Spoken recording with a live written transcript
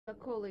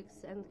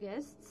Colleagues and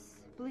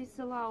guests, please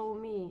allow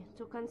me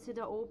to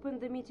consider open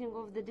the meeting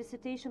of the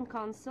Dissertation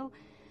Council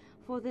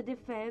for the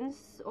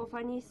defense of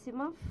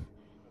Anisimov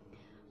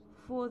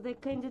for the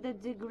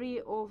candidate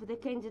degree of the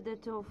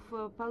candidate of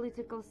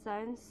political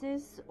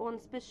sciences on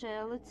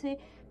specialty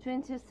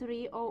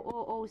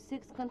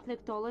 230006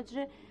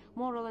 conflictology,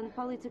 moral and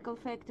political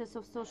factors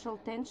of social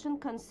tension.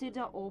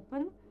 Consider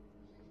open.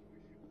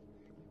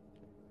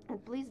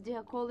 And please,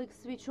 dear colleagues,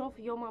 switch off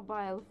your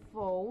mobile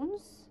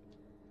phones.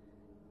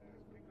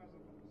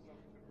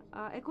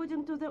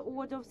 According to the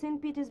order of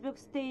St. Petersburg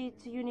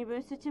State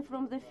University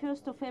from the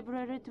 1st of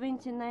February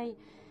 2019,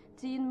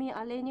 me,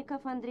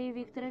 Alenikov Andrei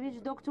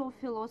Viktorovich, Doctor of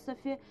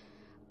Philosophy,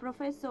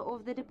 Professor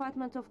of the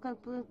Department of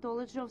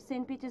Conflictology of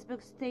St.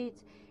 Petersburg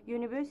State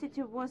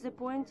University, was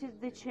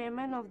appointed the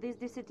Chairman of this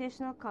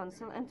Dissertational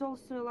Council. And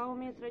also allow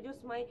me to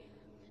introduce my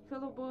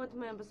fellow board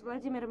members.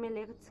 Vladimir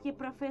Miletsky,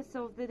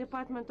 Professor of the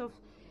Department of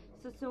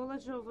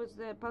Sociology of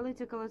the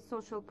Political and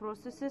Social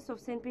Processes of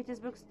St.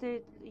 Petersburg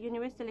State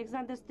University,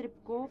 Alexander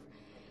Stripkov,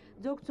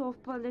 Doctor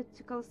of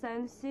Political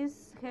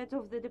Sciences, Head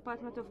of the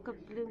Department of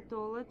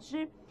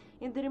Conflictology.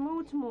 In the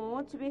remote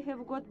mode, we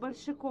have got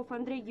Bolshakov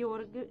Andrei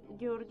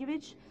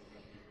Igorevich,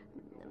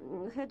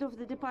 Head of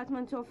the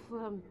Department of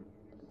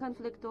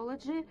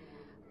Conflictology,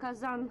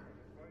 Kazan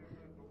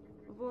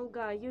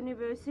Volga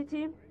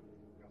University,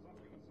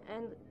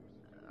 and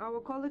our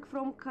colleague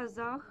from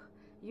Kazakh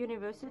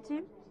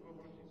University.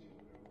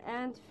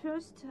 And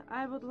first,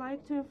 I would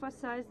like to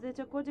emphasize that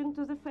according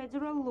to the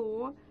federal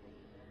law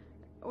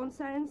on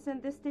science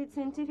and the state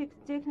scientific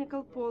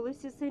technical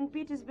policy, St.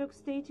 Petersburg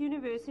State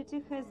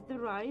University has the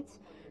right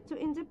to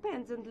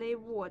independently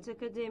award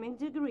academic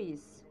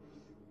degrees.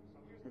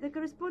 The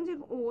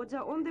corresponding order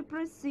on the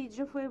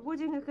procedure for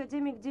awarding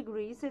academic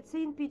degrees at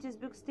St.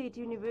 Petersburg State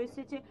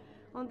University,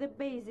 on the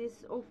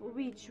basis of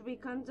which we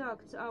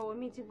conduct our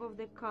meeting of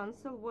the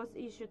Council, was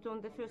issued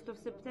on the 1st of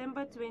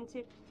September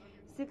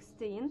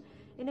 2016.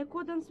 In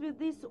accordance with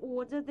this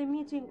order, the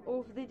meeting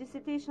of the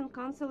Dissertation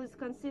Council is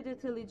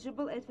considered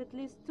eligible if at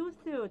least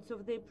 2/3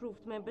 of the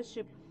approved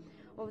membership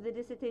of the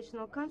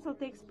Dissertational Council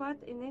takes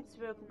part in its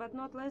work, but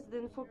not less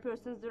than 4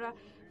 persons. There are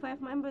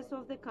 5 members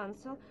of the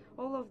Council.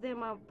 All of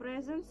them are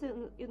present,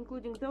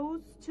 including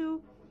those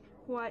 2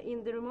 who are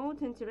in the remote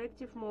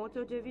interactive mode.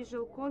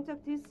 Audiovisual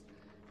contact is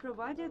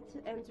provided,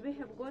 and we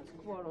have got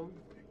quorum.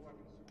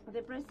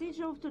 The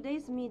procedure of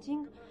today's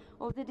meeting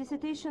of the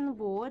Dissertation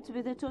Board,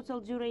 with a total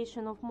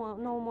duration of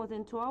no more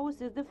than 2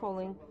 hours, is the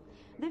following.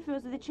 The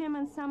first, the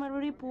Chairman's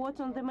summary report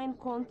on the main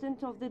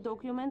content of the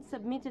documents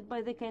submitted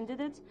by the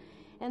candidates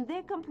and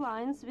their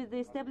compliance with the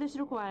established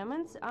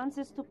requirements,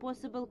 answers to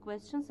possible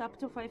questions up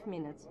to 5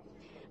 minutes.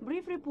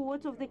 Brief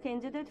report of the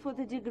candidate for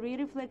the degree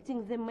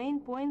reflecting the main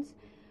points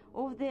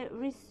of the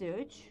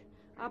research,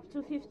 up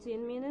to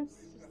 15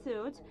 minutes.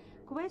 Third,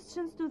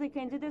 questions to the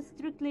candidate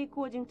strictly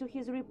according to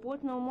his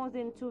report, no more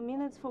than 2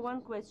 minutes for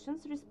one question.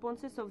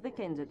 Responses of the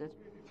candidate.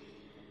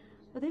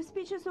 The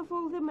speeches of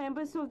all the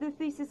members of the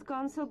Thesis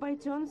Council by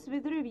turns,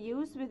 with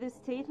reviews, with a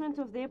statement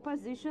of their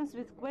positions,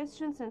 with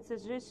questions and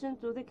suggestions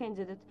to the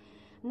candidate.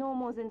 No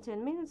more than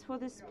 10 minutes for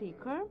the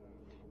speaker.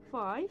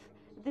 5.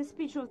 The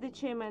speech of the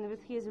chairman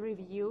with his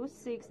review.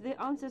 6.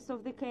 The answers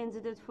of the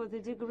candidate for the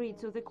degree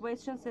to the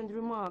questions and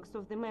remarks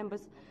of the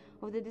members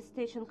of the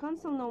Dissertation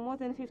Council, no more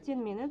than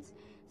 15 minutes.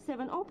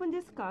 7. Open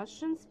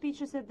discussion.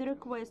 Speeches at the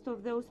request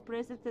of those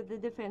present at the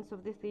defense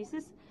of the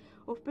thesis,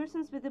 of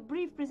persons with a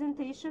brief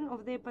presentation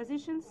of their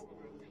positions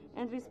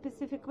and with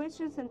specific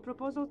questions and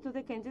proposals to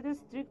the candidate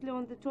strictly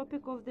on the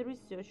topic of the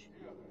research.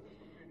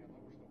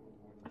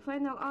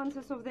 Final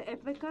answers of the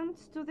applicant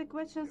to the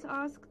questions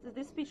asked.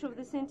 The speech of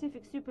the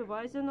scientific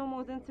supervisor, no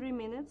more than 3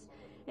 minutes.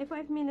 A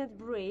 5-minute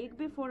break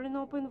before an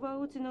open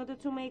vote in order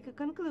to make a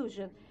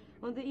conclusion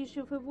on the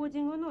issue of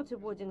awarding or not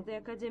awarding the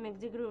academic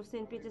degree of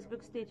St.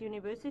 Petersburg State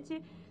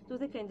University to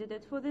the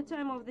candidate. For the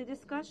time of the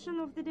discussion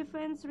of the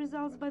defense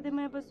results by the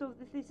members of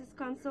the Thesis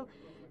Council,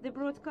 the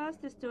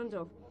broadcast is turned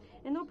off.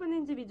 An open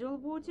individual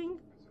voting,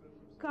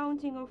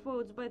 counting of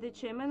votes by the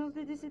chairman of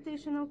the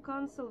Dissertational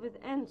Council, with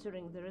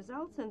entering the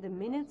results and the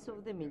minutes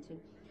of the meeting.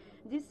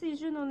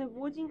 Decision on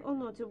awarding or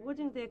not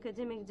awarding the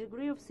academic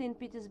degree of St.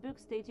 Petersburg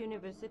State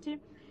University.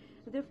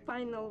 The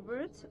final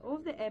word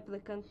of the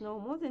applicant, no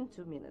more than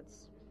 2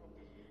 minutes.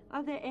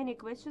 Are there any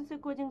questions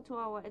according to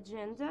our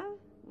agenda?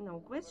 No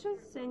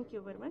questions. Thank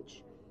you very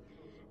much.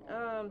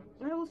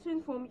 I also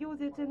inform you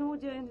that an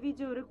audio and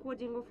video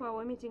recording of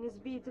our meeting is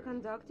being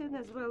conducted,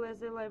 as well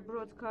as a live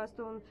broadcast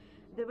on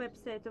the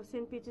website of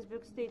St.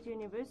 Petersburg State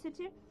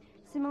University.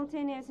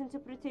 Simultaneous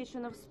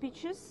interpretation of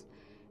speeches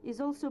is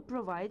also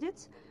provided.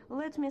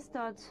 Let me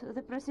start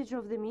the procedure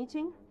of the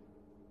meeting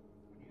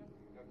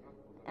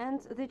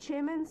and the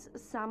chairman's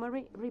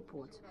summary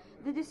report.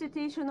 The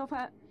dissertation of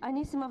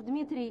Anisimov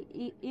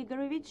Dmitry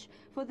Igorevich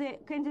for the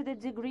candidate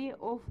degree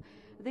of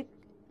the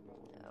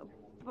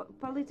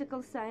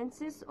political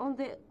sciences on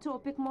the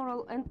topic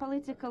moral and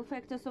political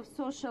factors of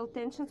social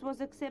tensions was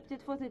accepted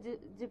for the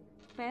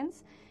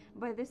defense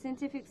by the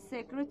scientific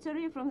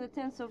secretary from the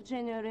 10th of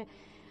January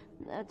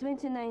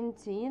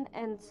 2019,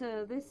 and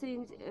this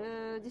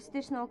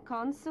dissertational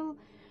council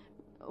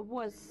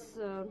was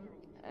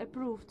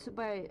approved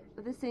by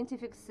the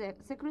scientific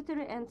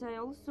secretary, and I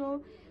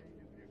also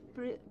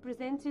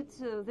presented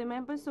the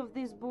members of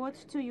this board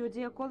to you,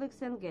 dear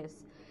colleagues and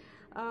guests.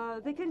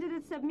 The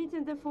candidates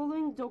submitted the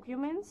following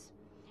documents: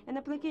 an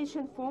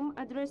application form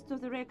addressed to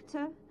the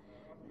rector,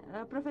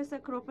 Professor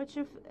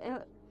Kropachev,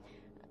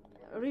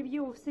 a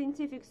review of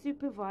scientific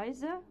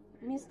supervisor,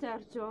 Mr.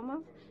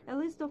 Artyomov, a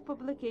list of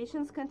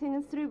publications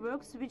containing 3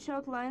 works which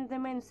outline the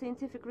main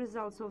scientific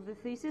results of the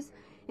thesis,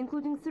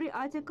 including 3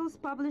 articles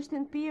published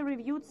in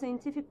peer-reviewed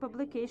scientific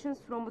publications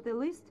from the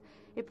list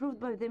approved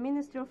by the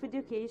Ministry of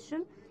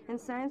Education and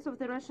Science of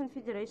the Russian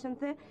Federation,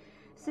 the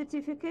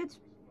certificate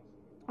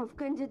of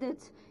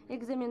candidate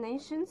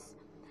examinations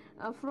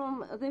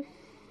from the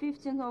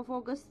 15th of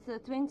August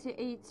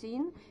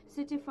 2018,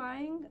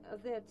 certifying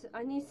that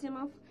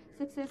Anisimov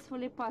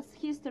successfully passed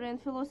History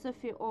and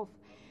Philosophy of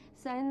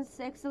Science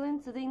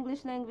excellent, the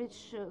English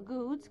language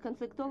good,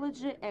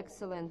 conflictology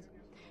excellent.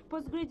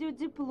 Postgraduate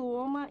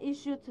diploma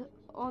issued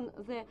on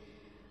the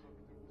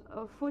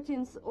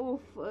 14th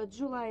of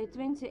July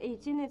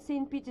 2018 at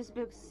St.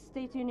 Petersburg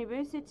State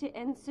University,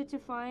 and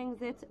certifying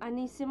that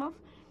Anisimov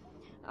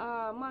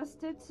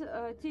mastered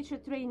teacher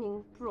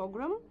training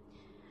program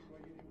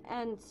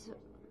and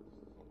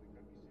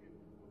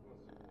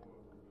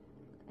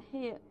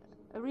he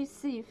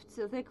received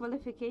the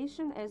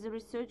qualification as a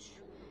research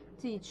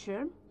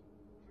teacher.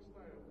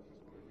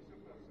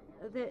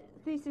 The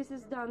thesis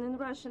is done in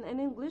Russian and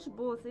English,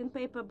 both in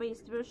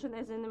paper-based version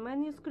as in a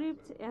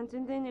manuscript and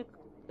in the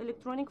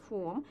electronic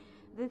form.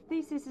 The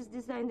thesis is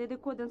designed in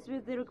accordance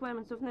with the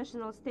requirements of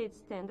national state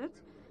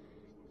standards.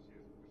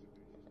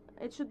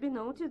 It should be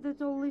noted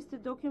that all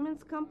listed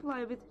documents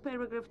comply with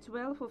paragraph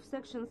 12 of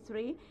section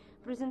 3,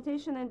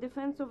 presentation and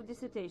defense of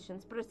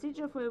dissertations,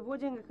 procedure for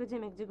awarding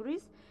academic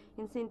degrees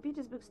in St.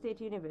 Petersburg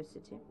State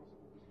University.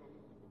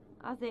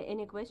 Are there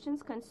any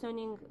questions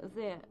concerning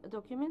the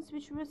documents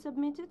which were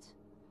submitted?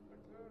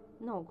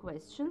 No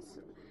questions.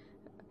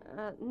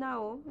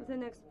 Now, the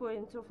next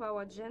point of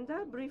our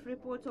agenda, brief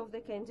report of the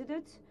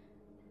candidate.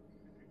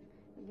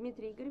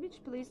 Dmitry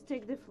Igorevich, please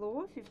take the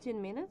floor, 15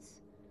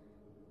 minutes.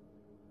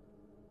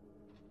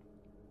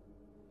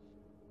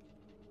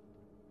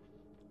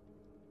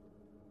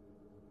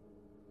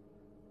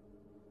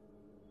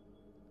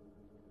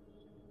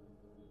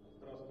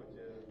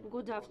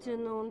 Good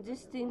afternoon,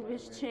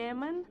 distinguished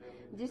chairman,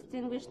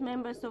 distinguished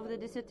members of the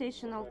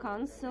Dissertational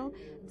Council,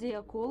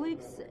 dear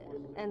colleagues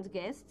and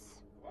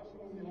guests.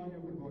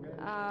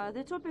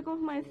 The topic of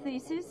my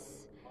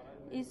thesis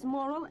is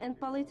moral and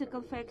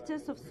political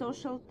factors of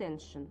social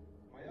tension.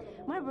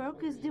 My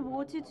work is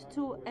devoted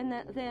to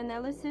the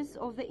analysis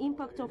of the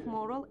impact of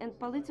moral and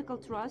political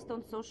trust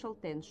on social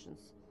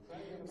tensions.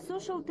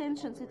 Social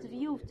tensions is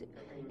viewed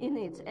in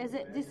it as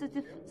a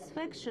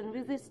dissatisfaction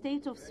with the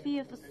state of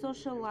sphere of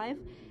social life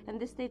and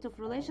the state of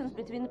relations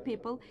between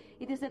people.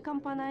 It is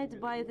accompanied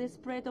by the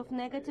spread of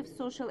negative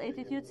social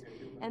attitudes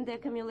and the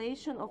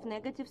accumulation of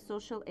negative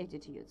social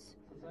attitudes.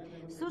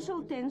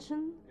 Social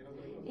tension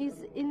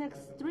is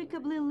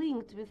inextricably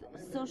linked with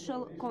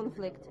social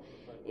conflict.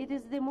 It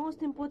is the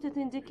most important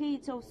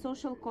indicator of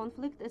social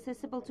conflict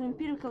accessible to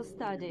empirical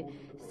study,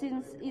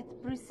 since it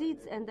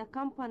precedes and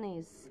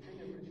accompanies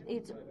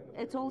it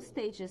at all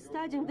stages.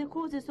 Studying the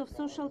causes of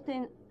social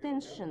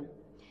tension,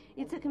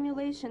 its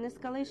accumulation,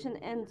 escalation,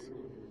 and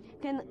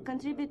can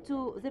contribute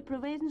to the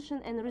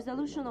prevention and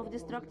resolution of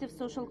destructive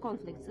social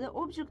conflicts. The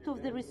object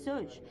of the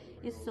research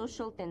is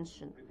social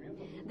tension.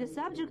 The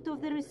subject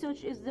of the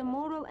research is the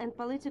moral and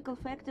political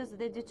factors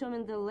that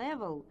determine the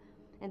level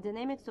and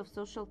dynamics of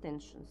social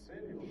tensions.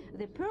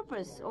 The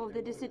purpose of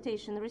the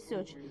dissertation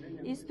research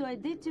is to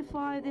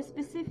identify the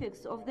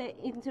specifics of the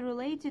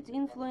interrelated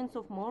influence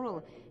of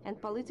moral and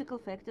political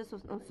factors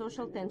on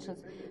social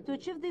tensions. To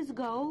achieve this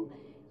goal,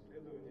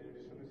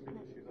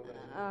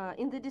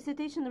 in the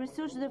dissertation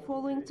research, the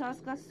following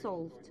tasks are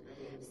solved.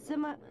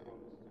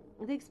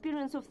 The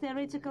experience of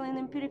theoretical and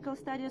empirical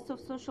studies of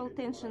social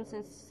tensions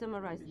is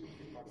summarized.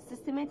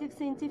 Systematic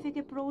scientific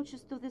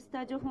approaches to the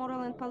study of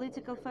moral and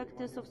political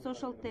factors of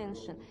social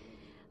tension.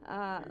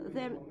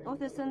 The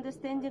author's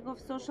understanding of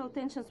social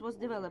tensions was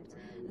developed.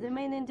 The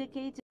main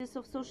indicators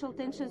of social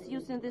tensions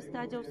used in the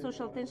study of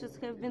social tensions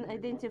have been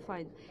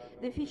identified.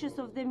 The features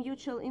of the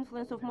mutual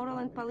influence of moral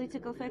and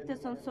political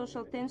factors on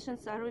social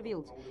tensions are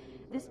revealed.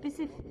 The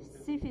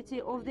specificity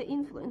of the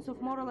influence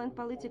of moral and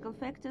political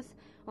factors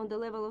on the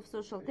level of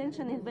social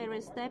tension in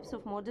various types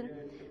of modern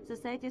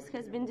societies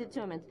has been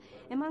determined.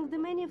 Among the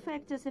many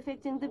factors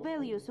affecting the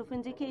values of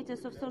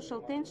indicators of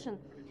social tension,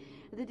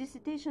 the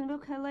dissertation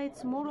work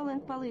highlights moral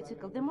and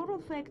political. The moral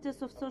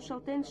factors of social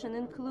tension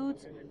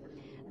include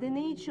the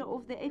nature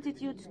of the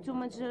attitude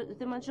to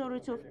the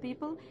majority of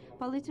people,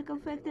 political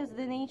factors,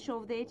 the nature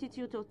of the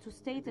attitude to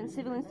state and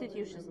civil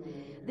institutions.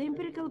 The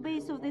empirical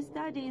base of the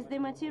study is the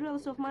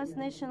materials of mass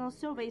national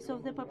surveys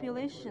of the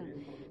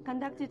population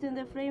conducted in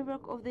the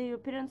framework of the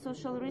European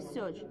social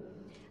research.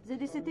 The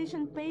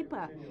dissertation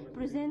paper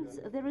presents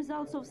the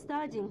results of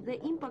studying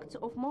the impact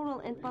of moral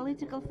and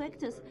political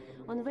factors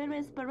on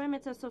various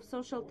parameters of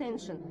social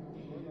tension,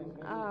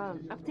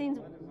 obtained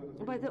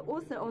by the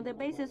author on the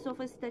basis of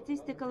a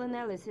statistical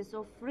analysis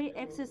of free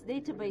access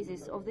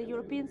databases of the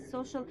European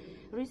social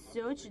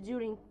research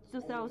during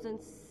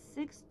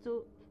 2006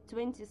 to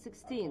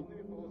 2016.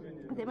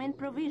 The main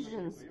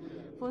provisions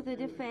for the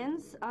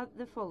defense are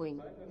the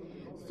following.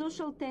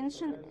 Social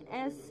tension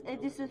as a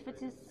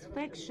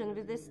dissatisfaction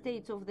with the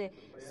state of the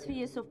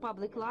spheres of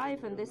public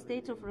life and the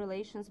state of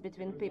relations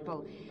between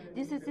people.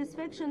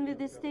 Dissatisfaction with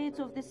the state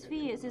of the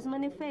spheres is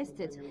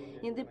manifested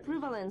in the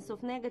prevalence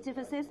of negative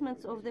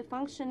assessments of the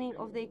functioning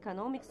of the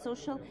economic,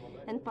 social,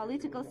 and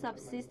political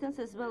subsistence,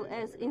 as well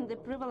as in the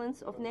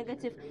prevalence of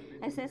negative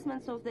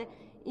assessments of the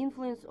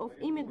influence of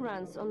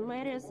immigrants on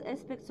various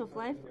aspects of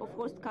life of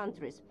host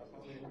countries.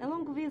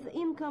 Along with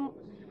income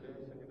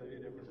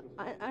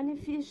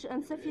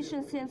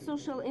insufficiency and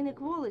social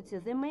inequality,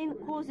 the main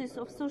causes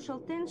of social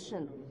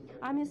tension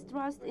are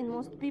mistrust in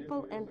most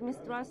people and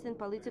mistrust in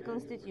political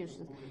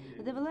institutions.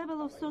 The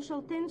level of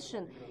social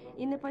tension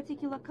in a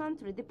particular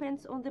country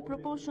depends on the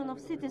proportion of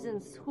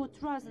citizens who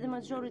trust the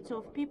majority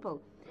of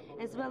people,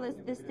 as well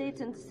as the state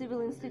and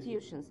civil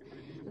institutions.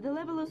 The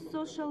level of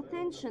social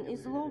tension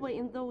is lower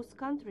in those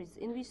countries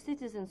in which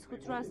citizens who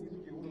trust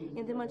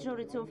in the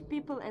majority of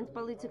people and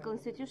political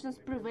institutions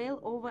prevail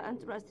over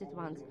untrusted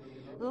ones.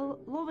 The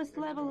lowest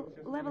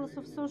levels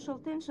of social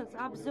tensions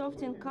are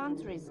observed in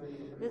countries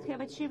that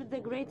have achieved the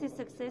greatest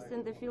success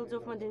in the field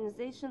of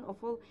modernization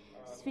of all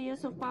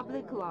spheres of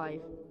public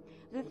life.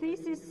 The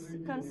thesis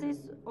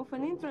consists of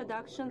an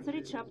introduction,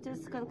 3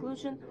 chapters,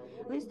 conclusion,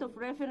 list of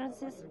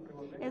references,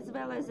 as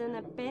well as an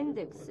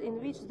appendix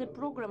in which the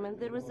program and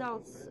the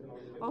results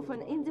of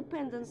an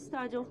independent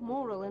study of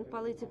moral and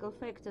political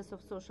factors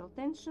of social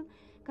tension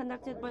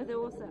conducted by the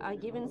author are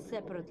given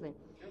separately.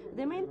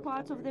 The main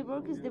part of the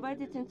work is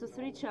divided into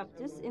 3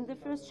 chapters. In the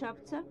first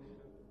chapter,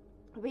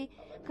 we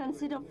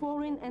consider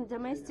foreign and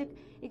domestic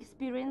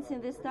experience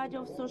in the study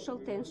of social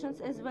tensions,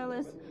 as well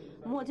as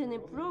modern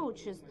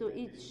approaches to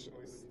each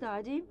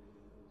study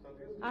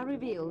are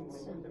revealed.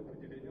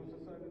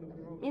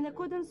 In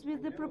accordance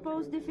with the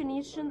proposed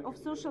definition of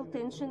social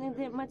tension in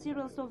the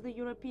materials of the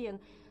European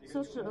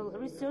social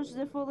research,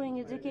 the following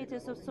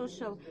indicators of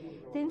social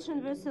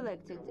tension were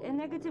selected: a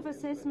negative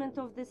assessment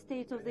of the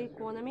state of the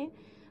economy,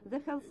 the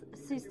health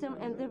system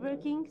and the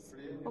workings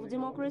of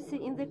democracy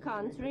in the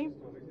country,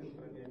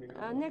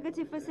 a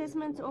negative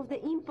assessment of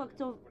the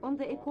impact on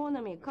the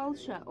economy,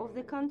 culture of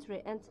the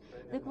country and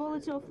the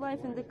quality of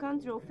life in the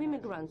country of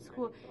immigrants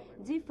who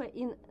differ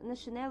in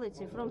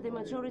nationality from the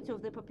majority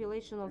of the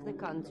population of the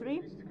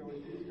country.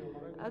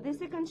 The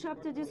second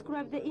chapter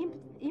describes the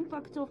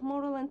impact of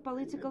moral and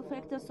political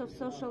factors of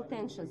social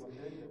tensions.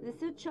 The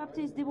third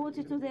chapter is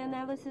devoted to the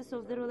analysis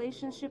of the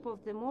relationship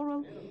of the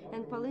moral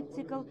and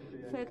political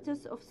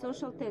factors of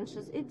social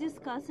tensions. It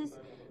discusses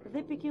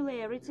the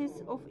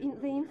peculiarities of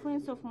the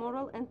influence of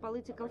moral and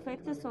political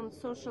factors on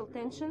social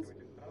tensions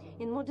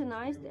in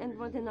modernized and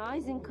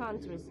modernizing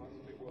countries,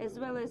 as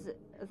well as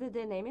the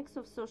dynamics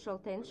of social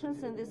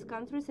tensions in these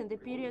countries in the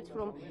period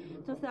from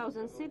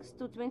 2006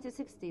 to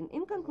 2016.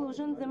 In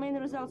conclusion, the main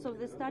results of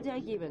the study are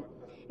given.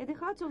 At the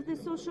heart of the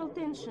social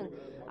tension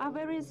are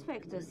various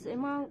factors,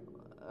 among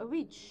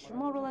which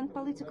moral and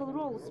political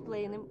roles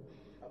play an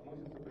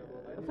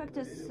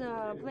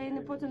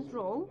important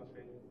role.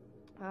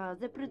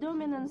 The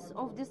predominance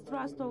of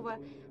distrust over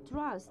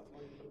trust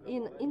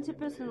in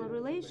interpersonal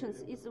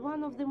relations is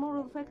one of the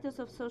moral factors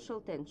of social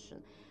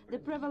tension. The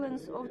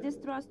prevalence of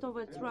distrust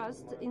over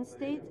trust in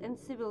state and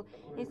civil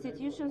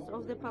institutions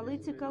of the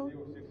political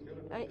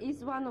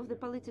is one of the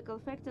political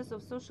factors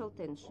of social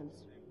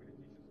tensions.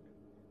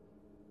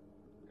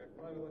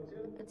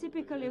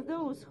 Typically,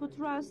 those who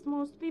trust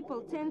most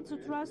people tend to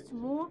trust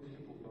more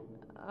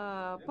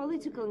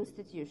political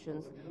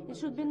institutions. It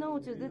should be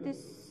noted that a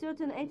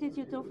certain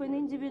attitude of an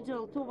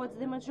individual towards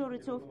the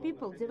majority of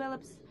people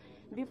develops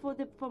before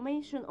the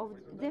formation of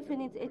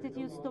definite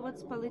attitudes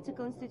towards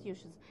political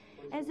institutions.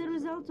 As a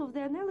result of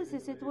the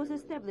analysis, it was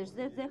established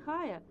that the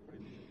higher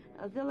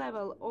the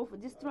level of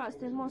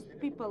distrust in most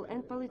people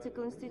and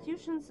political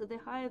institutions, the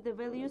higher the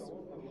values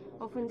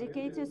of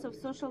indicators of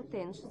social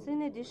tensions.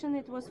 In addition,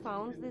 it was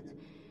found that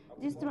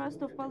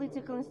distrust of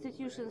political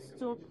institutions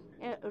to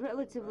a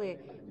relatively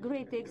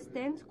great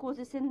extent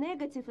causes a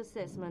negative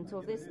assessment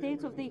of the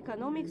state of the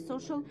economic,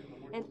 social,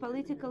 and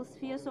political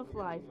spheres of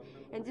life,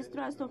 and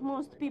distrust of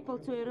most people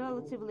to a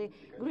relatively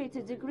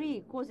greater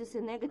degree causes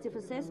a negative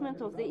assessment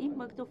of the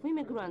impact of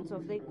immigrants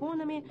of the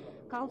economy,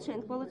 culture,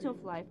 and quality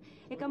of life.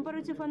 A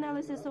comparative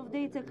analysis of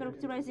data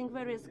characterizing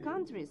various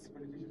countries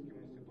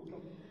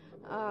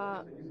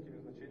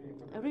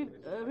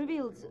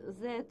revealed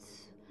that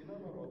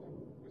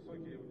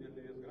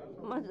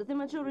the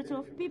majority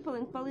of people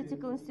in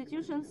political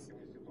institutions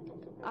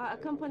are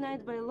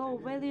accompanied by low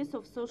values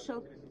of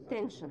social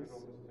tensions.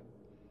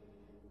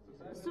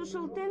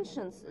 Social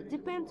tensions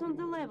depend on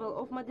the level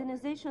of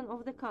modernization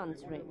of the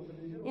country.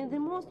 In the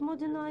most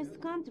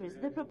modernized countries,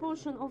 the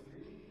proportion of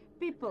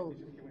people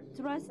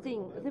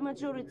trusting the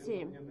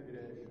majority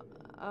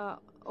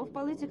of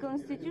political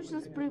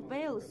institutions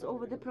prevails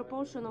over the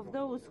proportion of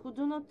those who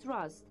do not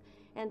trust,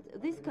 and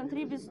this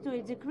contributes to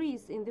a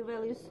decrease in the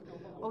values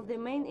of the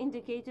main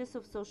indicators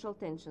of social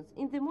tensions.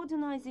 In the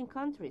modernizing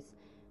countries,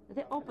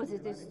 the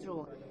opposite is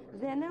true.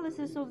 The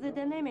analysis of the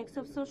dynamics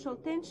of social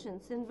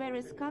tensions in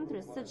various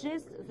countries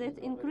suggests that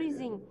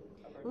increasing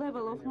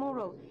level of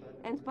moral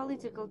and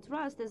political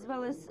trust, as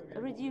well as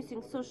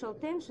reducing social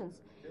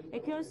tensions,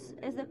 occurs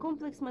as a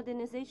complex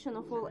modernization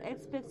of all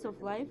aspects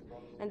of life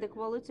and the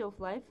quality of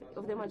life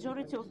of the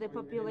majority of the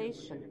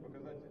population.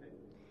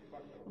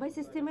 By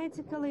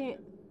systematically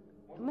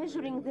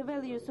measuring the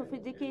values of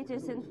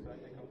indicators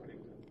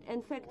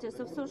and factors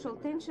of social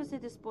tensions,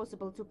 it is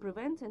possible to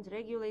prevent and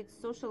regulate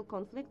social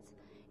conflicts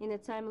in a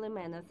timely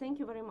manner. Thank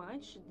you very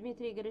much.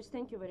 Dmitry Igorevich,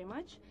 thank you very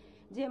much.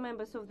 Dear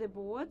members of the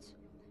board,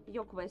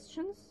 your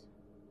questions.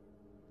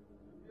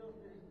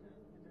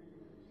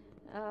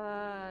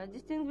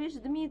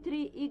 Distinguished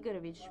Dmitry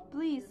Igorevich,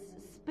 please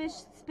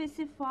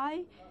specify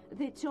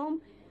the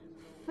term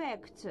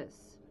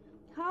factors.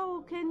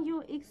 How can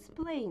you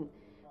explain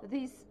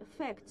this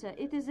factor?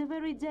 It is a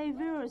very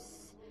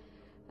diverse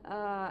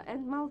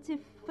and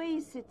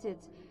multifaceted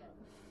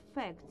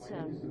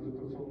factor.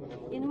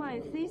 In my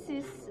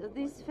thesis,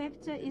 this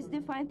factor is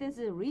defined as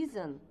a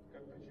reason.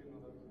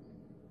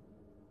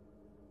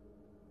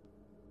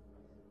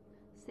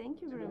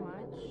 Thank you very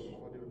much.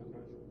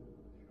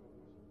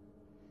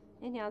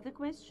 Any other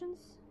questions?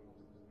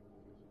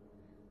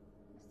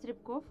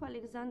 Stripkov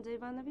Alexander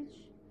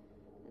Ivanovich.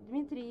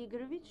 Dmitry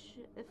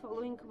Igorevich, the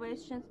following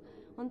questions.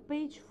 On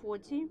page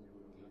 40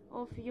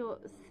 of your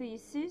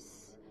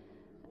thesis,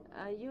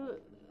 you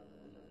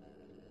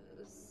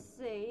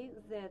say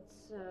that,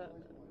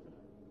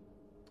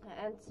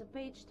 and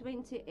page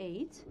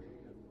 28,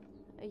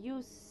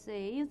 you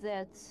say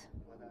that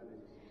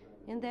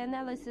in the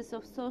analysis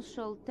of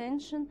social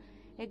tension,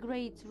 a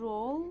great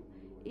role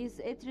is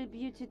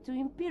attributed to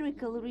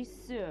empirical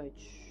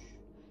research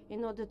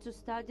in order to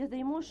study the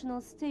emotional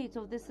state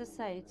of the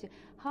society.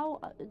 How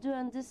do you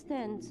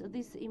understand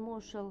this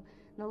emotional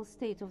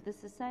state of the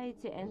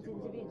society and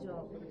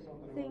individual?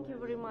 Thank you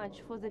very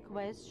much for the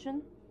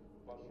question.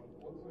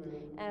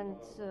 And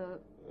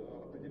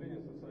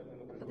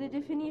the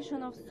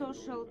definition of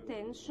social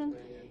tension,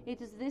 it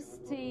is the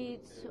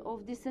state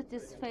of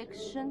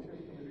dissatisfaction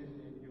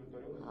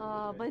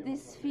by the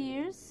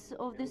spheres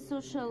of the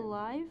social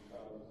life.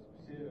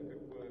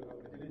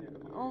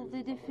 All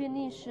the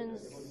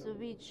definitions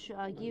which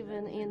are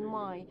given in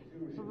my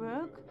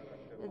work,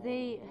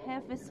 they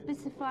have a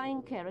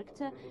specifying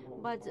character,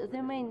 but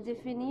the main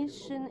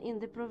definition in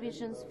the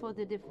provisions for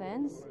the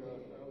defense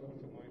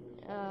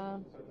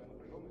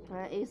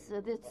is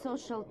that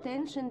social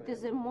tension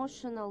is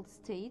emotional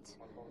state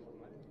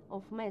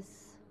of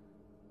mass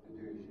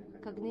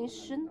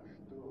cognition.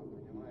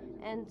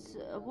 And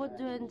what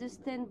do you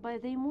understand by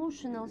the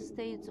emotional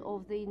state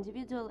of the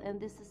individual and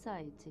the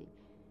society?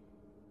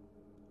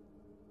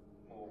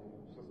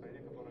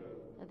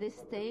 The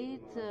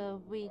state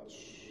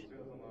which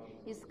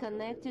is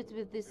connected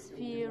with the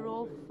sphere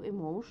of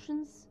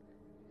emotions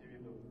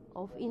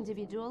of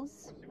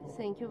individuals.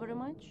 Thank you very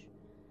much.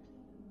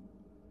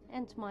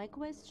 And my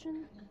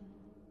question?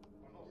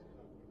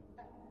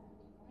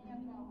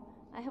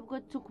 I have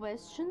got two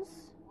questions.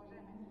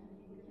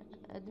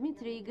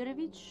 Dmitry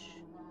Igorevich,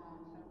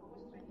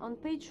 on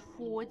page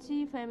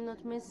 40, if I'm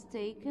not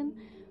mistaken,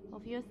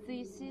 of your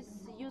thesis,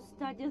 you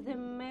study the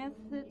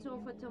method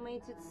of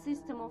automated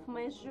system of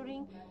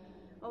measuring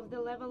of the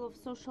level of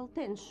social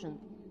tension.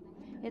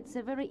 It's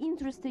a very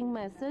interesting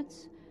method,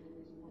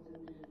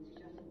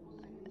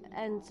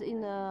 and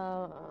in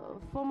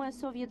former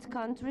Soviet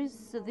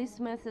countries, this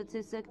method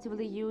is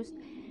actively used.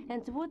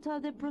 And what are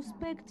the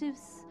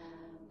perspectives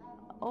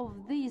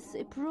of this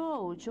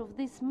approach, of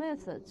this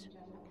method?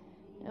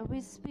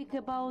 We speak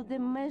about the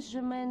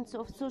measurement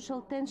of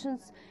social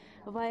tensions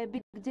via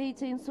big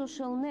data in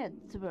social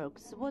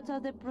networks. What are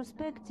the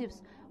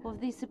perspectives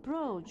of this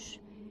approach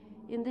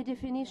in the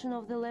definition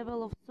of the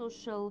level of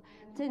social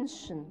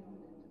tension?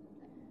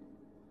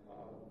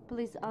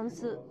 Please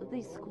answer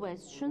this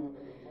question.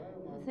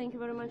 Thank you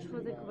very much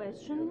for the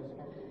question.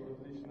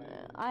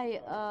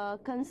 I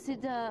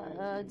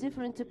consider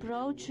different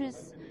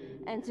approaches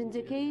and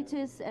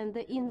indicators and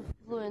the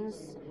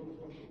influence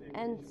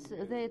and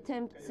the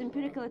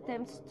empirical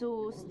attempts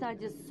to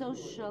study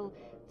social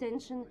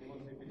tension.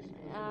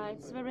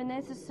 It's very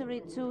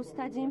necessary to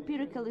study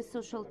empirically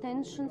social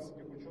tensions.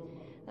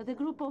 The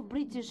group of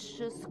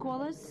British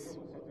scholars,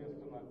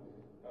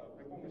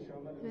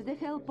 with the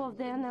help of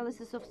the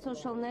analysis of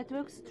social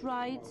networks,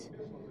 tried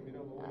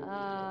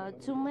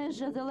to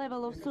measure the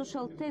level of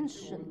social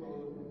tension.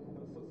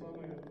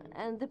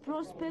 And the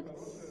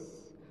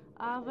prospects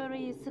are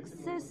very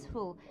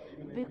successful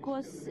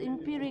because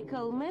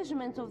empirical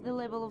measurement of the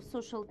level of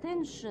social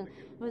tension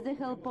with the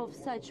help of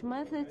such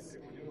methods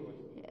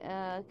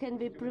can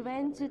be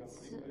prevented,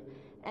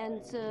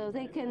 and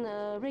they can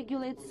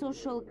regulate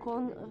social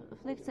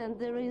conflicts. And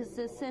there is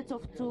a set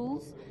of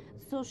tools,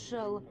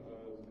 social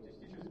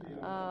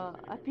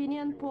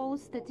opinion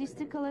polls,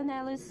 statistical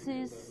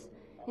analysis.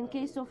 In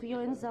case of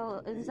your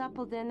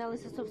example, the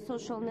analysis of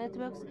social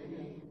networks,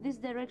 this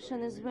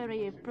direction is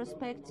very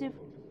prospective,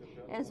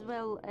 as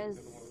well as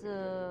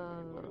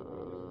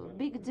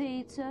big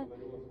data.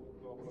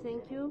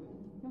 Thank you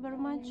very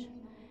much.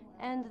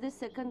 And the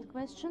second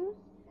question.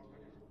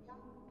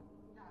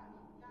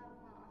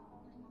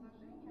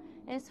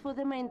 As for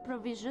the main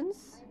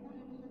provisions,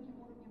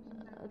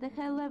 the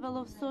high level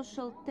of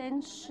social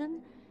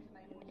tension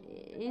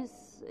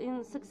is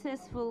in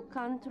successful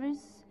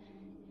countries.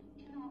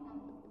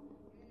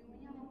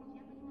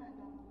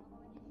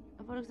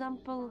 For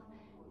example,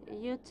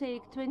 you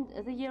take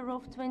the year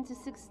of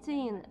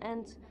 2016,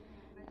 and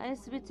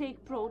as we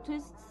take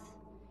protests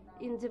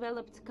in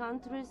developed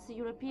countries,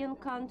 European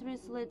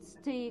countries, let's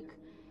take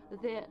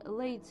the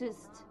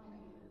latest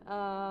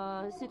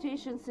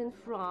situations in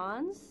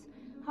France.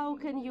 How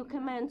can you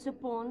comment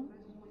upon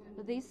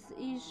this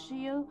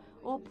issue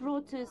or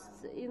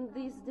protests in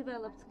these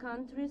developed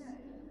countries?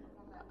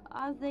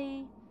 Are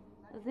they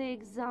the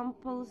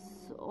examples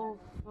of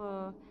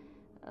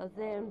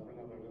the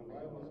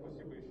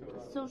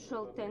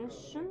social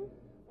tension?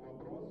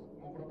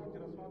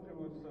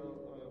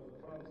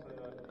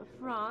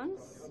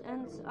 France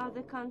and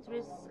other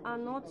countries are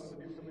not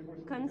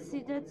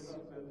considered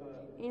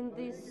in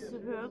this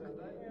work.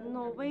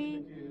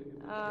 Norway,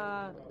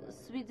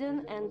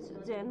 Sweden and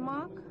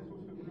Denmark.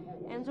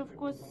 And of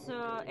course,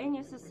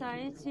 any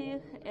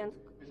society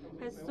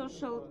has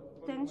social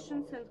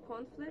tensions and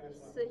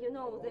conflicts. You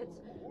know that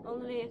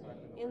only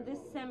in this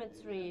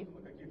cemetery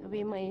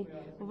we may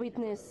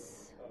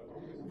witness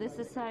the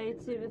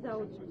society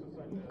without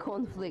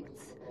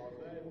conflicts.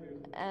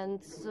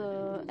 And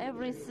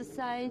every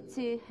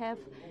society have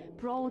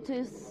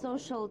protests,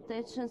 social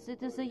tensions.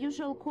 It is a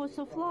usual course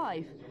of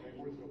life.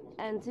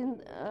 And in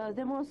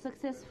the most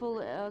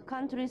successful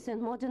countries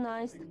and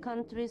modernized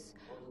countries,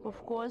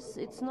 of course,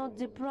 it's not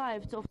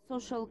deprived of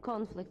social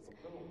conflicts.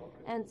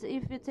 And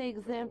if we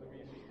take the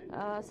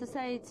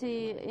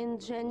society in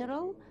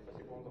general,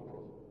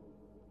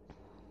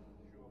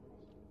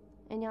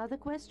 any other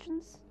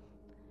questions?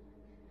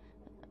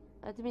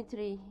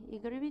 Dmitry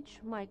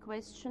Igorevich, my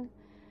question.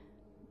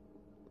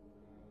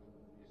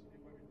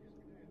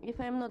 If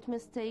I'm not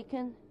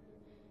mistaken,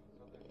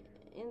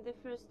 in the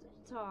first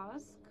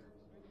task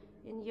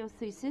in your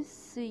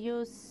thesis,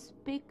 you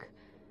speak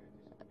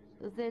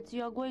that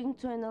you are going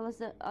to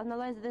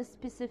analyze the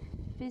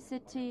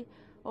specificity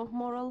of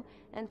moral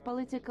and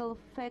political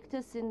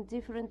factors in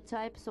different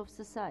types of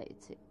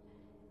society.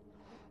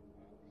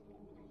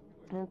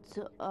 And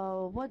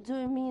what do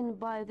you mean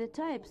by the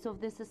types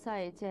of the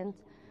society, and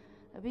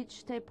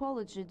which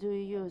typology do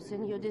you use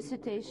in your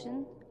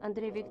dissertation?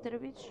 Andrei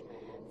Viktorovich,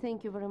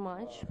 thank you very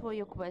much for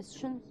your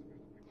question.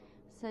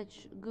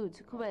 Such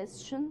good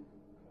question.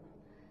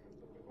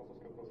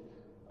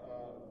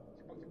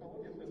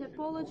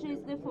 Typology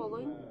is the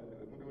following.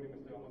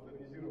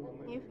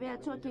 If we are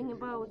talking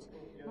about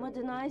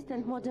modernized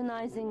and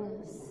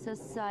modernizing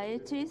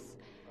societies,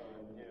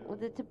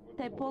 the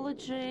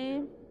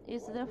typology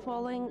is the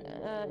following.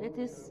 It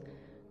is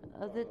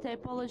the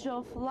typology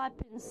of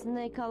Lapin's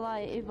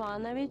Nikolai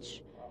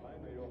Ivanovich,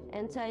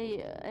 and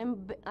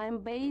I'm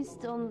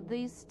based on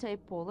this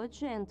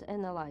typology and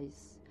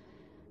analyze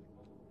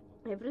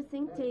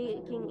everything,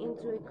 taking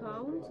into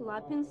account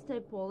Lapin's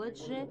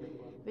typology,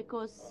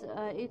 because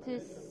it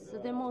is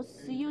the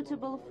most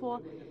suitable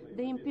for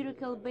the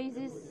empirical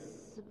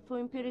basis, for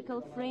empirical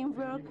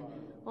framework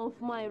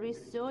of my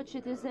research.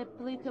 It is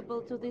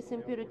applicable to this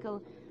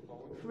empirical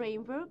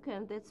framework,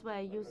 and that's why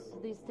I use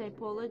this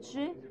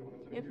typology.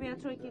 If we are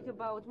talking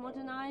about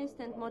modernized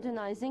and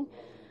modernizing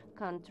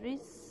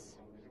countries,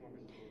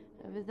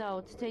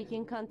 without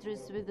taking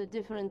countries with the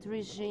different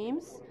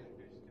regimes.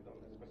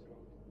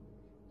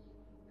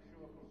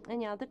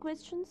 Any other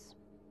questions?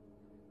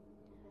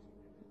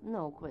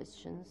 No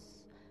questions.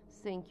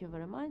 Thank you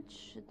very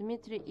much,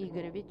 Dmitry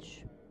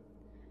Igorevich.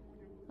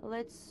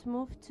 Let's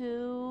move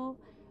to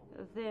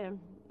the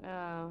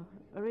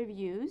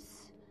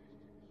reviews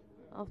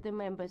of the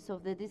members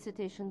of the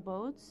dissertation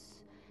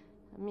boards.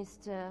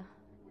 Mr.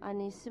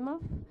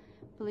 Anisimov,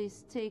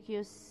 please take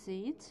your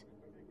seat.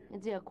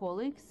 Dear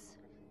colleagues,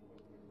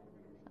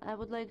 I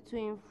would like to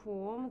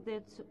inform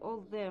that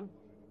all the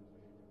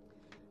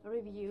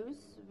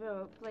reviews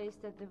were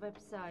placed at the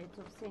website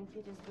of St.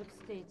 Petersburg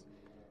State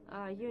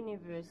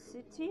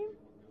University,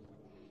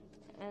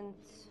 and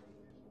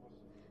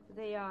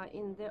they are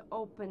in the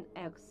open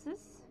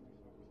access.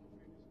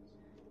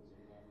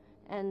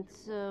 And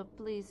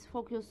please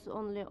focus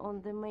only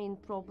on the main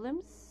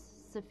problems,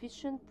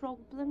 sufficient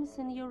problems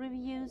in your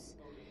reviews.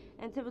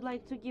 And I would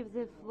like to give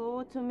the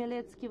floor to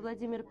Miletsky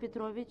Vladimir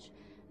Petrovich,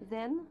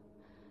 then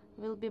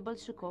will be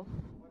Bolshakov.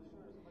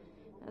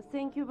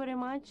 Thank you very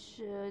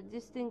much,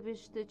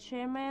 distinguished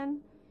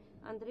chairman,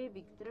 Andrei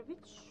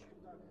Viktorovich.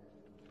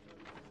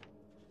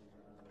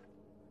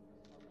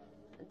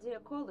 Dear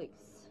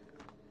colleagues,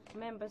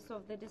 members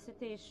of the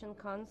Dissertation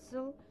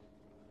Council,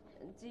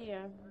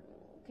 dear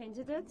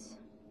candidate,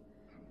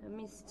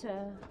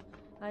 Mr.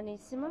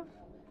 Anisimov,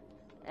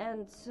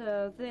 and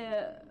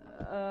the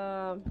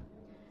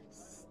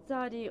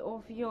study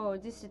of your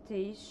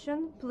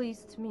dissertation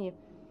pleased me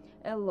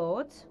a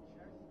lot,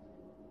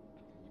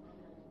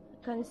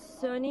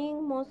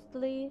 concerning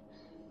mostly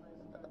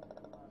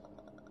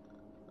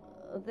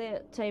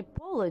the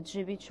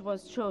typology which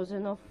was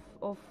chosen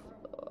of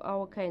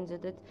our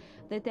candidate,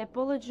 the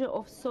typology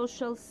of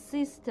social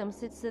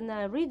systems. It's an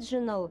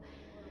original,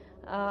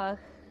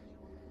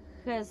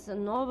 has a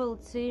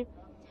novelty,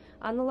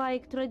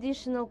 unlike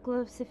traditional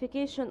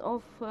classification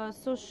of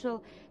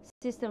social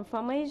system,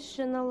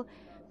 formational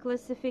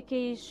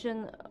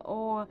classification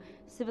or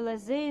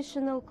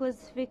civilizational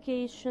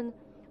classification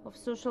of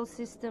social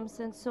systems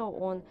and so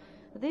on.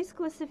 This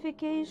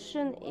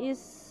classification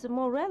is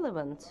more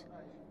relevant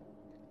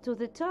to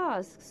the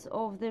tasks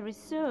of the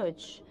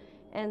research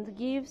and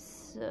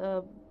gives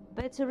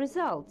better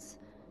results.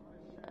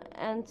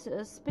 And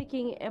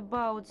speaking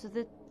about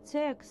the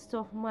text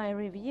of my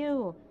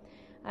review,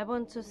 I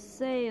want to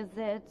say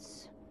that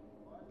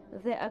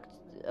the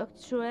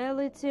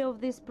actuality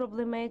of this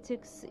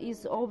problematics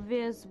is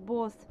obvious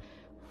both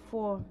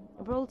for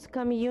world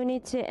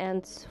community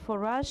and for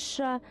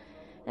Russia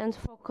and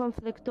for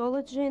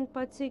conflictology in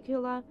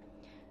particular,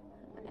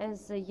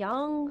 as a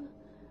young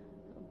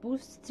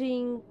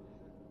boosting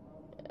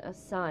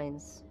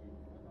science.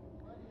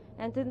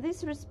 And in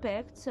this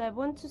respect, I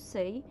want to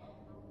say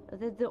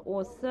that the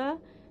author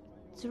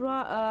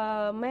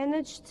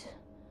managed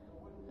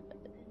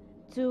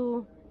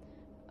to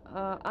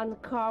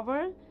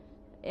uncover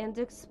and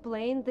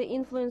explain the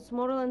influence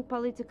moral and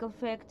political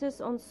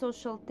factors on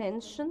social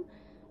tension,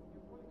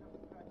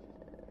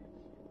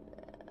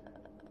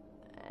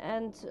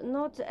 and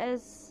not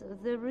as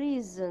the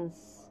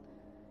reasons,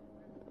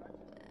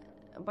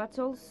 but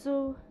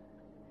also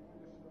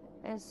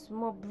as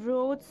more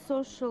broad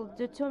social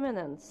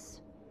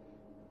determinants,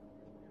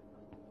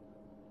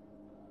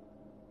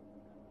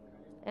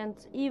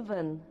 and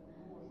even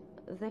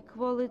the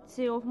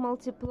quality of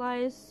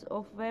multipliers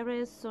of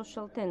various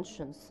social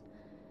tensions.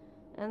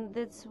 And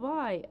that's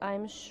why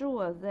I'm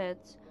sure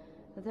that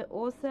the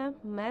author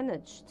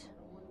managed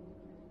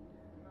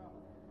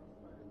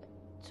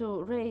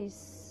to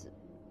raise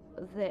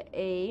the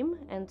aim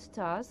and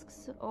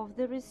tasks of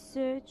the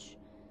research,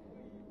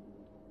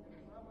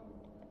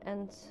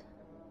 and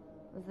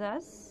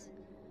thus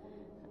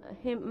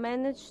he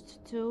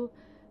managed to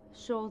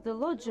show the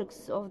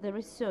logics of the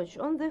research.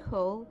 On the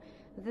whole,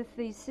 the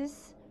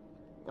thesis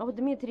of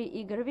Dmitry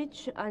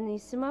Igorevich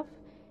Anisimov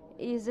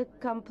is a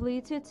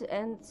completed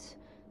and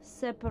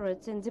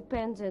separate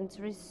independent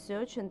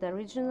research and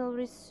original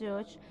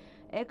research,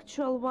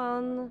 actual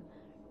one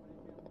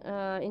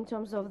in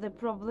terms of the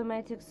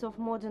problematics of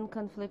modern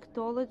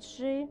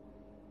conflictology.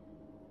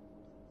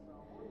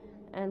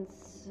 And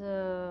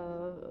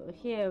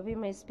here we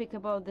may speak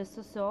about the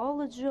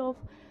sociology of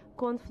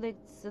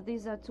conflicts.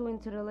 These are two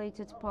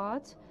interrelated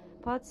parts.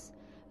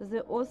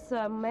 The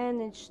author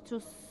managed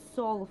to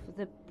solve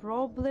the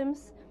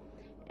problems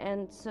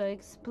and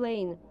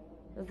explain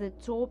the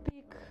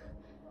topic,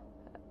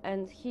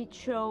 and he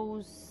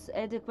chose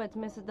adequate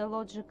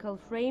methodological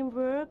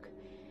framework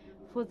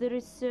for the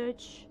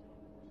research.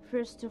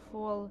 First of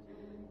all,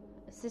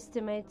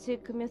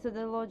 systematic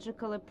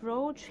methodological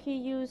approach he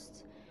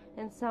used,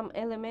 and some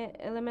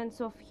elements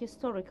of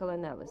historical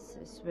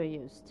analysis were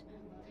used.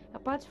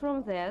 Apart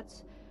from that,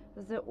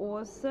 the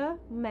author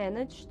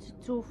managed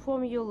to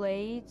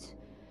formulate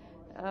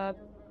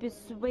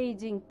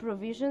persuading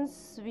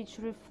provisions which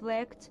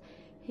reflect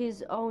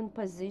his own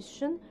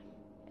position,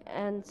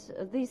 and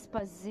this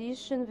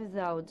position,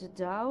 without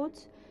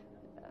doubt,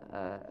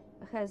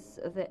 has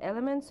the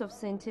elements of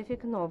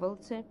scientific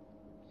novelty.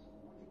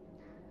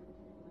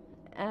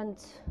 And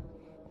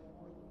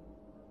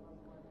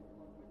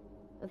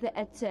the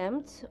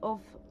attempt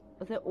of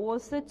the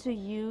author to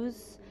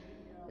use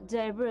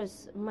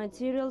diverse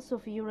materials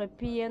of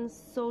European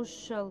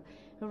social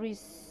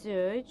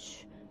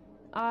research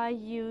are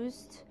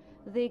used.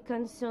 They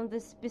concern the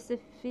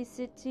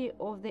specificity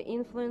of the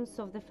influence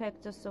of the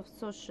factors of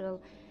social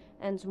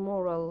and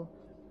moral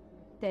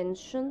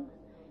tension,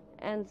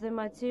 and the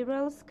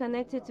materials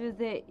connected with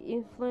the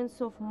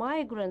influence of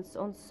migrants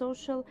on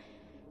social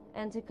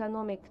and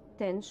economic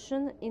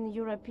tension in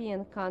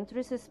European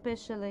countries,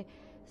 especially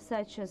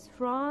such as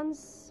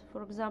France,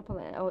 for example,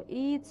 or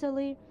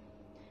Italy,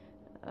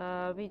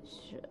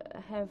 which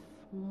have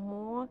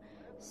more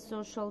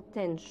social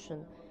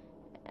tension.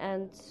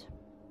 And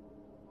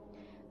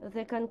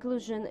the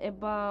conclusion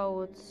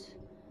about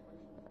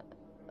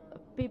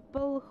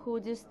people who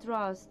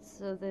distrust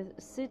the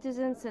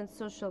citizens and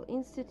social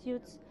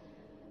institutes.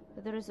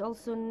 There is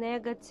also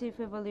negative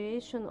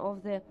evaluation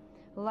of the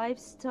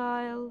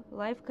lifestyle,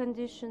 life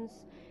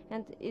conditions,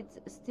 and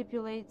it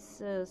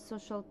stipulates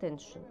social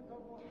tension.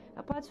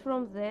 Apart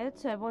from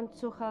that, I want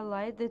to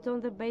highlight that on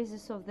the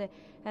basis of the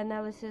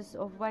analysis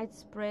of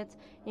widespread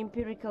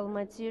empirical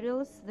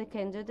materials, the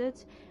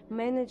candidate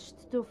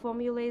managed to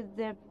formulate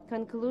the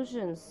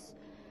conclusions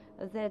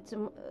that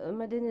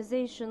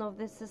modernization of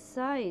the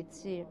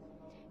society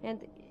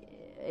and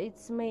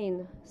its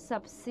main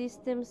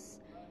subsystems: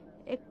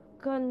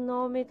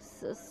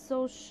 economics,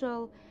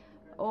 social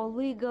or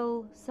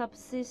legal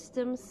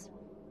subsystems.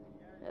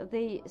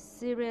 They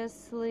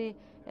seriously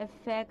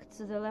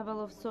affect the level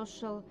of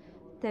social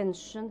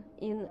tension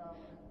in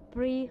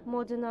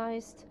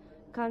pre-modernized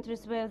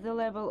countries, where the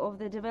level of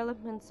the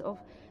developments of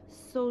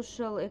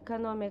social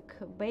economic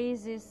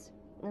basis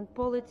and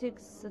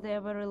politics, they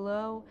are very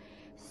low.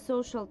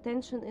 Social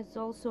tension is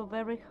also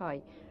very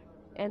high.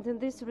 And in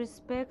this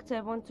respect,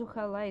 I want to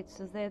highlight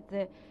that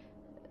the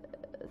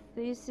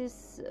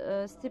thesis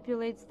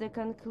stipulates the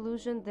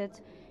conclusion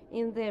that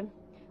in the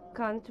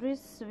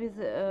countries with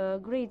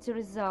great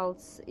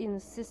results in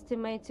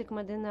systematic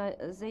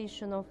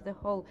modernization of the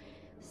whole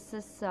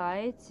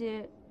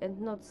society and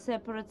not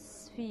separate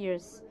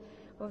spheres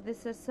of the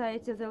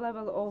society, the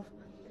level of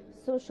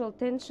social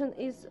tension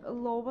is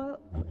lower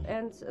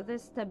and the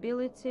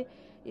stability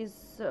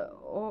is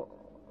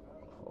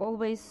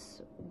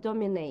always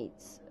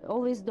dominates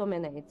over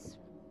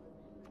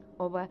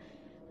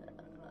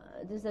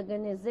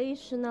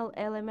disorganizational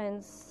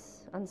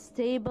elements,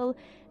 unstable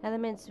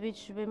elements,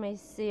 which we may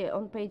see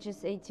on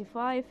pages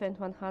 85 and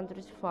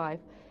 105.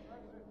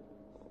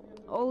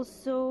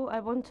 Also, I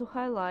want to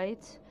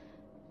highlight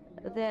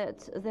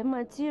that the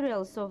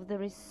materials of the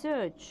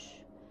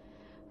research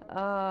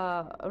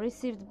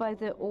received by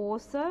the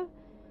author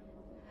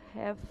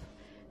have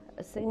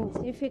a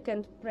scientific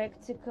and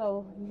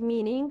practical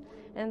meaning,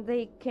 and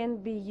they can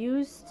be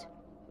used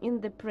in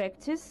the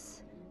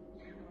practice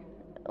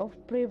of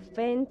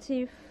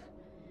preventing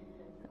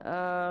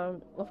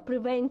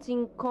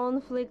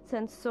conflicts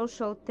and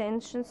social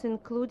tensions,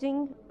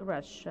 including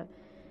Russia,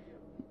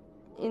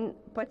 in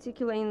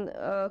particular in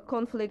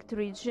conflict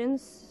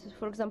regions,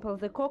 for example,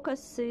 the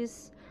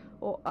Caucasus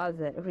or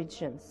other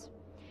regions.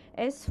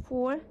 As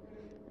for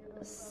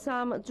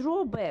some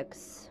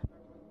drawbacks,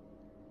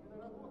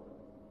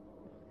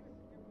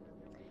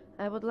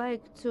 I would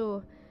like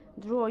to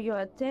draw your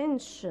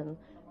attention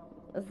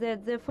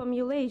that the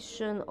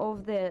formulation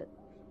of the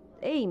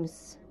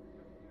aims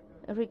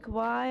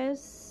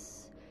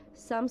requires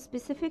some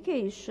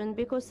specification,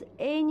 because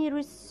any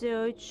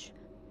research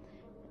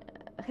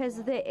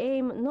has the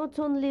aim not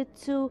only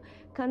to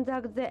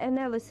conduct the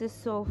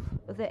analysis of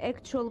the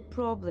actual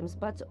problems,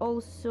 but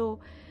also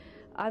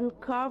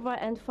uncover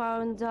and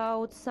find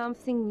out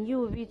something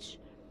new which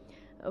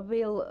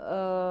will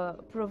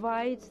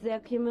provide the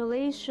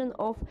accumulation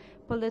of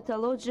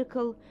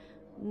politological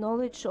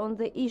knowledge on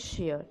the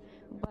issue.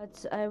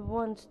 But I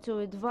want to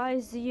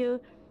advise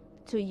you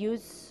to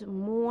use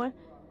more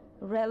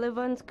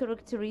relevant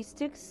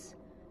characteristics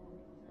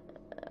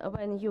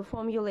when you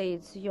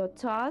formulate your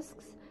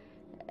tasks.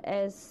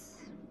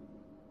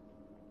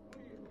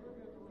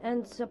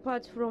 And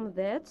apart from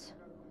that,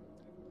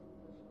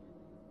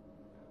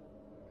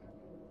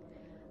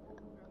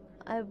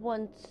 I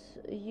want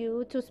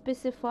you to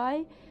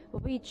specify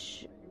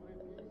which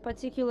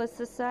particular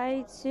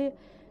society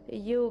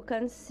you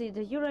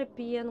consider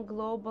European,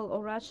 global,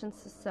 or Russian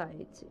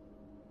society.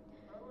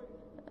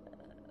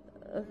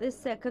 The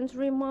second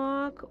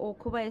remark or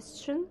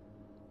question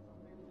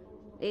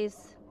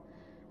is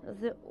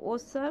the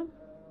author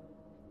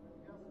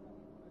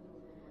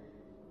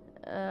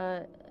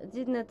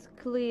did not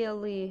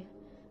clearly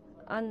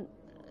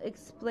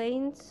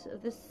explain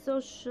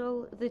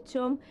the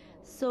term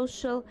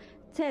social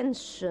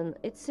tension.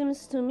 It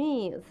seems to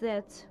me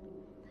that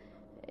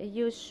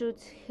you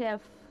should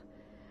have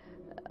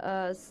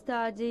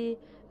study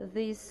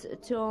this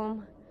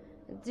term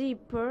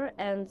deeper,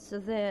 and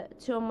the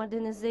term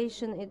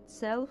modernization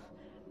itself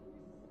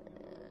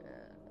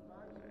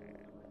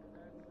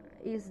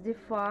is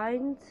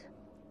defined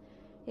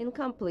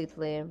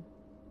incompletely.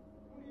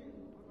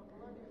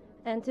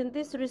 And in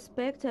this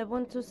respect, I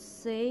want to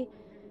say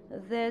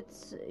that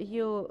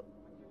you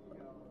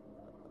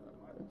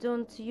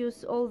don't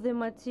use all the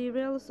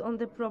materials on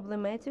the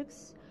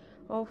problematics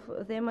of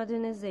the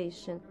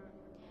modernization.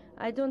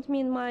 I don't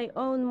mean my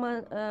own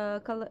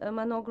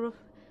monograph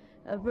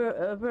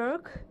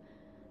work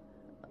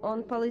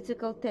on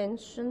political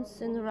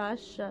tensions in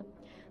Russia.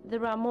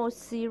 There are more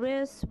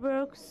serious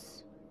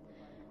works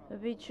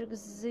which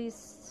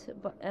exist,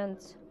 and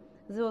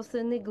the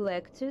author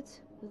neglected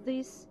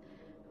these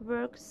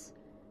works,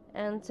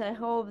 and I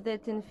hope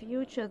that in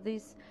future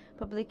these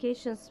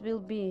publications will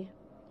be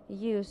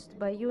used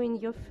by you in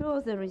your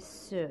further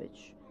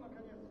research.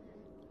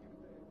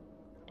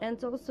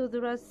 And also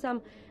there are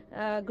some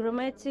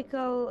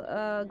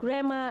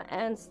grammar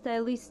and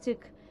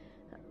stylistic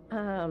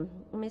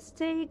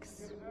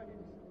mistakes.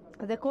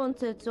 The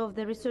content of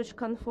the research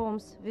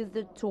conforms with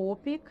the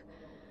topic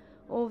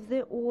of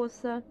the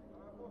author.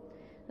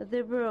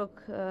 The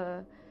work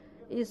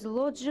is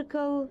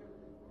logical.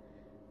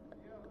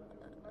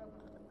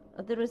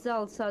 The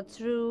results are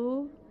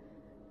true.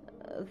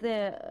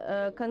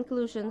 The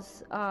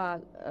conclusions are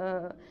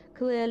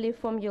clearly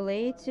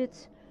formulated.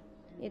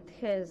 It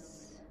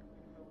has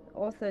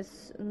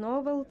author's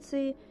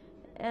novelty,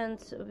 and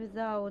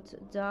without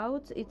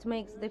doubt it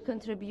makes the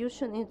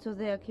contribution into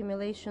the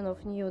accumulation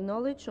of new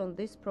knowledge on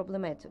these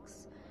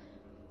problematics.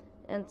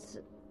 And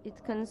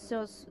it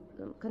concerns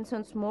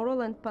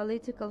moral and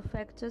political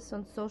factors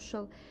on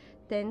social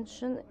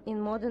tension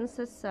in modern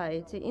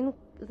society. In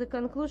the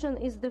conclusion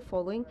is the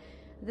following: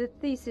 the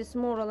thesis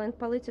Moral and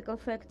Political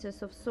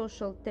Factors of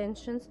Social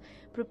Tensions,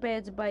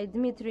 prepared by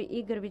Dmitry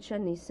Igorevich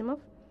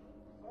Anisimov,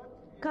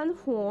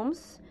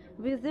 conforms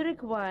with the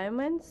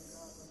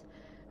requirements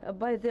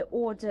by the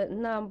order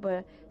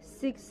number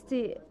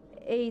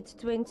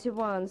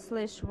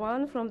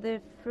 6821/1 from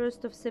the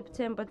 1st of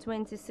September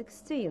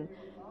 2016,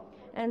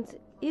 and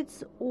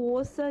its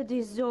author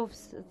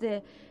deserves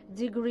the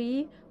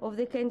degree of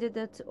the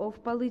candidate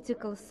of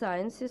political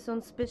sciences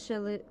on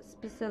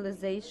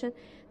specialization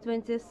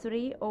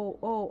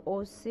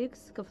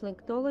 230006,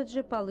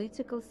 conflictology,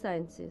 political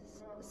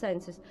sciences.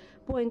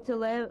 Point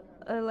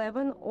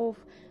 11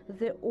 of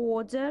the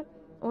order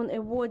on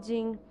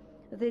awarding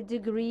the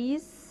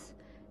degrees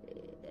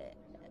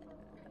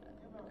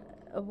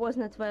was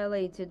not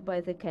violated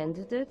by the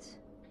candidate.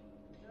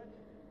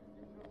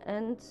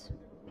 And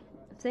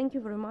thank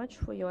you very much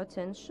for your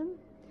attention.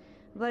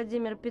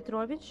 Vladimir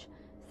Petrovich,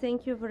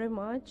 thank you very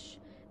much.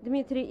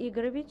 Dmitry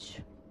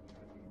Igorevich,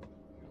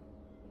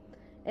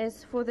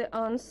 as for the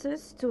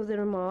answers to the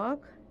remark,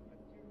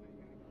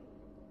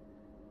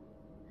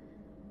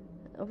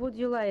 would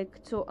you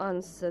like to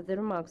answer the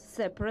remarks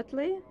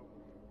separately?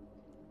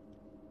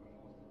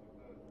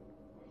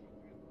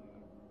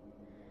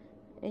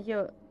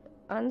 Your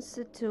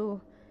answer to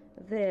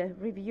the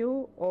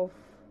review of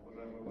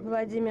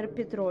Vladimir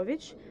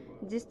Petrovich.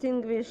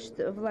 Distinguished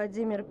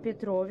Vladimir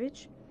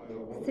Petrovich,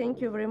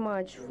 thank you very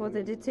much for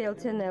the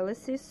detailed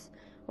analysis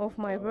of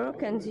my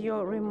work and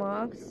your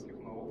remarks.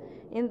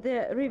 In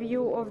the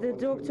review of the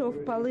Doctor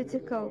of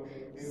Political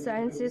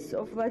Sciences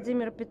of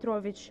Vladimir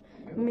Petrovich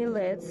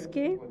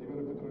Miletsky,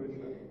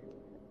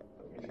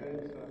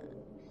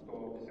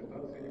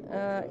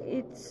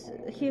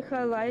 he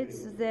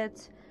highlights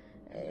that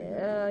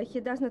he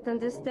does not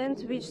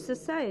understand which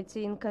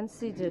society is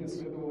considered,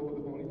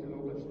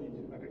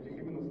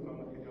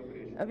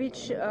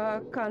 which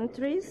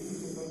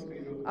countries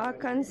are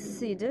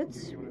considered.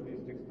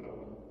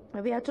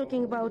 We are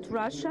talking about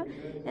Russia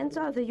and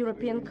other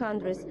European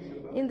countries.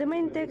 In the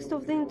main text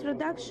of the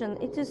introduction,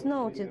 it is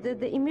noted that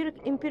the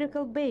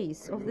empirical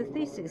base of the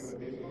thesis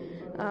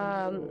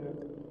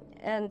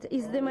and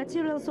is the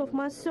materials of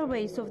mass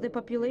surveys of the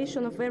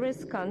population of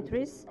various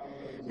countries.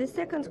 The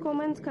second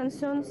comment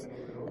concerns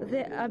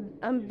the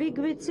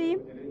ambiguity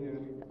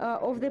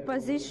of the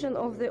position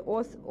of the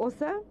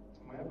author.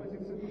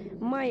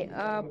 My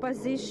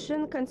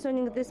position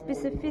concerning the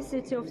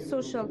specificity of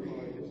social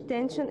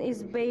tension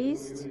is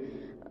based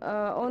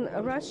on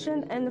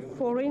Russian and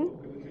foreign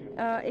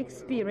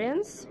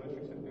experience.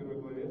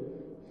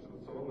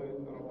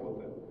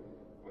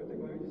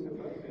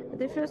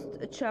 The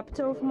first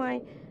chapter of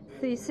my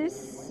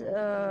thesis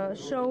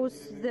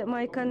shows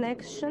my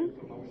connection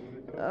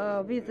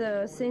with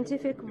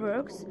scientific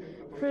works.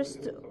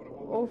 First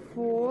of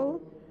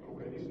all,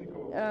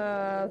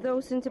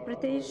 those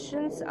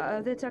interpretations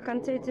that are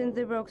contained in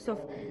the works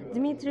of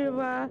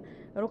Dmitrieva,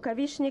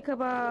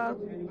 Rukavishnikova,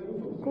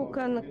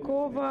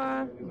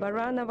 Kukankova,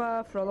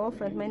 Baranova,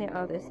 Frolov, and many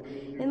others.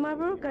 In my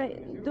work, I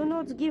do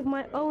not give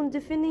my own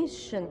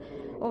definition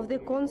of the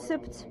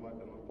concept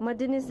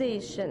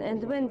modernization,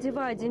 and when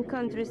dividing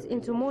countries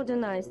into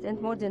modernized and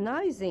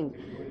modernizing,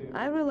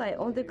 I rely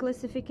on the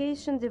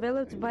classification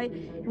developed by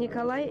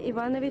Nikolai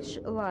Ivanovich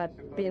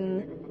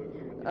Lapin.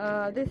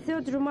 The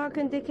third remark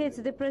indicates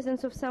the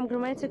presence of some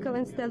grammatical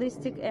and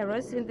stylistic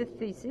errors in the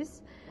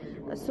thesis.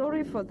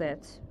 Sorry for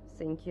that.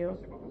 Thank you.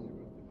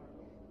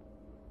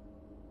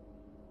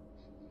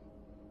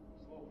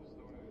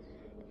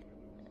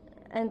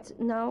 And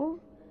now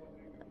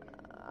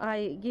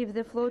I give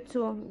the floor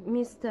to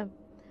Mr.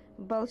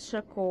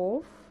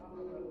 Balshakov.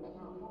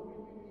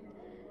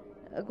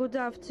 Good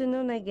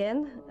afternoon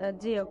again,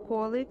 dear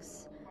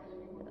colleagues.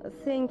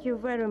 Thank you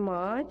very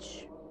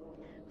much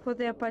for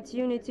the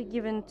opportunity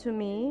given to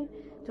me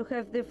to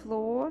have the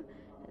floor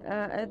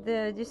at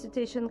the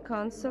Dissertation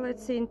Council at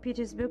St.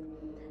 Petersburg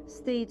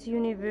State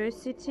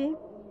University.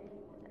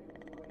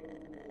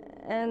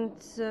 And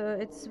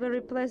it's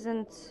very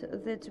pleasant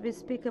that we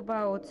speak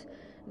about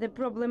the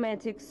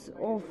problematics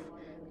of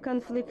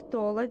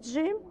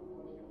conflictology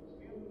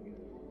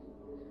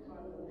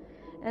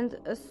and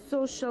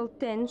social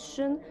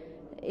tension.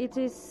 It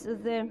is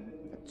the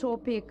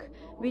topic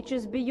which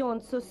is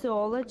beyond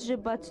sociology,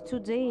 but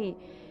today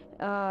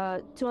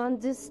to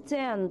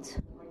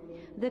understand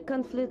the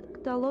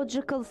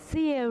conflictological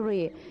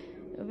theory,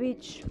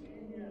 which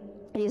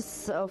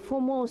is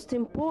foremost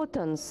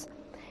importance,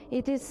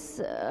 it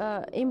is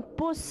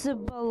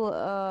impossible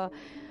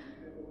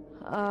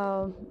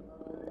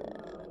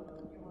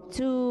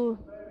to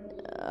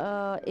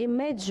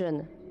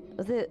imagine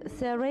the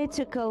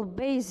theoretical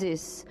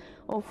basis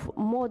of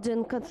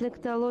modern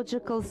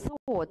conflictological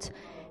thought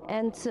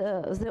and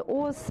the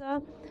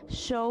author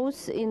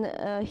shows in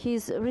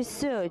his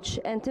research.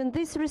 And in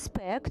this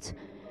respect,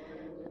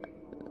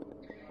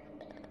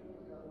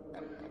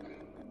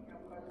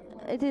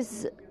 it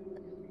is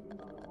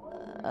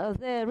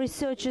the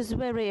research is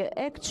very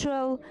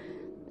actual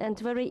and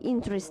very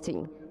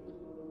interesting.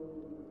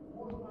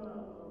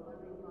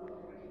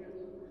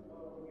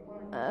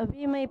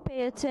 We may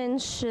pay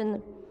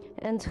attention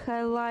and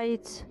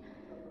highlight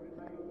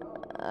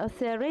a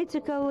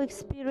theoretical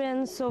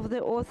experience of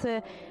the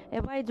author.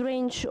 A wide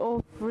range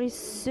of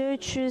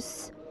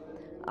researchers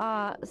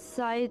are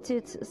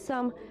cited.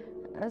 Some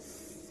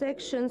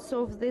sections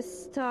of this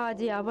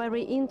study are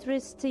very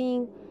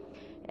interesting,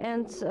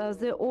 and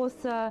the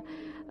author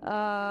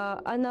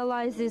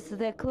analyzes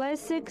the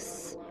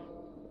classics,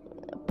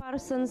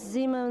 Parsons,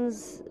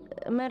 Simmons,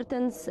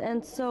 Mertens,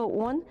 and so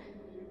on.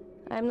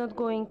 I'm not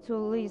going to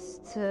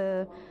list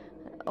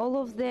all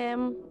of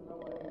them.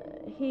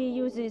 He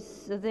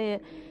uses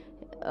the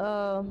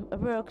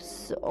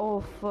works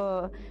of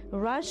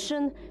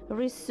Russian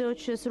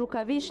researchers,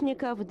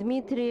 Rukavishnikov,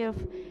 Dmitriev,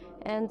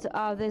 and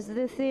others.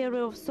 The theory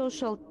of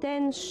social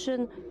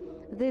tension,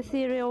 the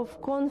theory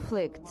of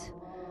conflict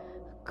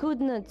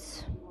could not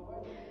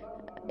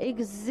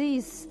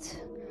exist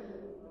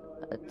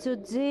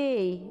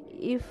today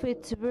if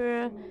it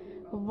were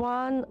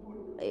one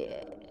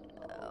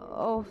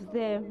of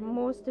the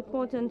most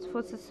important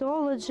for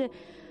sociology,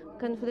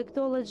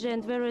 conflictology,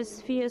 and various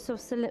spheres of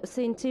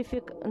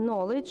scientific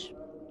knowledge.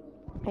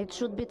 It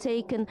should be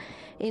taken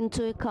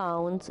into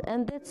account,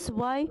 and that's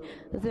why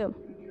the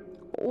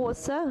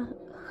author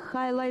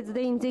highlights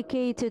the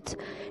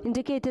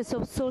indicators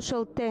of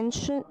social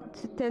tension,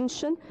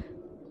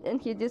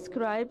 and he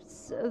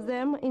describes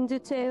them in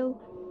detail.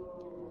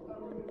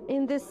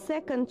 In the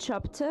second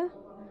chapter,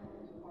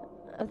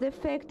 the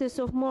factors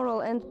of moral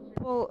and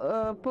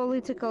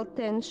political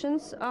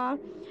tensions are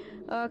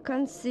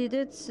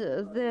considered.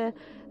 The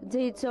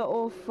data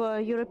of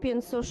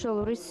European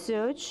social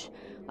research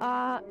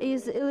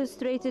is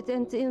illustrated,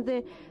 and in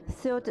the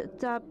third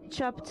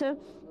chapter,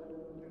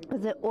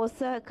 the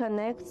author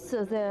connects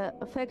the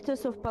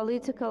factors of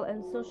political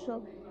and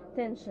social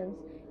tensions.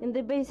 In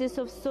the basis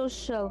of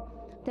social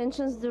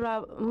tensions, there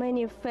are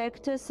many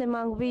factors,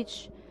 among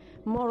which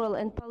moral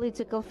and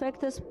political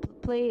factors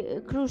play a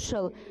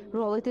crucial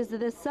role. It is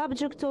the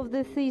subject of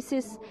the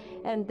thesis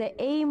and the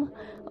aim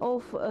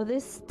of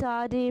this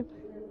study.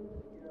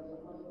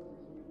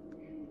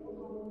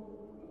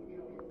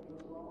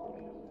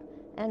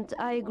 And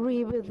I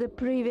agree with the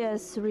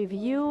previous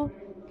review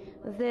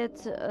that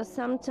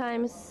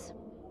sometimes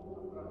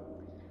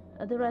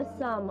there are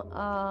some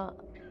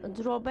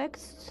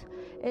drawbacks.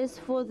 As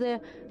for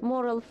the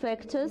moral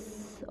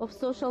factors of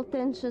social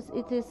tensions,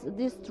 it is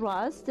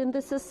distrust in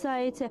the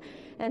society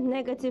and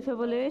negative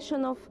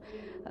evaluation of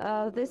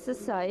the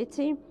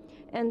society,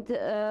 and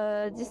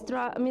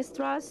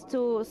mistrust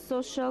to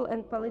social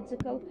and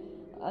political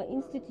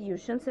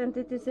institutions. And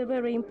it is a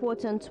very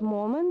important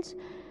moment,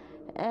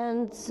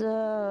 and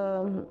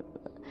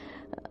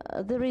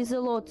there is a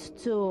lot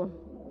to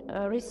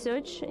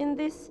research in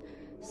this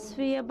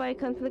sphere by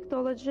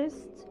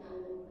conflictologists.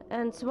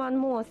 And one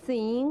more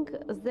thing,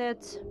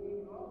 that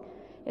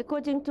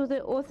according to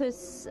the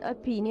author's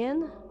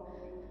opinion,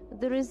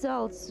 the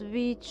results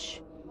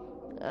which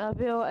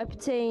were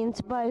obtained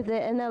by the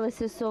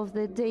analysis of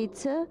the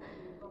data,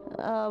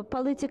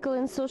 political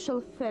and social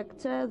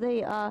factor,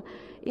 they are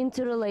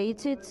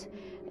interrelated.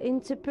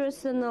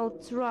 Interpersonal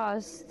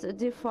trust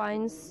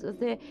defines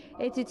the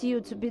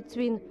attitude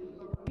between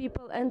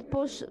people, and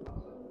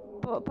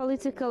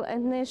political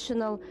and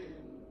national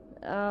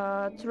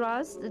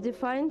trust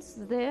defines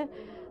the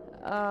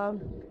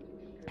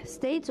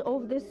state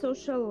of the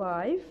social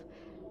life.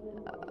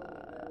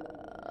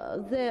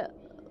 The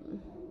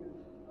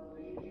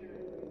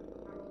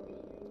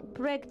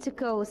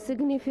practical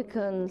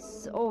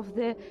significance of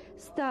the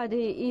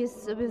study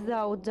is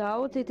without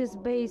doubt. It is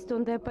based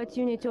on the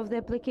opportunity of the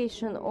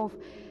application of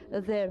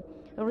the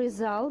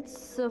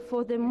results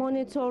for the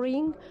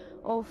monitoring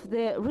of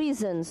the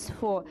reasons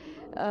for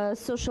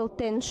social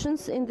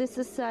tensions in the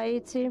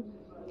society,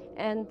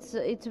 and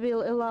it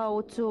will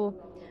allow to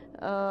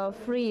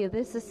free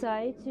the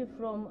society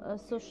from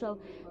social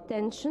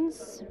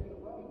tensions,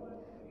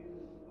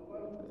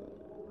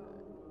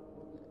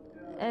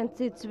 and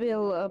it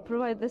will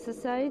provide the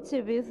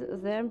society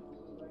with the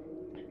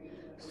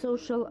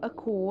social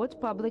accord,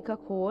 public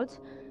accord.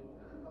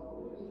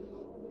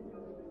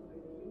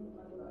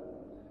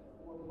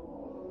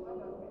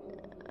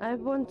 I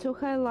want to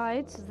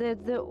highlight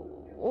that the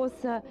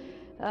author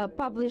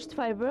published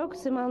 5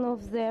 works. Among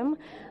of them,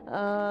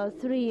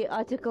 3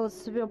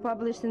 articles were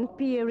published in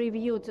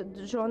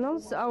peer-reviewed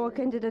journals. Our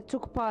candidate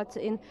took part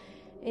in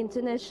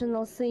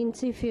international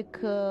scientific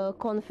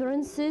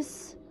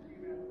conferences,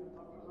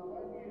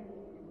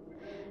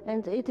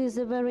 and it is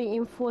a very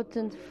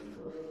important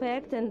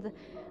fact and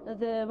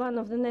one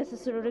of the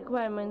necessary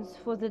requirements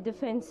for the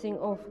defending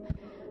of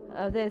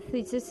the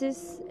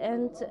thesis.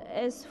 And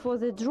as for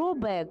the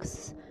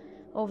drawbacks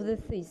of the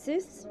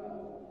thesis,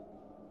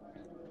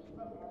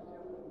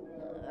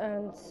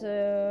 and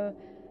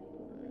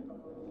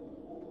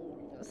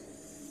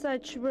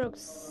such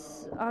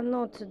works are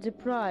not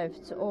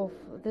deprived of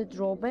the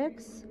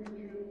drawbacks.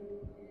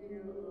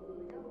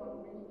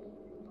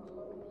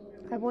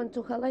 I want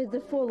to highlight the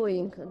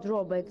following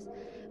drawbacks.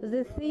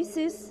 The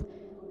thesis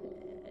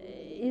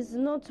is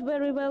not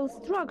very well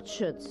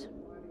structured.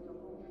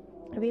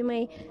 We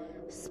may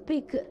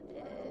speak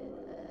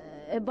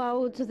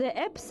about the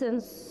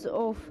absence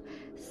of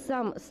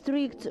some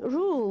strict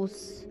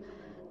rules,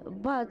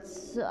 but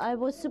I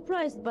was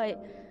surprised by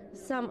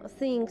some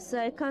things.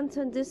 I can't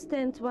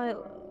understand why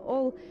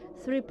all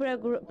three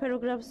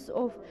paragraphs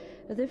of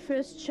the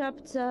first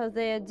chapter,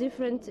 they are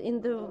different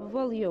in the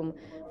volume.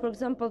 For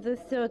example, the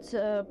third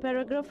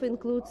paragraph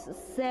includes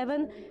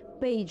 7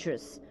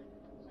 pages.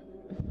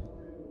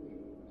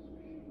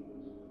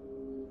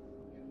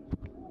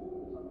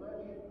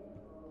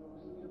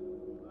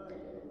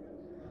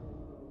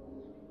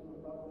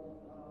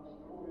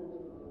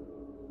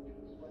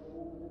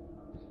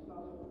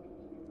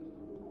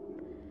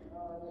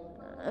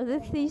 The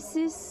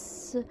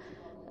thesis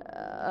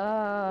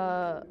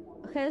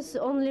has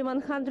only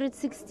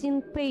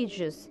 116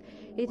 pages.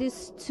 It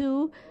is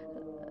too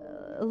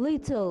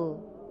little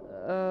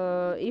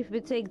if we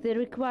take the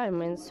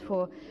requirements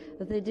for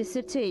the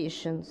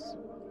dissertations.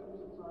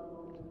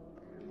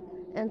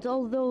 And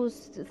all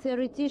those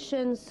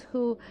theoreticians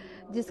who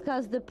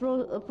discuss the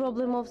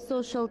problem of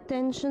social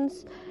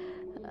tensions,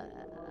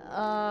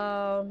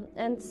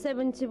 and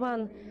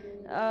 71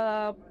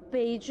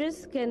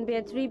 pages can be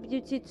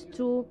attributed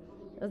to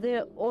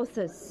the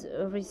author's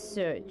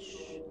research.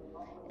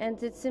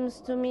 And it seems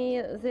to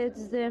me that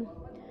the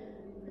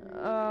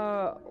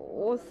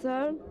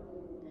author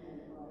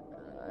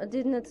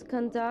did not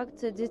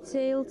conduct a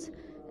detailed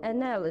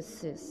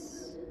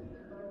analysis.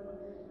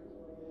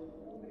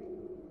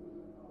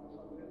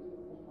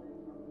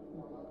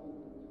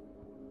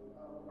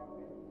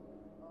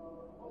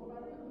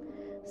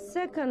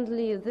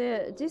 Secondly,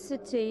 the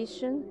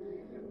dissertation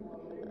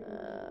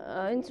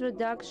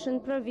introduction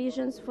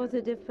provisions for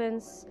the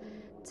defense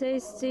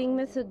testing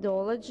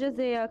methodology,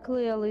 they are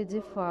clearly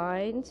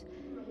defined,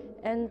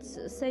 and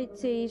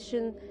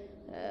citation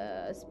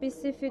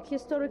specific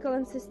historical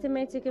and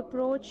systematic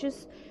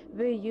approaches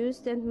were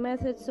used, and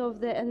methods of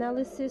the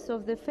analysis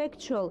of the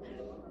factual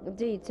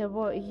data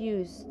were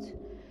used.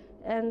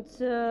 And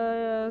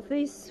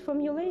this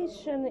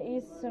formulation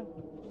is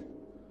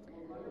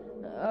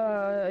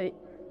a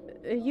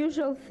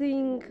usual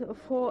thing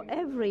for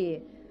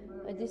every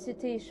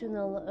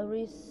dissertational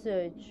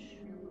research,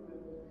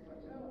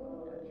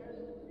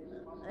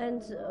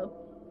 and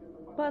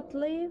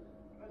partly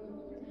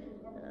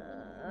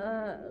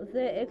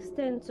the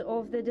extent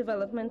of the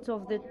development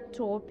of the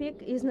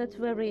topic is not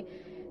very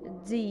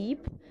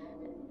deep,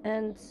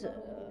 and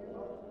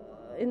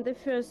in the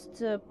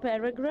first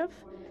paragraph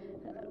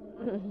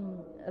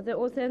the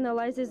author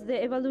analyzes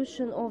the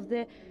evolution of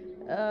the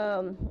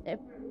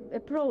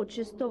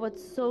approaches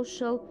towards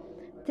social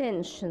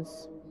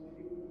tensions.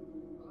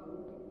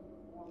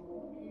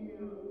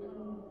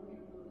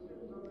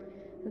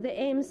 The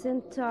aims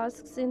and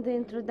tasks in the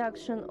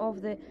introduction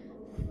of the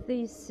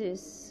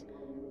thesis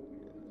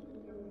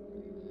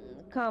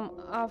come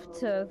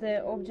after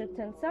the object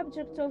and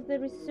subject of the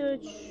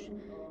research.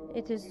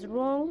 It is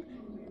wrong,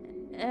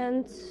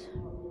 and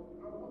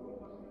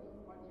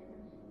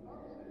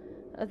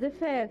the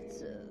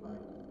fact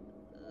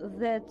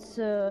that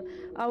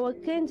our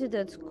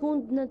candidate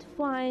could not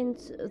find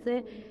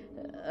the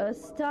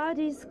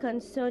studies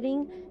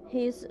concerning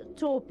his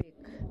topic,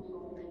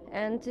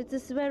 and it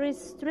is very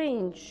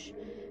strange.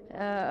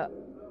 There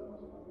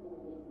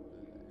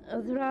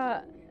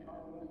are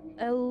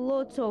a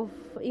lot of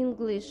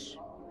English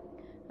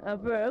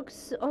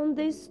works on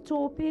this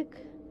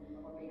topic,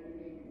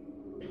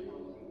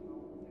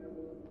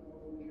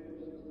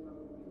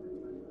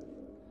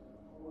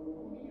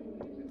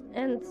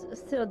 and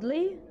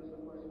thirdly,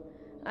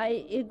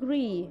 I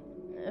agree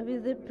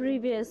with the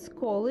previous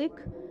colleague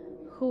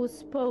who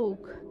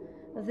spoke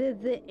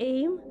that the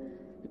aim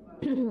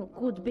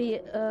could be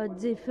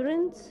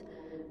different,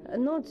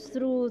 not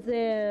through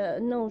the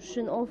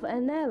notion of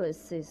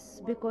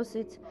analysis, because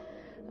it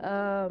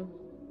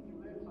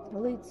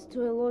leads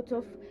to a lot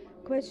of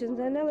questions.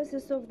 The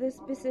analysis of the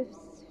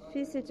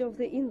specificity of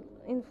the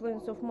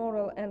influence of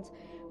moral and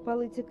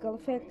political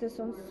factors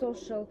on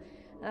social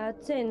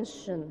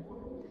tension,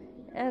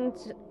 and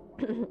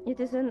it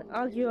is an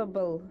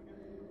arguable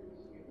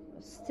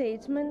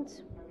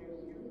statement.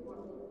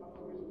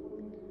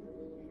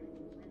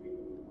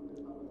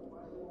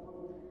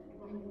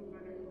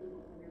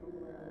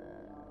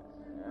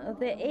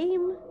 The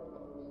aim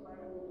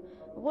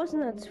was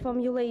not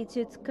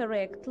formulated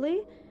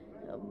correctly,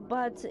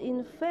 but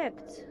in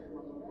fact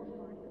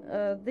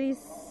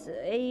this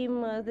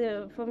aim,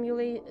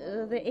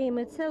 the aim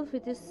itself,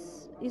 it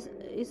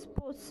is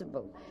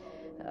possible,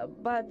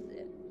 but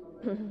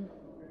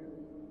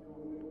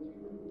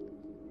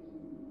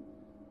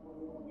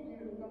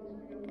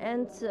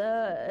And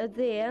at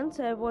the end,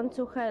 I want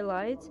to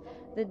highlight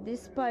that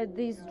despite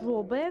these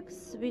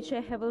drawbacks, which I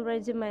have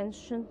already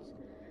mentioned,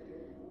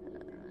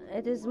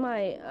 it is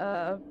my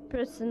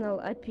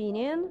personal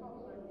opinion,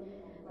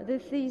 the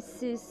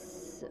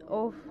thesis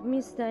of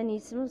Mr.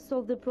 Anisimov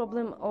solved the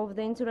problem of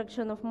the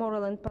interaction of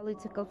moral and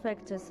political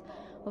factors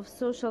of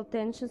social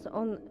tensions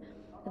on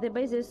the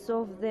basis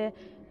of the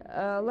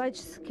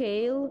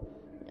large-scale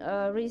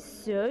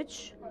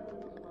research,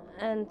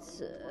 and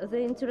the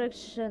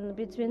interaction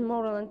between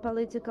moral and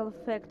political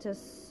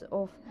factors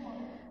of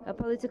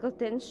political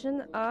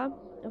tension are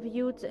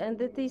viewed, and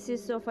the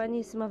thesis of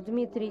Anisimov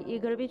Dmitry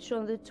Igorevich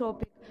on the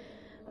topic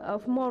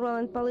of moral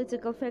and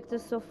political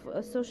factors of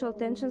social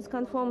tensions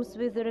conforms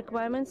with the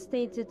requirements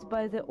stated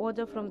by the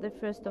order from the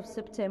 1st of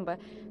September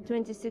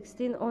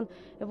 2016 on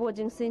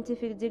awarding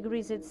scientific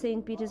degrees at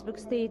St. Petersburg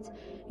State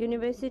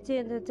University,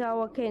 and that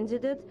our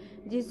candidate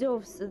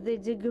deserves the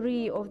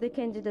degree of the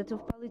candidate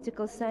of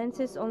political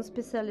sciences on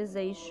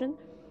specialization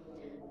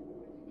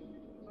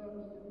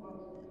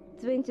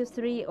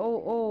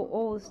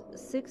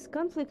 230006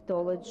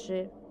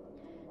 conflictology.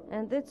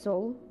 And that's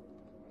all.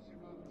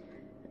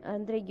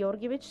 Andrei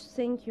Georgievich,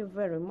 thank you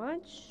very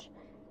much.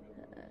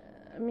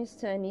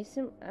 Mr.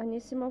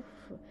 Anisimov,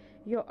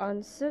 your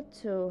answer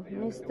to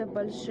Mr.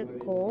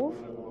 Bolshakov.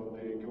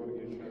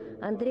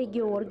 Andrei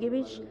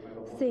Georgievich,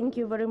 thank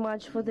you very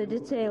much for the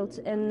detailed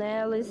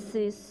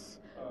analysis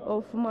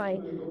of my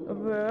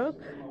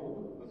work.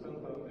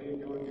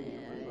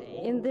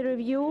 In the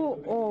review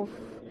of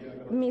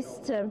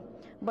Mr.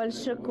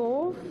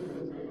 Bolshakov,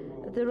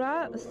 there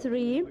are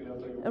 3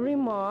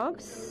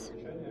 remarks,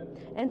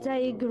 and I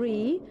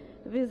agree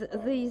with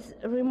these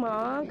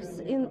remarks.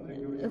 In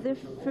the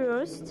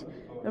first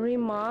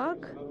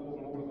remark,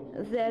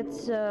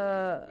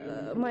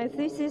 that my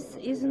thesis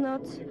is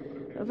not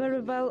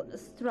very well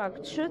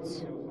structured.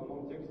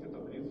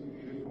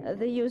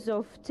 The use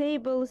of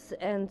tables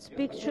and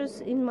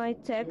pictures in my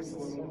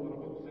texts.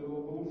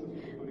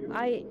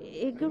 I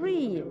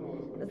agree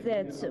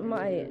that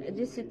my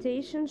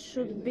dissertation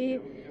should be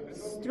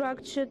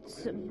structured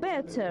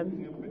better,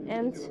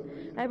 and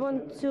I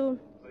want to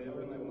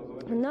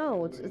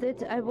note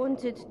that I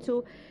wanted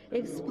to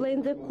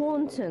explain the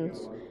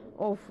content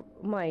of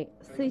my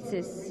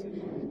thesis.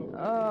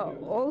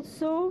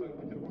 Also,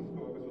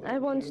 I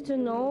want to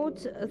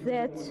note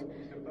that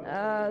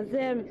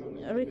the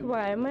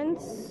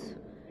requirements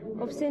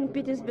of St.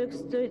 Petersburg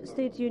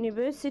State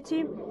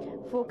University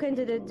for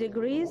candidate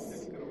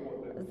degrees,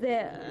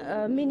 the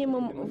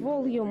minimum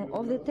volume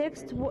of the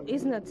text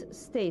is not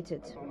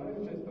stated.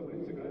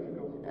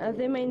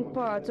 The main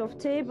part of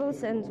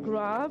tables and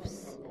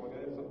graphs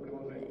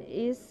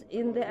is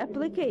in the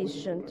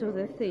application to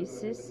the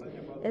thesis,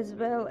 as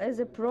well as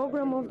a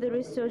program of the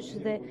research,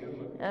 the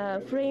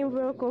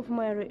framework of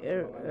my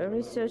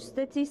research.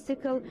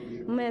 Statistical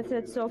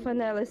methods of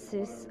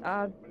analysis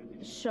are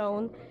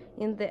shown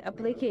in the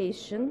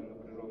application.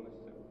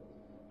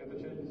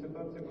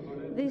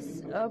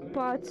 This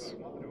part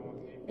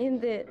in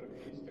the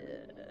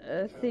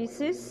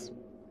thesis.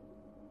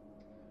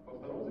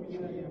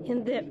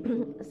 In the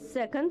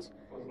second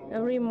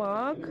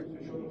remark,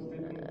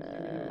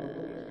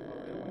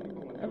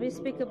 we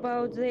speak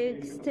about the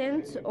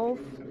extent of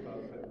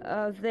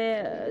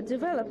the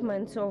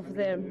development of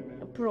the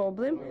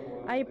problem.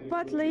 I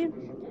partly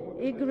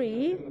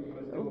agree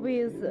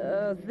with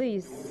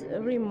these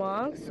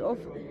remarks of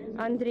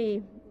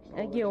Andrei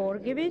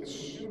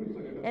Georgievich,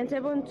 and I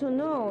want to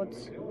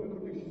note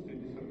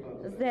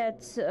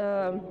that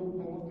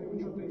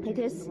it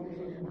is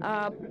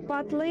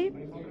partly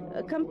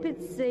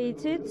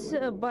compensated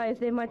by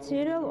the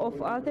material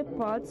of other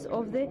parts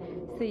of the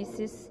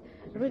thesis.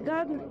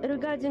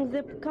 Regarding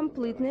the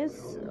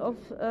completeness of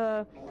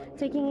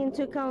taking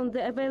into account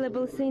the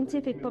available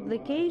scientific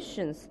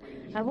publications,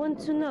 I want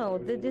to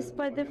note that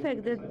despite the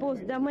fact that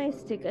both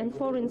domestic and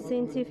foreign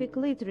scientific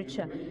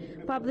literature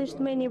published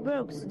many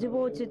works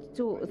devoted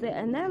to the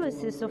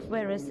analysis of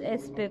various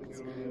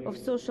aspects of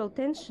social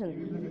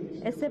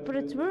tension, a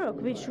separate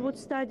work which would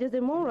study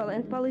the moral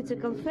and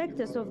political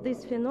factors of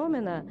these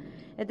phenomena,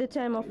 at the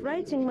time of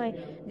writing my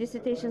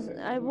dissertation,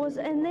 I was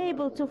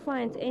unable to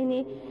find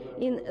any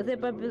in the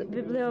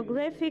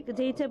bibliographic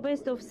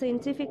database of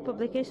scientific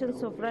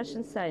publications of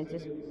Russian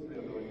scientists.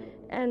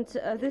 And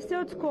the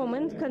third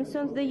comment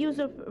concerns the use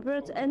of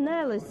word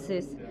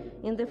analysis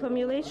in the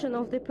formulation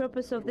of the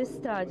purpose of this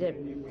study.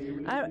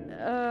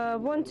 I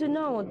want to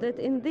note that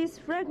in this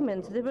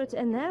fragment, the word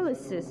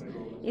analysis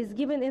is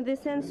given in the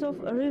sense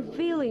of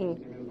revealing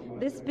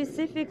the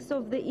specifics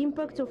of the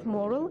impact of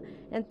moral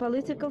and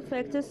political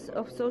factors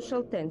of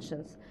social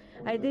tensions.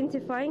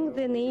 Identifying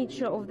the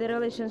nature of the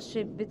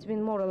relationship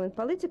between moral and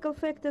political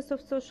factors of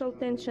social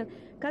tension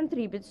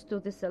contributes to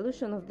the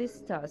solution of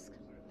this task.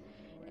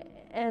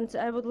 And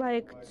I would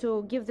like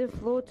to give the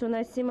floor to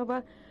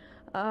Nasimova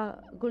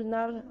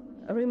Gulnar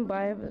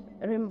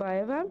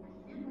Rimbaeva.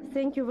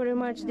 Thank you very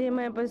much, dear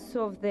members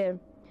of the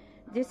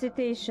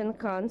Dissertation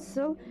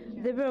Council.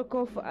 The work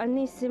of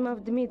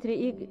Anisimov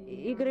Dmitry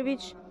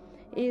Igorevich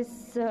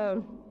is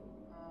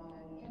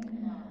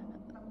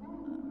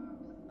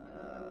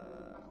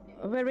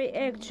very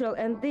actual,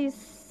 and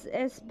this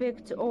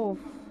aspect of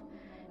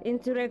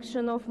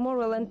interaction of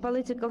moral and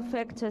political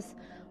factors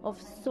of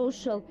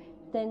social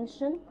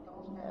tension,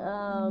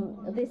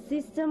 the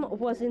system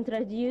was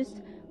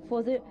introduced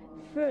for the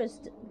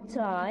first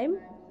time,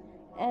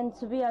 and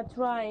we are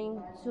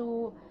trying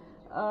to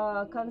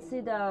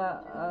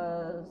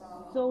consider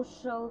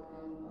social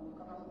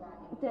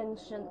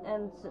tension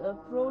and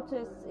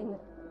protests in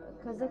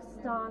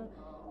Kazakhstan,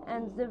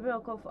 and the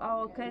work of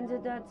our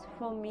candidate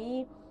for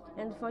me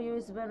and for you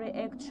is very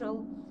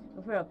actual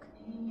work.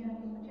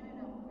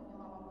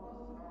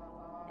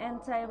 And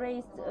I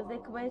raised the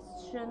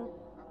question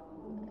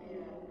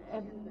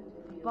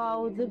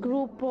about the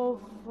group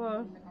of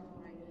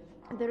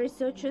the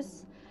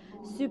researchers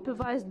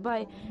supervised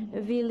by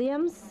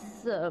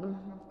Williams.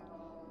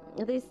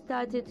 They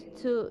studied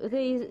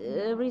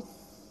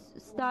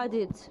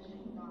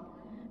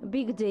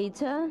big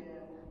data,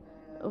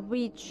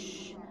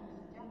 which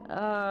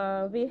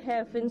we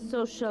have in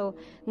social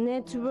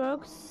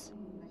networks,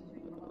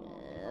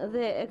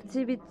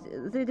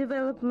 the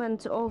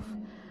development of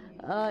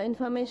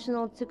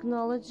informational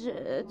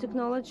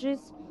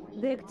technologies,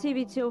 the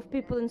activity of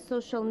people in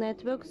social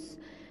networks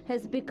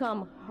has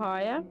become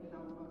higher.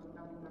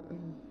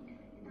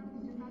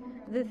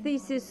 The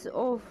thesis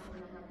of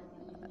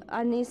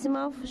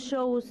Anisimov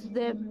shows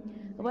the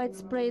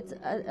widespread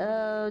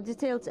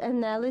detailed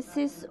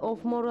analysis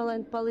of moral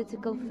and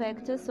political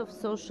factors of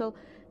social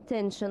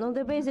tension. On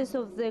the basis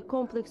of the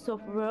complex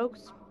of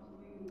works,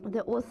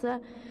 the author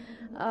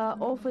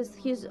offers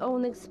his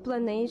own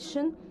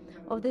explanation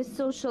of the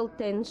social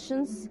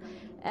tensions,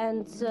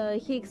 and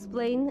he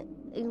explains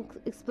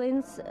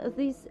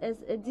this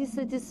as a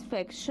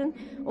dissatisfaction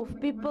of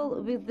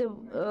people with the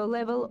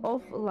level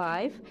of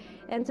life,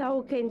 and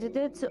our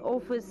candidate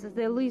offers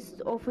the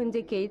list of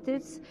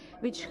indicators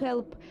which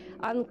help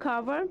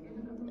uncover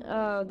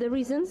the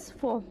reasons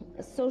for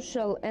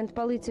social and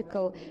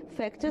political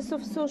factors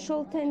of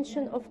social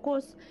tension. Of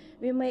course,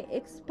 we may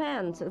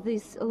expand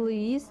this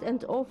list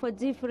and offer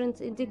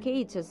different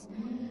indicators,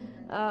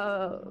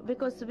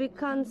 because we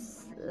can't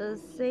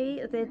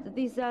say that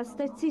these are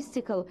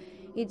statistical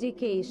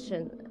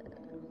indication,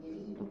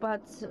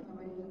 but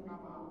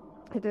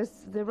it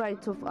is the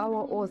right of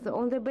our author.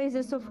 On the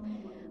basis of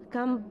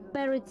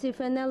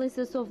comparative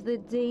analysis of the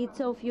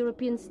data of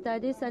European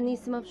studies,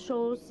 Anisimov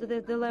shows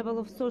that the level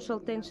of social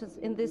tensions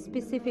in this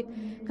specific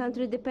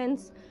country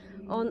depends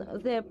on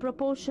the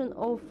proportion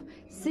of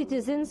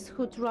citizens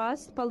who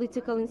trust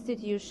political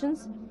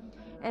institutions.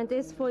 And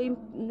as for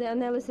the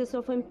analysis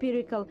of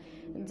empirical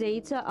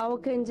data, our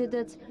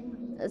candidate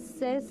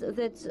says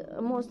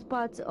that most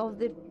part of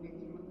the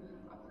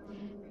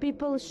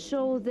people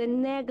show the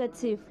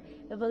negative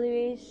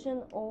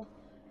evaluation of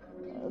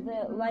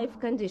the life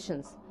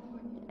conditions.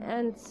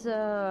 And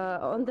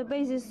on the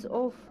basis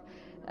of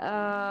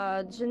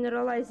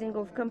generalizing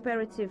of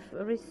comparative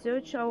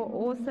research, our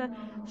author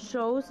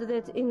shows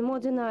that in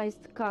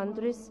modernized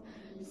countries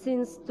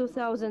since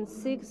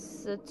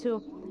 2006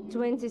 to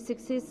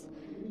 2016,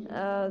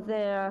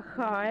 there are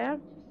higher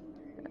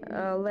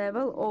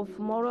level of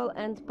moral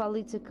and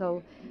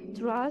political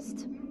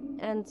trust,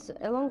 and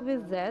along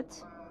with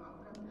that,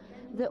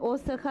 the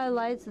author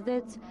highlights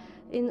that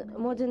in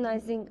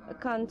modernizing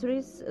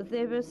countries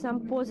there were some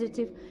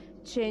positive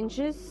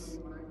changes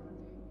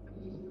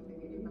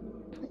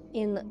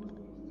in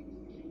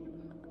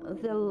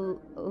the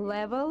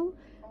level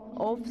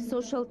of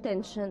social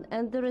tension,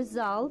 and the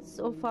results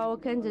of our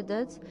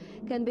candidates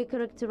can be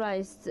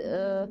characterized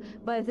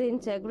by the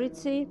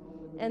integrity,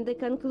 and the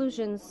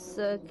conclusions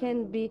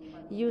can be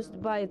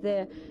used by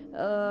the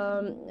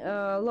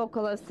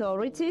local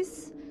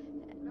authorities,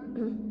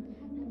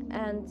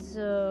 and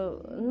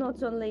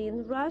not only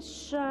in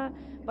Russia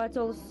but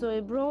also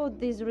abroad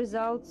these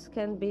results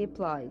can be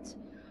applied.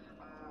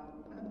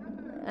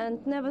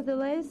 And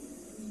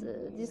nevertheless,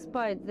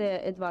 despite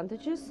the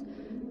advantages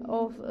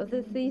of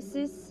the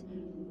thesis,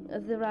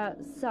 there are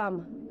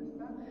some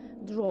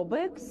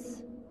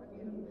drawbacks.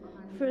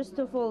 First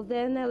of all, the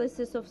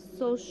analysis of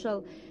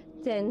social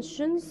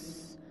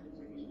tensions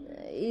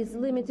is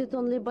limited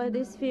only by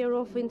the sphere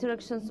of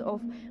interactions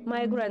of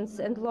migrants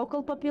and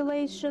local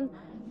population,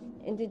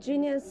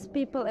 indigenous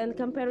people, and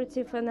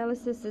comparative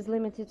analysis is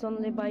limited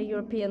only by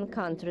European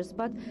countries.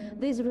 But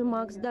these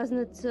remarks does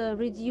not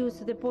reduce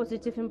the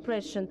positive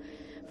impression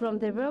from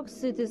the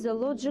works. It is a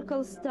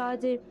logical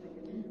study.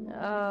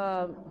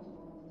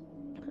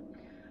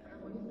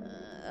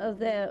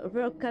 The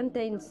work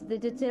contains the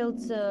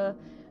detailed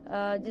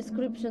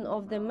description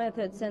of the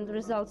methods and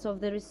results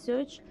of the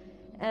research,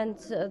 and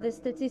the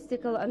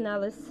statistical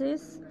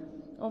analysis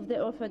of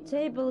the offered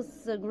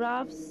tables,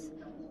 graphs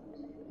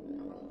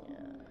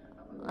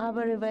are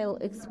very well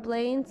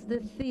explained. The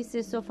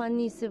thesis of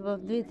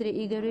Anisimov,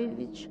 Dmitry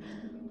Igorevich,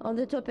 on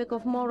the topic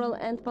of moral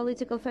and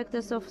political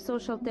factors of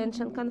social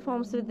tension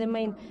conforms with the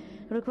main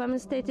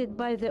requirements stated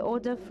by the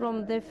order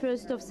from the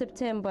 1st of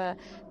September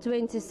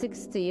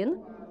 2016.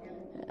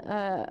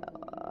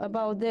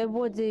 about the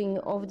awarding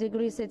of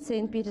degrees at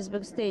St.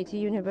 Petersburg State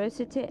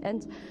University,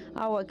 and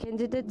our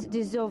candidate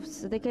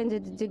deserves the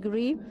candidate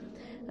degree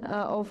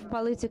of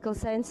Political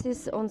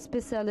Sciences on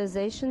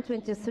specialization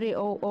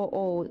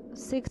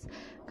 23006,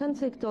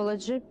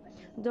 Conflictology,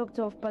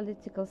 Doctor of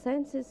Political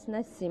Sciences,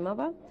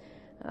 Nasimova.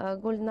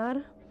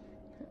 Gulnar,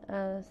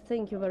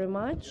 thank you very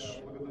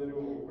much.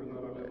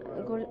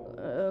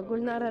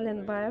 Gulnara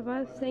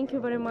Lenbaeva, thank you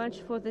very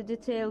much for the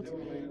detailed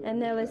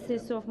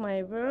analysis of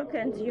my work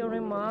and your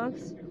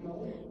remarks.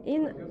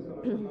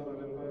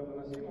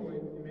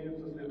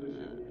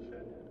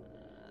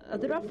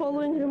 There are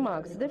following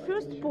remarks. The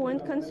first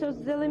point concerns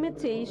the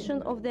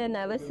limitation of the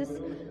analysis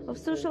of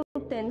social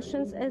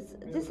tensions as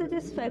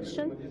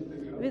dissatisfaction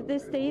with the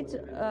state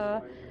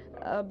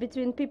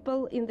between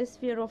people in the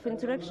sphere of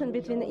interaction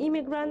between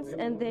immigrants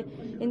and the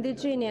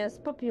indigenous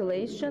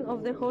population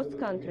of the host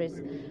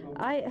countries.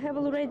 I have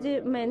already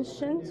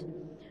mentioned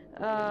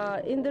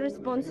in the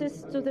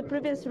responses to the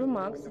previous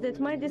remarks that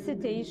my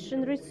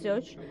dissertation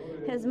research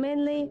has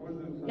mainly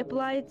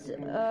applied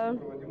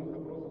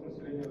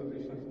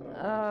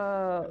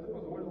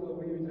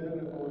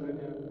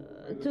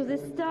to the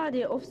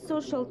study of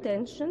social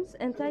tensions,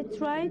 and I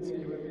tried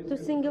to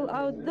single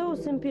out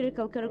those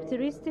empirical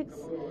characteristics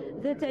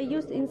that are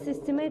used in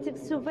systematic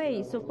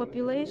surveys of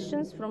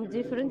populations from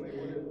different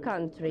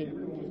countries.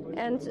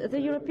 And the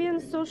European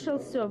Social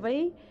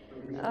Survey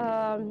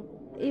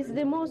is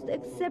the most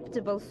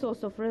acceptable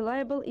source of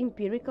reliable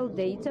empirical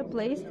data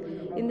placed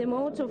in the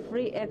mode of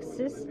free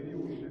access.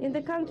 In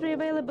the country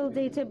available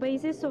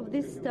databases of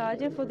this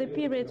study for the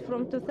period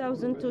from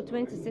 2000 to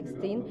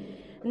 2016,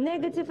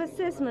 negative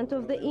assessment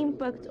of the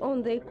impact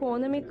on the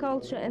economy,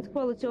 culture and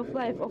quality of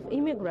life of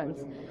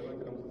immigrants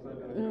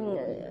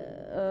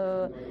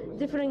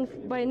differing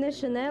by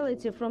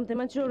nationality from the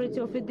majority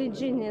of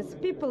indigenous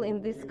people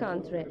in this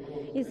country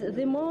is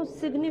the most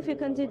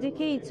significant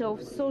indicator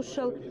of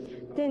social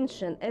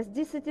tension as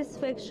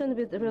dissatisfaction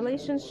with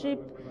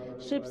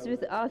relationships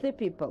with other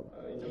people.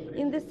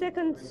 In the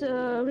second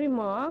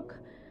remark,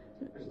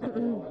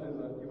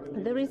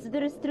 there is the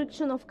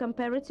restriction of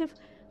comparative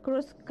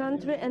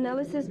cross-country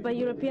analysis by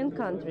European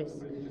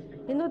countries.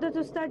 In order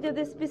to study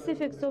the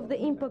specifics of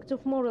the impact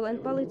of moral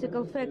and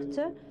political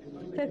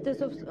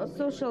factors of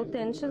social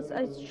tensions,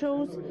 I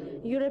chose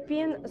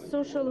European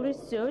social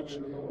research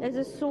as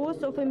a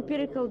source of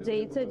empirical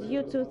data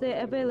due to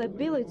the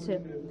availability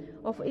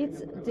of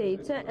its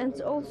data,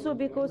 and also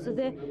because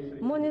the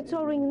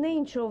monitoring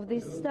nature of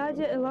this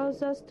study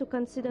allows us to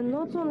consider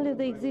not only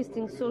the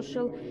existing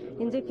social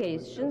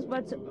indications,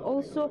 but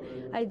also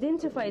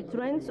identify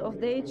trends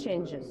of their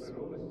changes.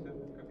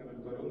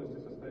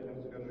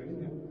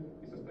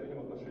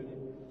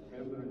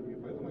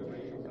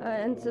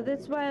 And so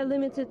that's why I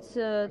limited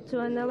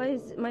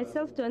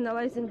myself to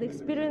analyzing the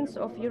experience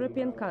of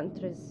European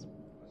countries.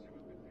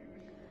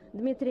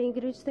 Dmitry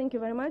Igorevich, thank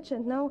you very much.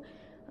 And now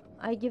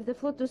I give the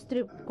floor to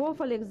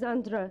Stripkov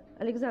Alexander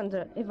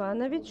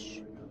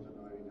Ivanovich.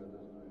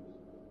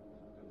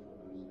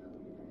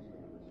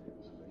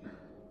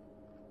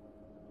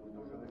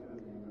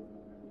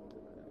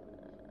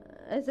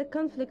 As a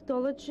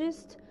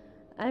conflictologist,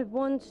 I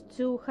want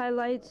to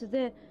highlight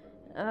the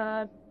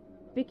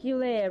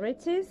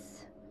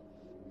peculiarities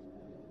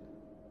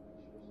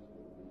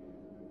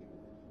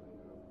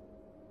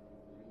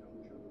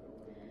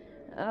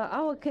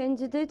our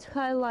candidate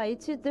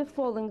highlighted the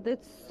following: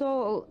 that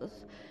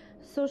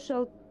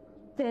social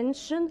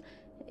tension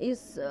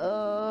is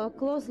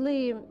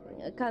closely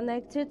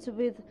connected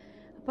with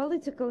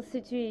political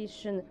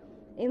situation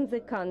in the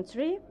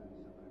country,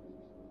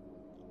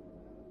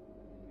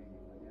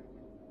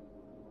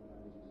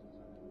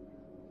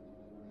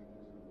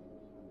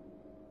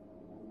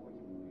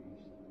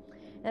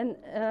 and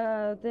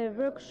the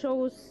work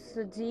shows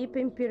deep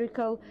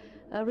empirical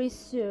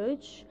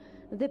research.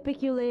 The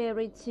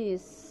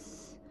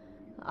peculiarities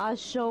are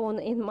shown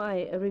in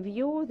my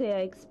review, they are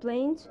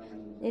explained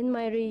in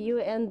my review,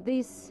 and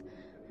this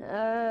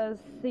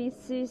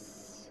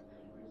thesis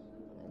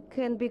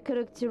can be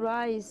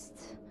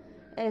characterized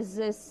as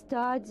a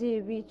study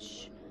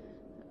which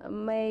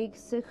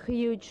makes a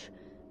huge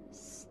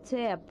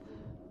step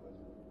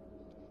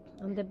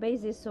on the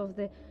basis of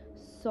the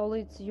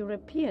solid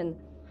European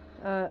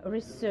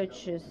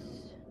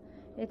researches.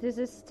 It is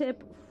a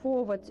step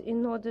forward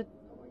in order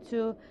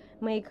to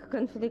make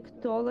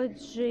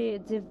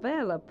conflictology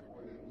develop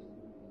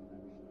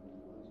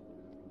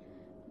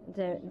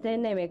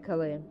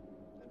dynamically.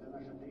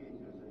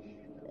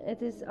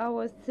 It is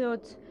our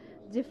third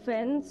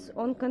defense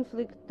on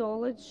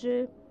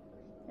conflictology,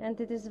 and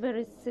it is a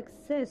very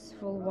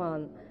successful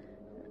one.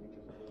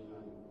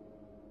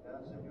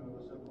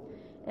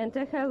 And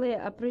I highly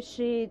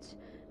appreciate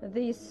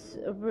this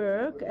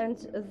work and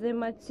the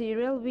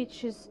material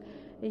which is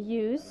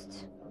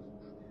used.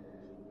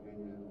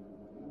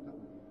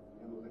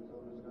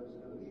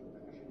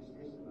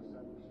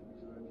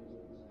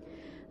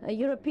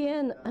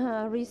 European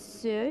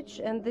research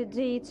and the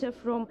data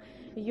from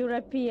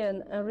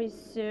European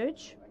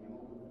research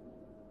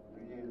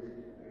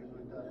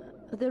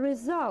the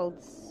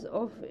results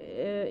of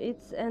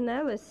its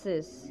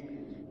analysis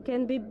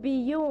can be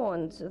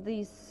beyond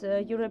this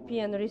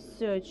European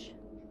research.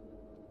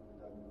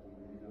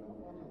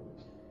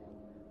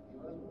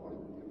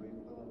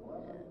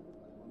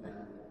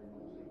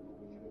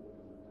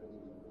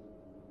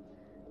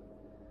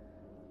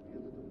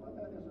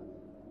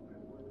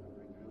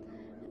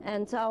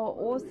 And our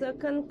author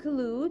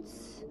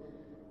concludes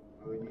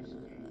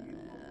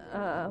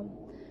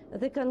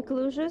the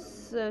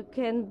conclusions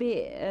can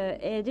be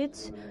added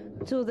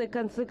to the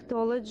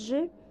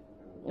conflictology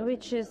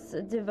which is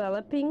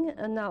developing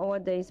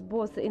nowadays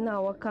both in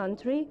our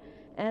country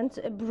and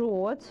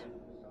abroad.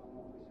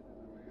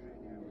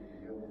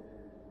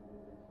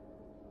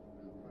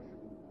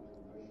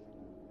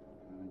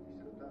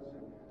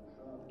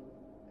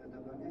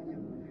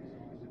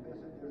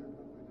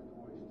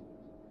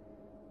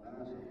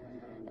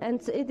 And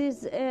it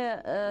is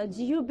a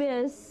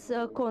dubious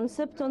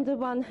concept. On the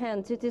one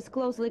hand, it is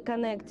closely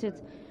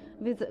connected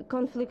with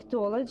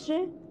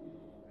conflictology.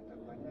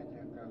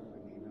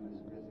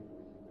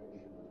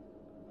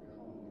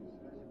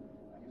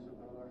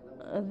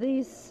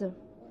 This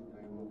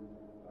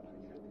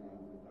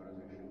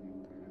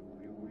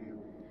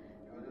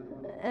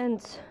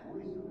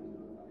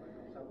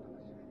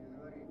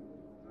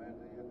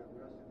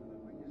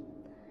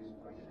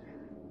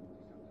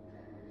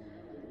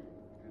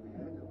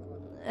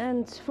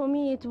and for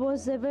me it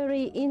was a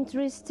very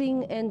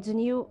interesting and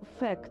new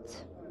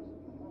fact.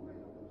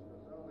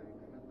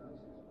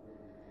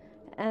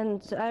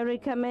 And I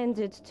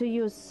recommended to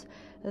use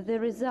the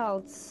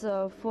results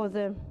for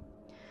the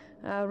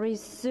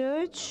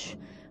research,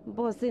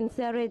 both in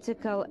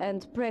theoretical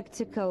and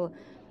practical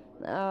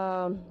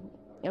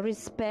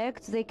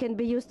respect. They can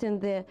be used in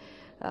the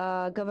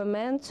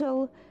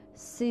governmental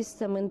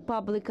system, in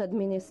public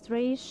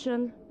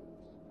administration.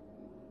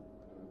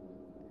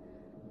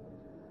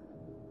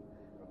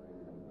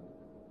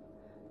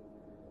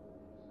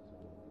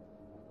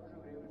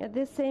 At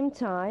the same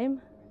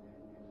time,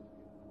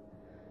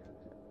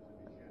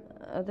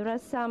 there are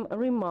some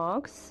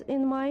remarks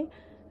in my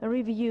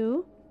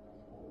review.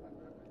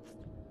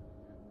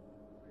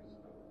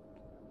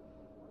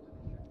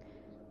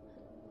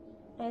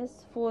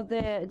 As for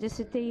the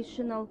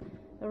dissertational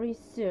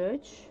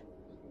research,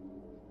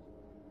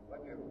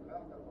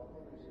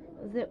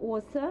 the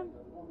author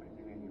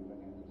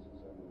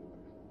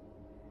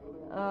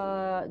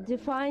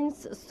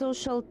defines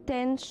social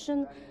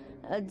tension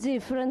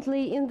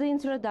differently. In the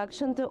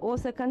introduction, the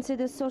author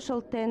considers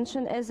social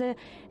tension as an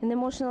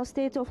emotional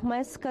state of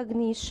mass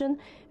cognition,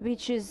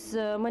 which is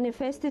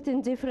manifested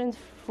in different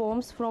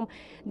forms, from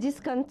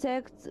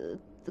discontent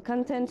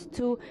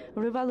to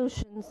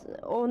revolutions.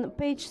 On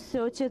page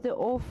 30, the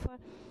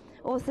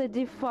author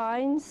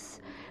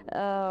defines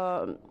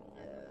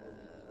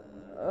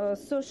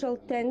social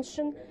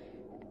tension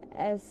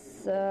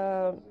as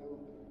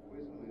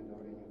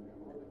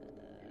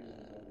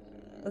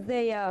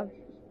they are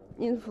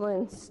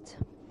influenced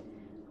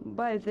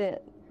by the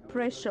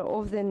pressure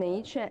of the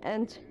nature,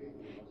 and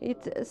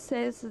it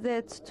says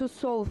that to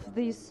solve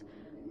these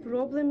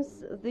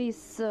problems,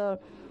 this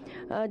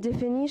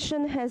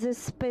definition has a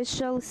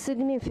special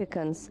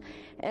significance.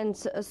 And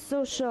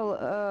social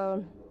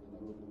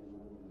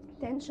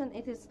tension,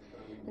 it is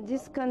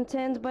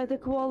discontent by the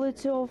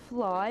quality of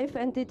life,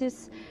 and it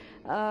is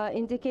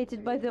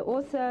indicated by the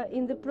author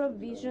in the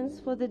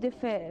provisions for the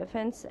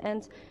defense.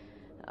 And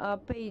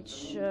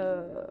page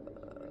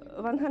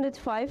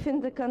 105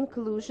 in the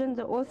conclusion,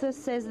 the author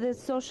says that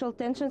social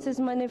tensions is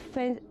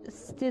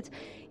manifested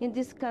in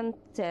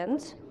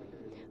discontent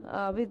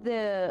with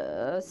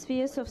the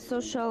spheres of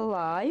social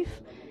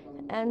life.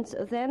 And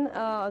then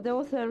the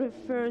author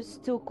refers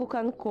to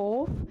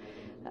Kukankov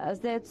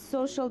that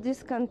social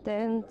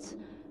discontent,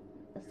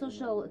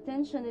 social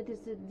tension, it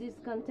is a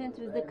discontent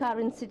with the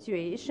current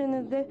situation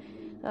in the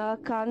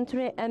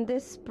country and the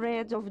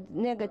spread of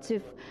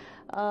negative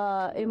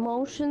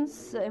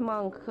emotions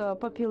among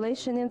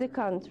population in the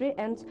country.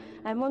 And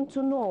I want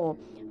to know,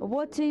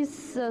 what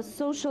is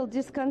social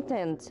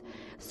discontent,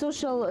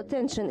 social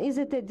tension? Is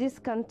it a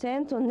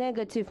discontent or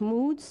negative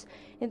moods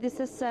in the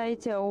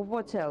society, or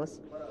what else?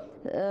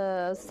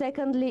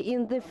 Secondly,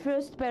 in the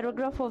first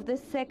paragraph of the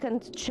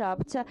second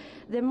chapter,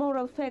 the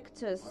moral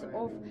factors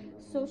of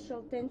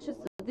social tensions,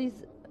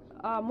 these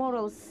are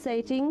moral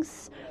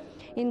settings,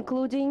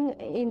 including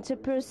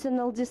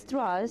interpersonal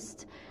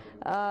distrust.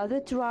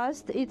 The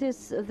trust, it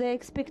is the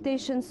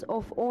expectations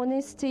of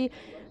honesty,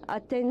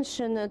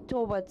 attention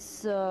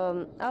towards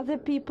other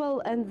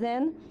people. And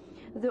then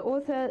the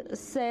author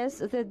says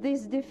that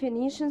this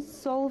definition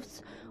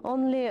solves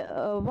only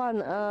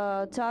one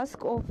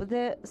task of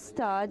the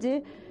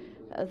study,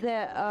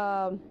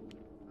 the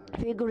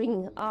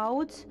figuring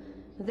out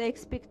the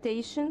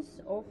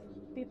expectations of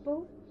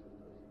people.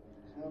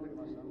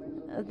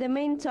 The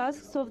main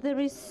tasks of the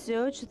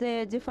research,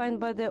 they are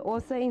defined by the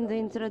author in the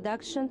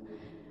introduction,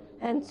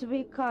 and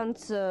we can't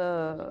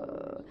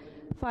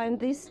find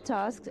these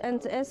tasks.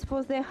 And as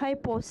for the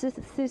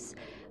hypothesis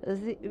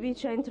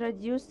which I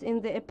introduced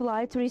in the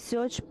applied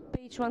research,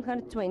 page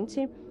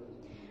 120,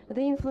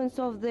 the influence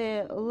of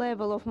the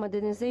level of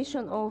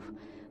modernization of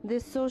the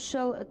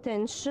social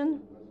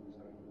tension.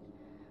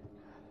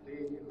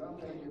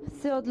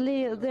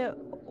 Thirdly, the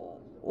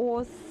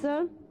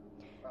author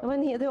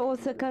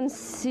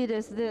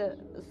considers the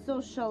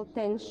social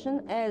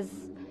tension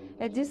as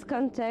a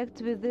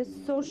discontact with the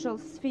social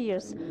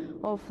spheres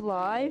of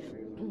life.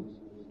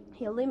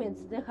 He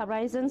limits the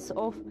horizons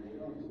of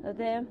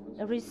the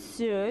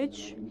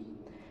research.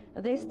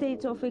 The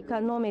state of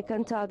economic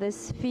and other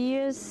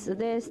spheres,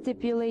 they are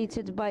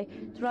stipulated by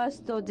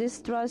trust or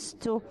distrust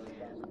to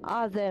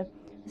other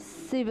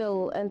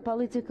civil and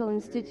political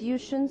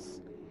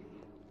institutions.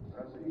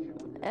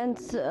 And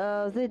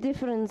the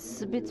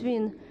difference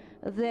between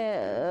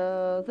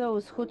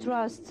those who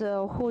trust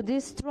who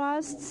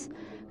distrusts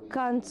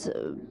can't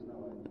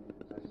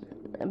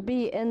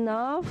be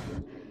enough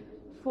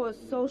for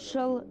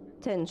social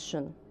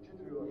tension.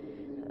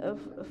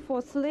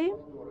 Fourthly,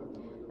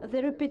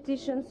 the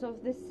repetitions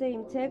of the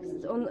same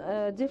text on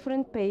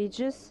different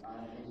pages,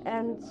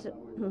 and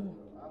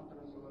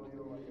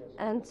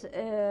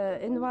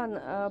in one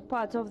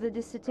part of the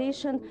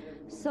dissertation,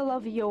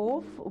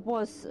 Solovyov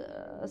was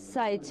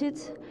cited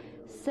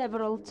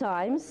several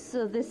times.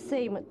 The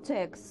same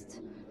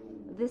text,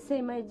 the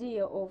same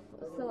idea of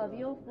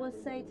Solovyov was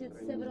cited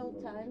several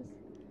times,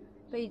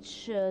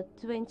 page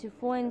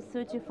 24 and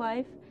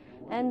 35.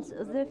 And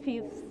the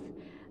fifth,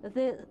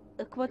 the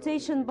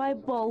quotation by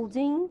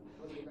Balding,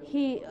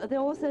 the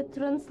author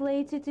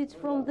translated it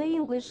from the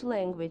English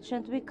language,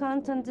 and we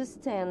can't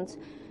understand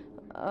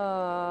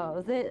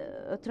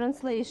the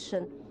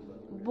translation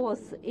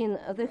both in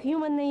the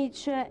human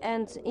nature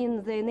and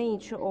in the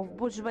nature of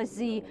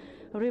bourgeoisie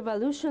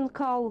revolution.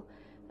 Karl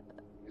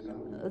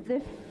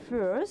the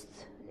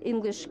First,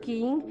 English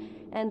king,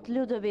 and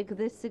Ludovic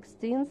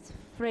XVI,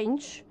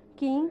 French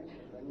king,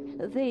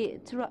 they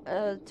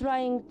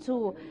trying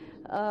to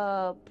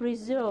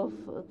preserve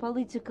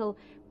political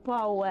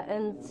power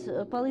and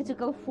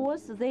political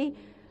force, they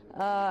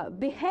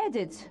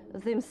beheaded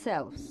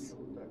themselves.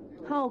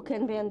 How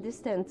can we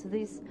understand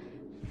this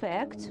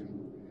fact?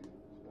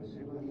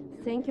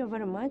 Thank you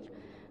very much.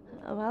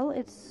 Well,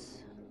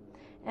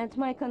 and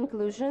my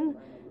conclusion,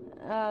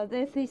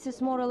 the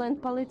thesis moral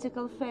and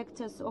political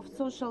factors of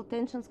social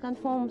tensions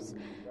conforms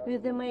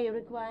with the main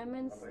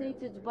requirements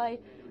stated by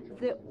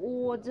the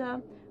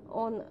order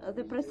on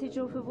the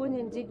procedure of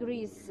awarding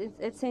degrees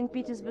at St.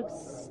 Petersburg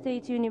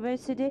State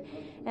University,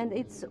 and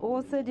its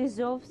author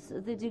deserves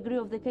the degree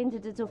of the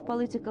candidate of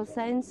political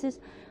sciences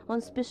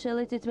on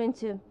specialty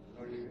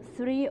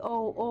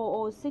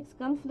 230006,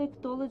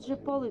 conflictology,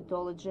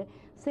 politology.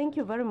 Thank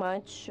you very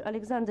much,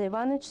 Alexander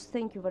Ivanovich.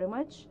 Thank you very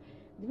much,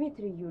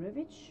 Dmitry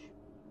Igorevich.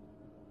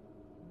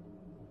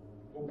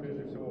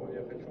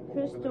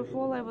 First of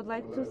all, I would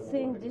like to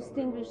thank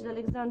distinguished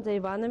Alexander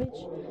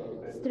Ivanovich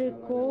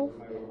Strykov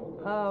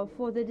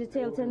for the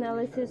detailed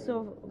analysis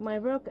of my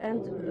work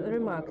and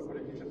remarks.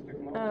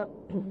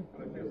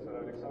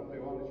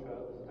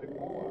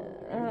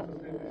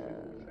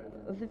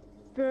 The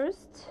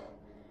first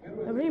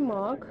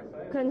remark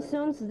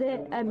concerns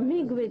the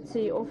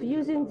ambiguity of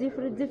using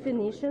different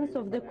definitions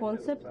of the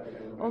concept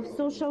of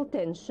social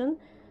tension.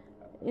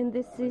 In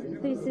this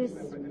thesis,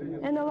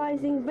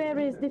 analyzing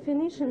various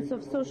definitions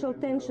of social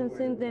tensions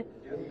in the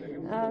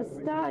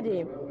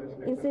study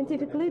in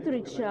scientific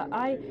literature,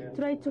 I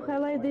tried to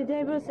highlight the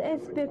diverse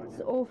aspects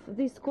of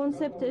this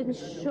concept and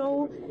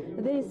show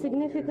their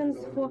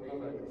significance for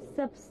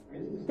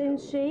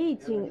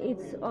substantiating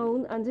its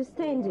own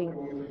understanding.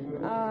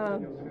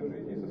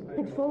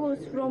 It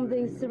follows from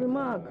this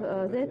remark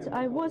that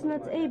I was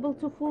not able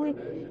to fully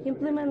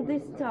implement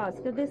this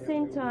task. At the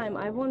same time,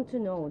 I want to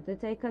note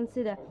that I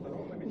consider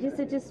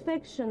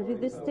dissatisfaction with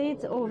the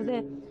state of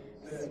the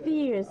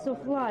spheres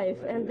of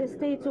life and the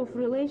state of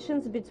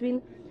relations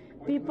between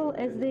people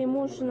as the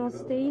emotional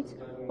state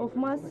of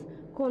mass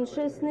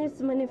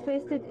consciousness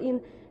manifested in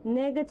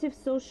negative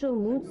social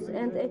moods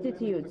and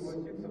attitudes.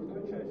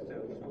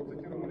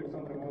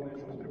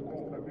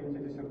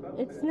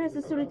 It's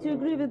necessary to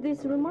agree with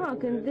this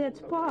remark and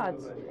that part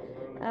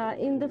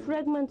in the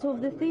fragment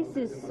of the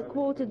thesis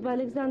quoted by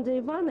Alexander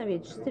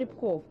Ivanovich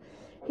Strykov.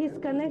 His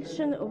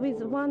connection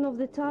with one of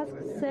the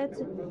tasks set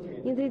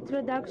in the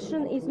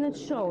introduction is not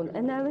shown.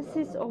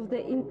 Analysis of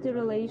the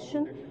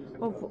interrelation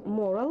of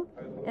moral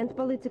and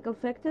political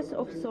factors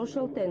of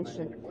social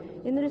tension.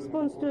 In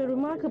response to a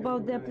remark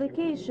about the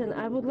application,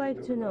 I would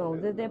like to know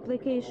that the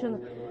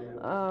application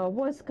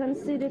was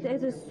considered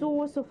as a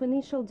source of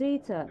initial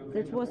data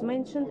that was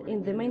mentioned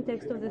in the main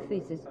text of the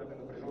thesis.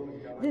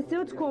 The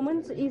third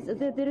comment is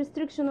that the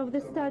restriction of the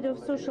study of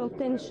social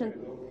tension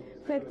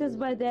factors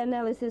by the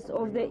analysis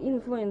of the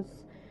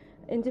influence,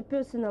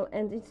 interpersonal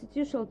and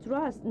institutional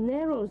trust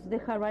narrows the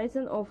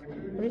horizon of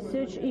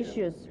research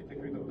issues.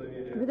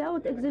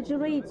 Without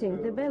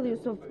exaggerating the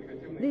values of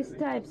these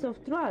types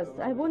of trust,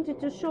 I wanted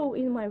to show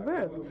in my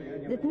work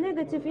that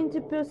negative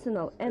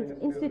interpersonal and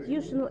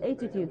institutional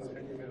attitudes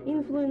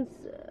influence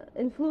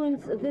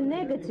the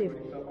negative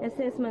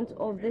assessment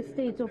of the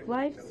state of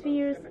life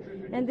spheres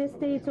and the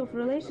state of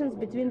relations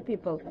between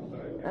people.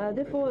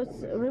 The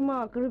fourth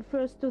remark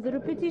refers to the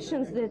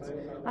repetitions that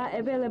are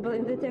available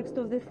in the text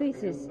of the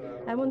thesis.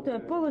 I want to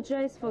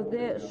apologize for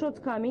the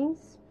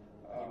shortcomings.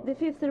 The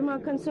fifth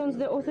remark concerns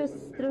the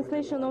author's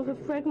translation of a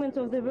fragment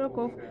of the work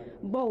of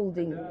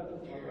Boulding.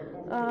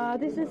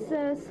 This is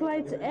a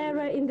slight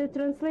error in the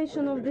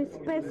translation of this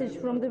passage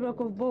from the work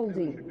of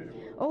Boulding,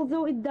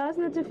 although it does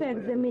not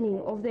affect the meaning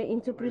of the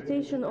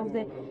interpretation of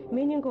the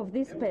meaning of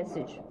this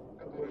passage.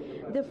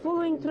 The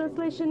following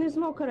translation is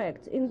more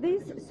correct. In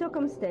these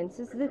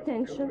circumstances, the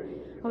tension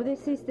of the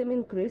system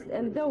increased,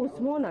 and those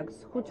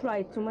monarchs who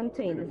tried to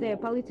maintain their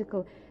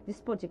political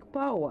despotic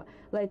power,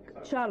 like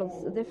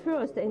Charles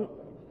I in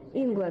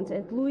England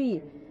and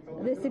Louis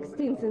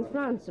XVI in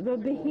France, were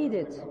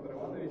beheaded.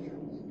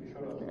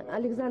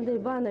 Alexander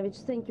Ivanovich,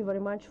 thank you very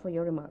much for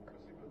your remark.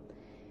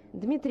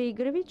 Dmitry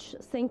Igorevich,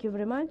 thank you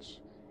very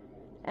much.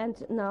 And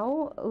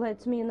now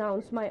let me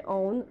announce my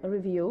own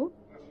review.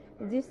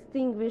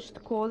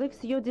 Distinguished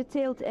colleagues, your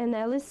detailed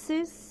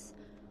analysis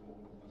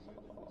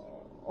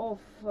of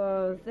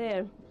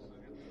their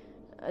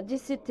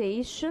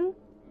dissertation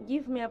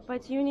give me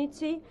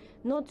opportunity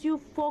not to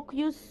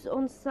focus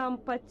on some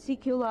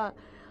particular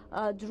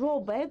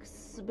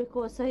drawbacks,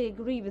 because I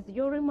agree with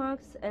your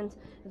remarks, and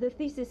the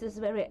thesis is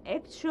very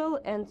actual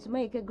and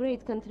make a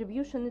great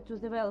contribution to the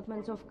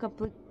development of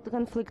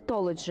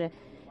conflictology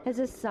as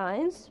a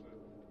science.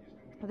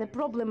 The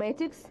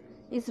problematics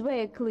is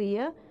very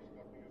clear.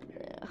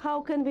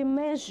 How can we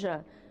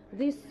measure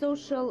this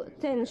social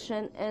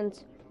tension,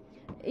 and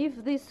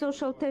if this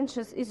social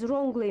tension is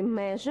wrongly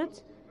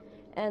measured,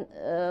 and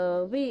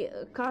we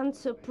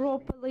can't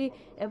properly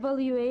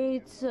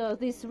evaluate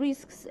these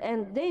risks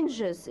and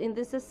dangers in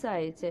the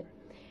society,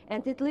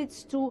 and it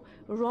leads to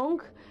wrong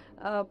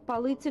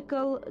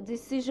political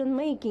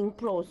decision-making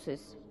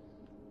process.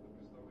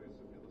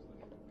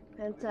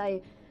 And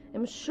I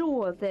am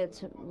sure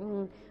that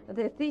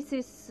the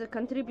thesis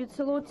contributes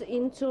a lot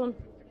into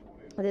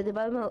the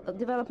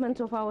development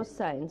of our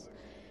science.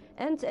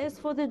 And as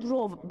for the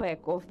drawback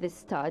of this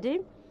study,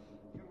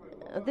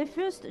 the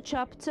first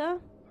chapter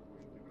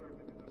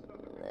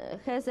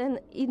has an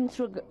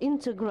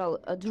integral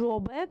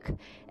drawback,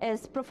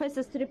 as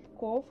Professor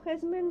Strepkov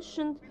has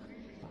mentioned.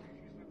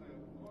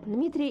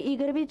 Dmitry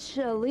Igorevich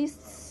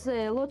lists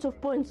a lot of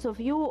points of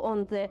view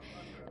on the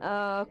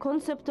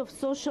concept of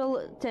social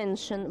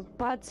tension,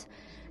 but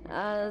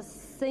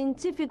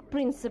scientific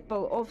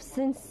principle of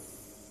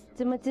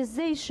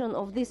systematization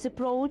of these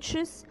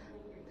approaches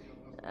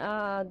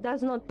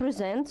does not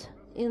present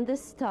in the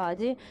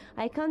study.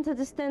 I can't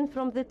understand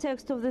from the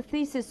text of the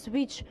thesis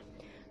which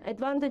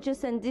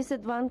advantages and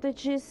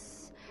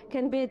disadvantages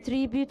can be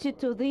attributed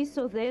to this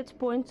or that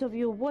point of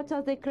view. What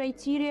are the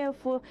criteria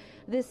for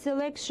the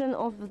selection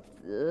of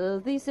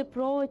these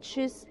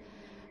approaches,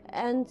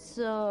 and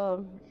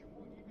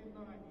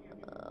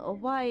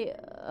why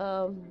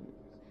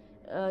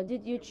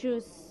did you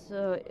choose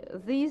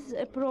these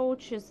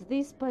approaches,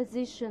 these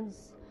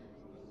positions?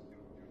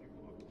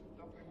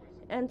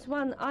 And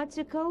one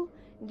article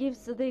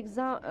gives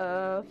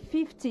the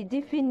 50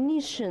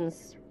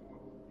 definitions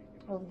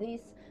of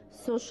this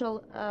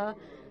social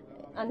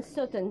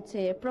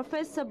uncertainty.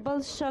 Professor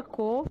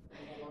Bolshakov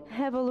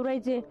have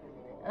already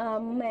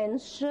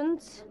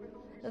mentioned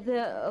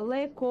the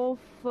lack of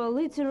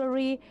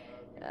literary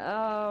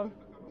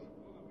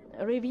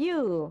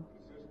review,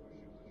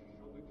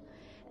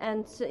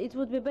 and it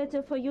would be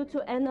better for you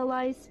to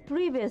analyze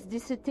previous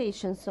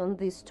dissertations on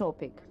this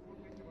topic.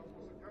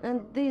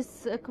 And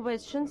these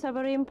questions are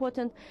very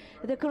important.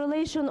 The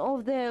correlation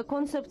of the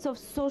concepts of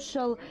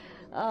social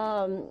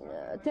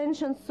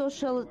tension,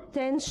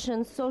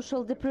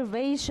 social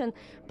deprivation,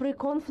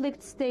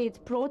 pre-conflict state,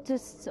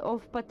 protests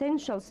of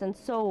potentials, and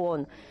so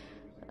on.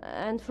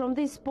 And from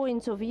this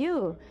point of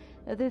view,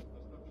 the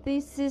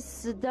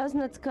thesis does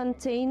not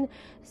contain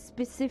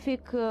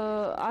specific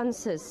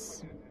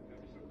answers.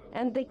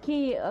 And the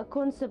key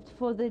concept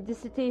for the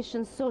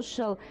dissertation,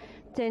 social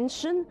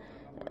tension,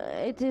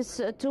 it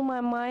is, to my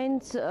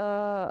mind,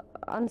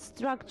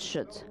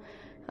 unstructured.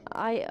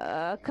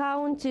 I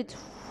counted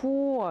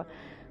 4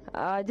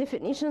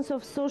 definitions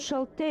of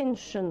social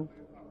tension,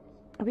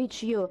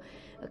 which you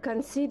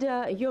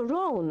consider your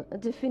own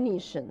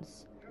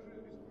definitions.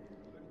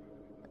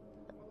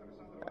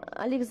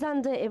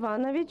 Alexander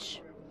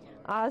Ivanovich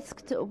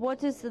asked,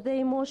 what is the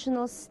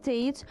emotional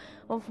state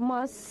of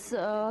mass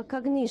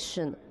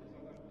cognition,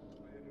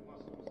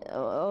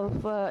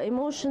 of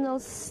emotional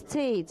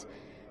state?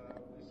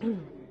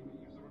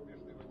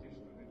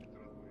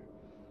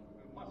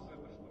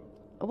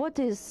 What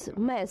is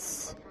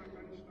mass?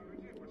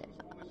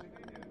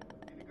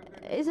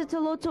 Is it a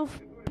lot of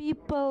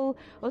people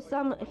or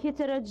some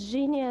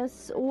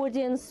heterogeneous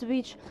audience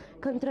which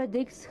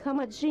contradicts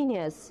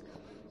homogeneous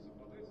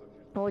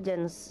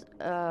audience?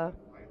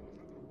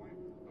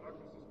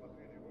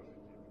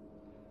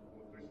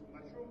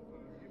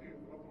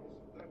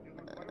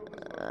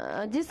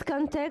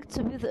 discontent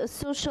with a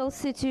social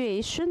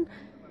situation.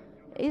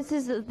 It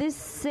is the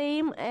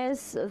same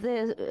as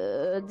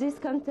the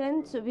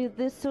discontent with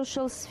the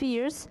social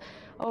spheres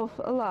of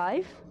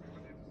life.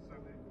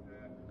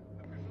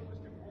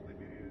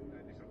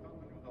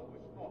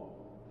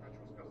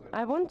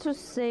 I want to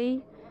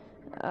say,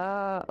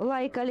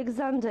 like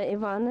Alexander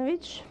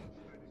Ivanovich,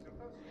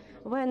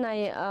 when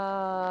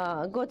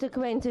I got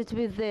acquainted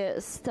with the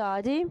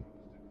study,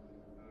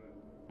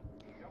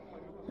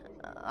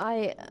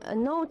 I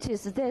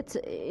noticed that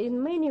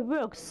in many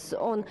works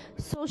on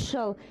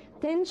social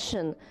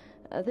tension,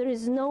 there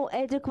is no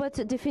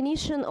adequate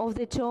definition of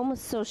the term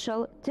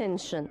social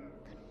tension.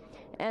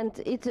 And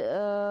it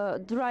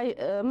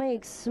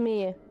makes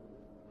me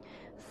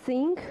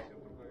think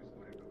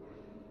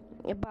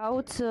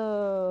about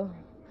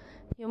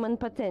human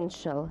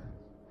potential.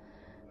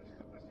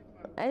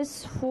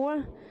 As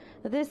for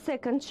the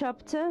second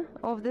chapter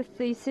of the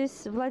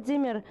thesis,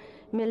 Vladimir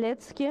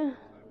Miletsky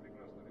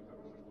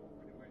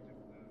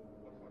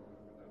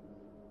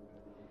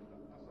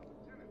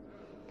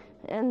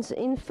and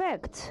in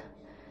fact,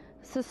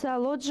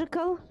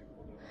 sociological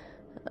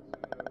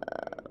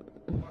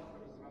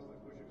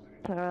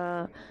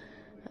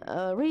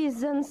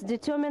reasons,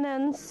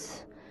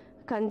 determinants,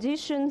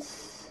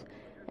 conditions,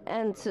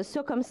 and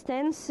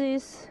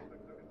circumstances,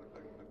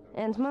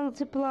 and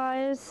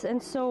multipliers,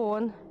 and so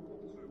on.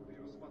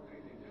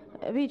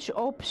 Which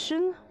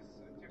option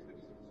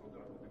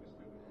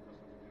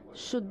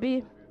should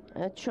be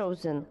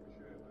chosen?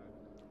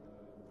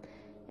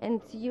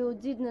 And you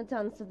did not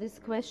answer this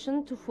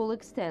question to full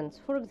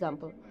extent. For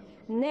example,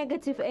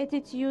 negative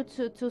attitude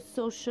to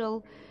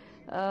social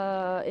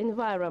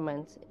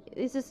environment.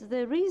 This is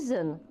the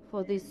reason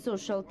for this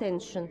social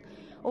tension,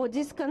 or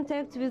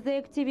discontent with the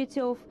activity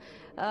of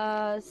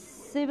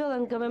civil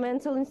and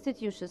governmental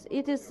institutions.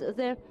 It is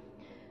the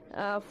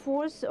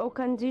force or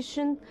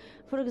condition,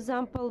 for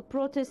example,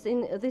 protest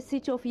in the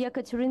city of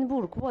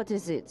Yekaterinburg. What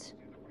is it?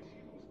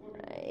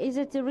 Is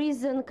it a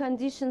reason,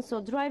 conditions,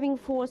 or driving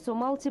force, or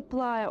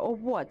multiplier, or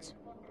what?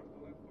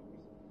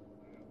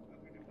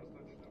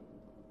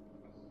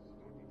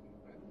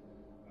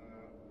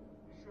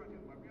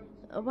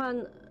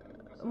 One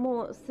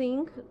more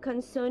thing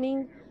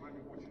concerning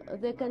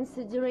the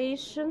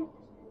consideration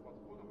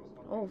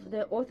of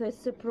the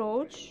author's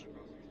approach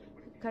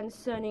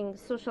concerning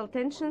social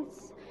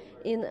tensions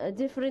in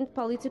different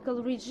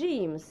political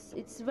regimes.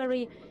 It's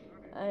very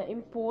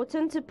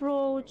important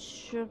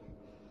approach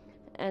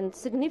and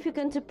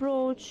significant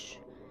approach.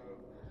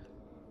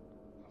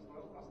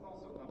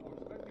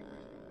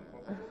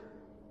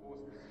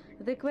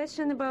 The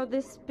question about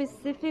the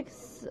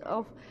specifics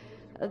of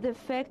the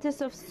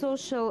factors of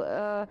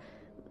social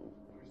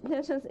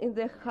tensions in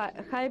the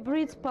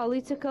hybrid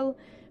political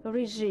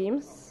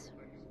regimes.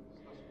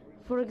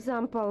 For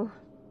example,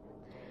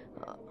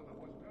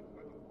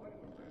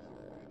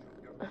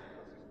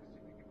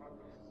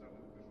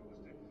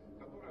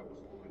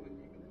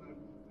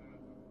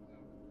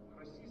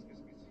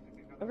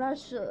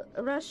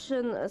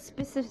 Russian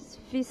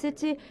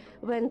specificity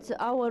when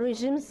our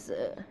regimes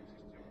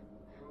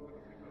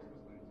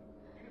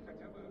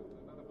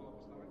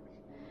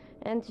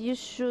and you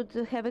should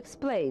have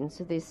explained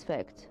this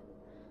fact.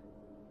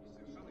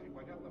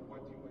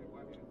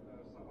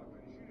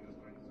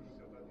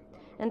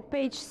 And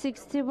page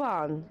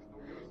 61,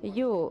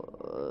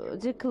 you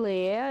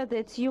declare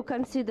that you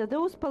consider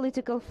those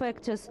political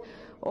factors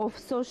of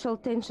social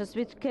tensions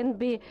which can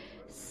be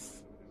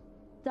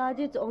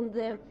studied on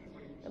the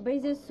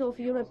basis of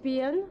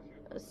European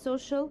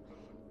social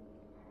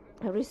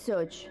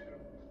research.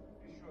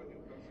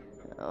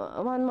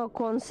 One more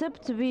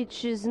concept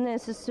which is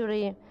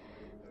necessary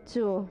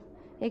to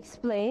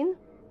explain.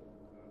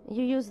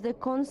 You use the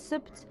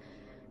concept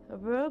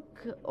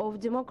work of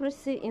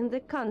democracy in the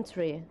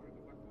country.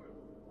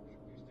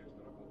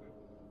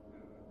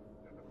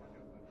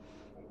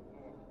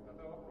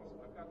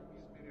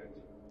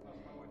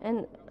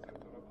 And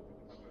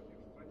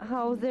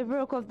how the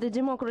work of the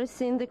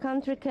democracy in the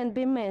country can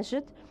be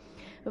measured,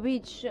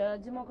 which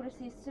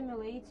democracy is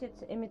simulated,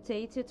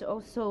 imitated,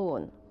 or so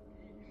on.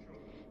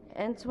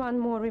 And one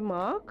more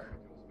remark.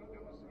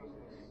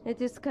 It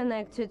is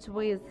connected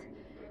with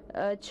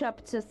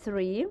chapter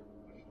 3.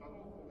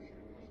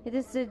 It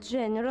is a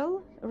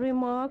general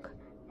remark.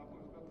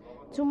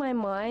 To my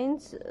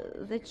mind,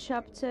 the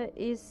chapter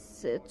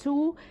is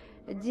too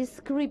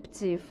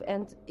descriptive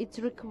and it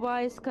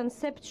requires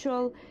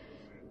conceptual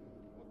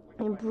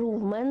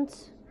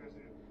improvement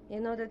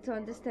in order to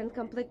understand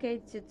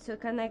complicated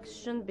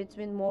connection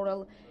between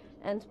moral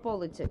and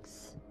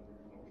politics.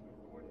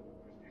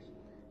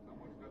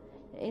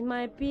 In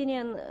my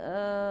opinion,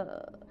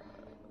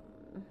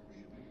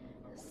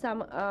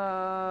 some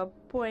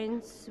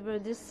points were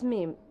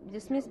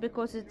dismissed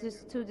because it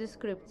is too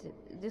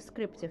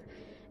descriptive.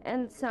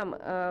 And some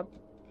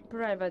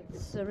private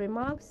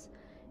remarks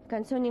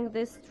concerning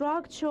the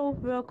structure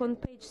of work on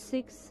page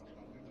 6.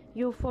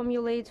 You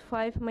formulate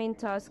 5 main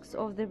tasks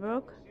of the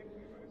work.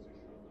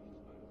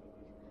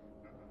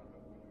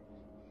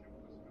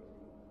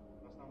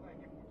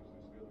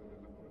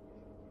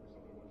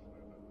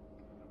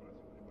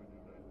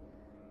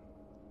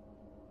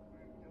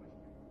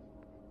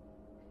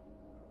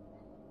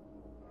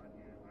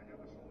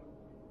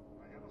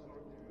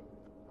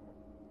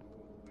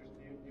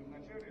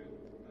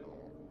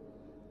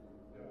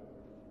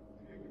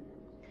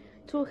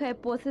 two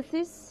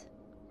hypotheses.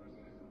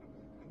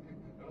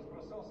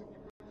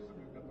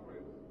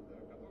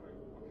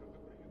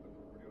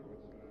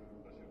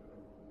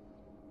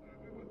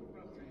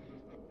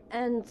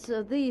 And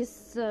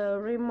these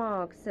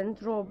remarks and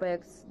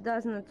drawbacks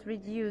does not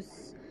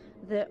reduce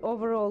the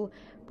overall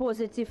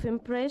positive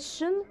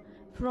impression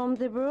from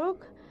the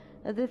work.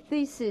 The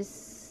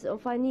thesis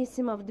of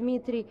Anisimov,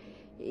 Dmitry,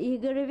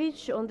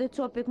 Igorevich on the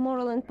topic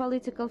moral and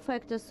political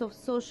factors of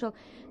social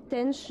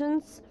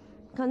tensions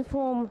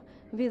conform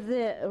with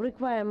the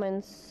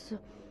requirements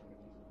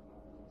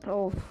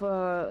of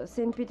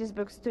St.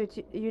 Petersburg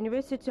State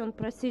University on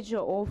procedure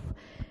of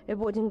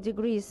awarding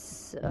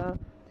degrees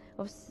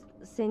of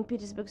St.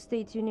 Petersburg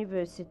State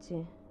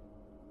University.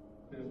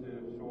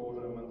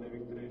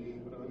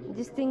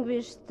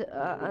 Distinguished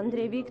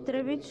Andrei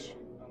Viktorovich,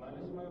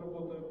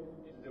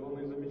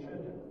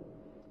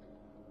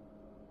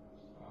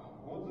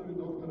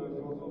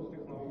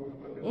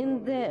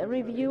 in the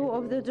review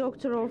of the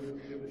Doctor of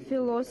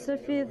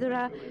Philosophy,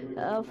 there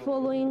are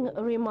following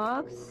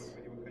remarks.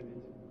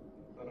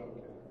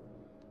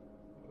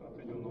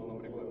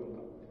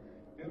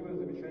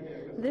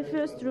 The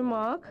first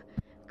remark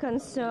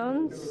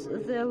concerns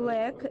the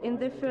lack in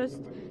the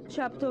first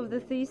chapter of the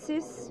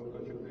thesis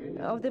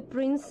of the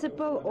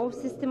principle of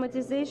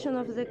systematization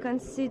of the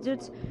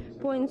considered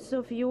points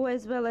of view,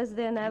 as well as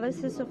the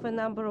analysis of a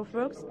number of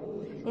works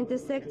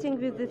intersecting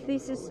with the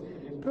thesis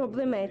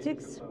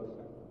problematics.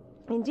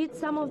 Indeed,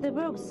 some of the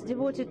works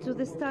devoted to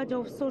the study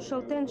of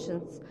social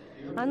tensions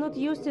are not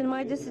used in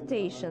my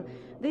dissertation.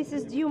 This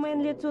is due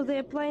mainly to the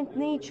applied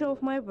nature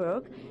of my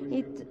work,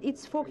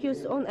 its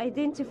focus on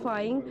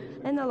identifying,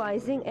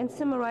 analyzing, and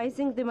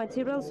summarizing the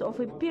materials of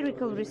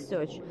empirical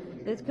research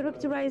that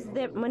characterize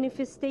the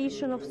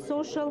manifestation of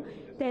social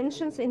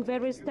tensions in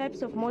various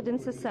types of modern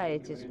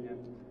societies.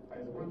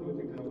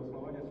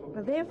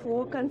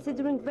 Therefore,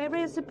 considering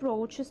various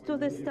approaches to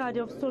the study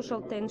of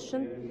social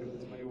tension,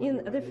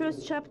 in the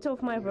first chapter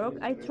of my work,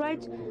 I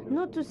tried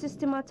not to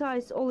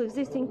systematize all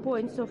existing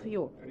points of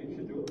view,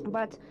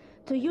 but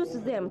to use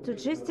them to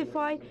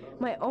justify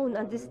my own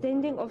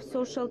understanding of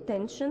social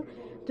tension,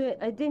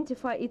 to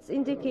identify its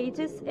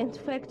indicators and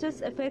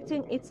factors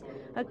affecting its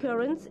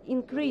occurrence,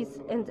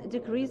 increase and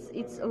decrease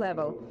its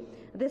level.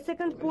 The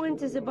second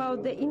point is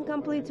about the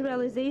incomplete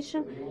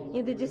realization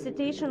in the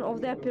dissertation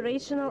of the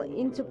operational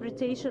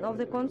interpretation of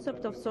the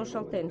concept of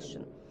social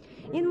tension.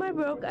 In my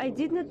work, I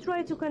did not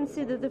try to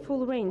consider the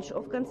full range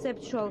of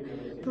conceptual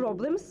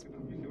problems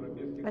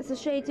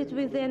associated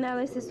with the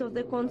analysis of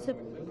the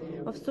concept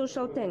of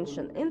social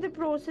tension. In the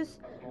process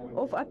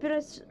of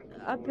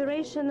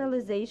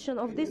operationalization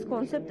of this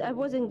concept, I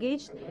was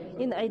engaged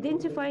in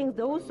identifying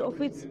those of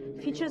its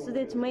features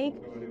that make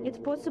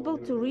it possible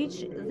to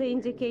reach the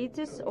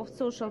indicators of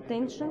social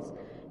tensions,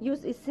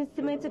 use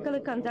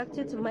systematically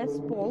conducted mass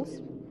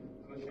polls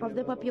of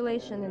the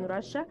population in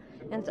Russia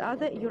and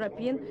other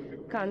European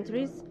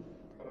countries.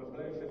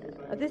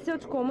 The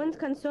third comment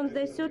concerns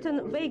the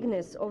certain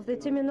vagueness of the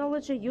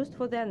terminology used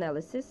for the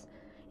analysis,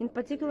 in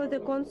particular the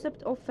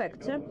concept of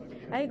factor.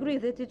 I agree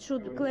that it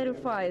should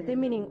clarify the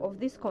meaning of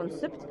this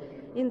concept.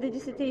 In the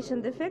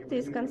dissertation, the factor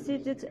is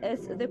considered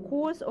as the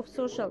cause of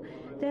social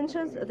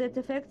tensions that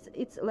affects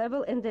its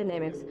level and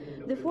dynamics.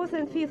 The fourth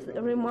and fifth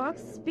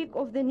remarks speak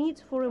of the need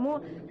for a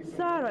more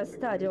thorough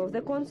study of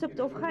the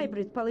concept of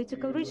hybrid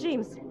political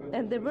regimes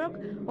and the work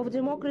of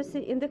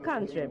democracy in the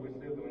country.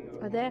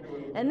 The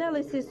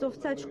analysis of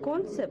such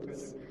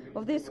concepts,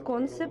 of these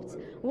concepts,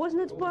 was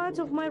not part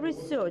of my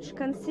research,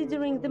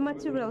 considering the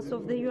materials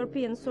of the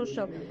European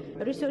social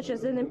research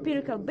as an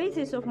empirical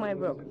basis of my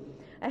work.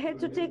 I had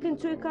to take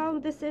into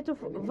account the set of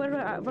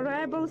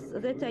variables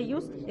that I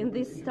used in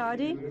this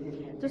study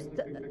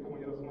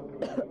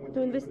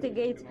to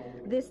investigate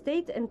the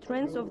state and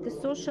trends of the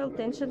social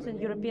tensions in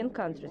European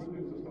countries.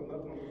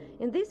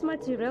 In these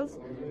materials,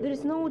 there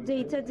is no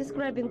data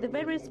describing the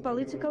various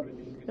political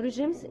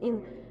regimes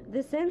in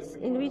the sense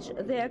in which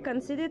they are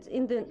considered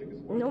in the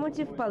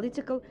normative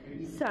political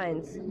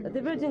science.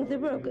 The wording "the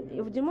work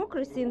of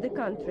democracy in the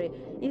country"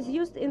 is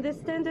used in the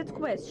standard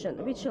question,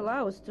 which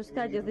allows to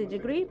study the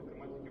degree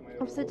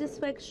of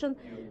satisfaction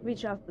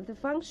which are the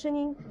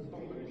functioning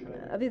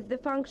with the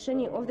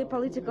functioning of the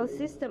political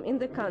system in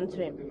the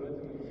country.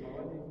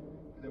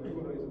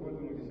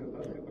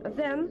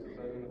 Then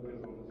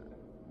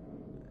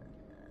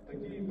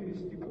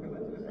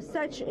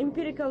such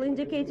empirical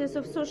indicators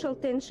of social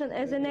tension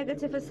as a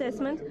negative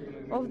assessment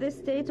of the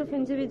state of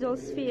individual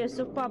spheres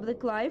of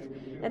public life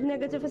and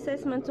negative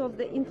assessment of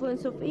the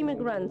influence of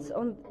immigrants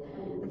on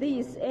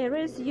these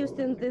areas used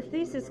in the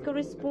thesis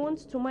correspond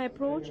to my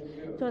approach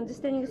to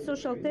understanding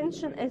social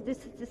tension as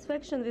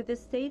dissatisfaction with the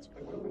state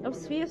of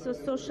spheres of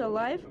social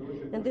life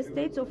and the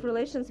states of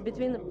relations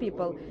between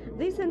people.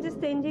 This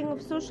understanding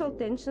of social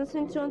tensions,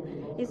 in turn,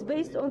 is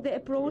based on the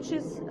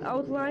approaches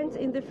outlined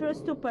in the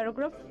first two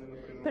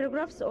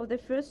paragraphs of the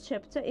first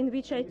chapter, in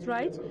which I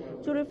tried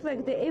to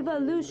reflect the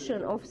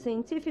evolution of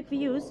scientific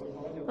views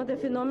on the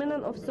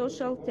phenomenon of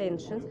social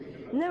tensions.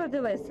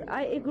 Nevertheless,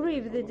 I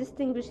agree with the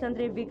distinguished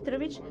Andrei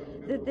Viktorovich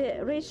that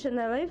the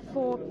rationale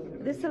for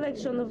the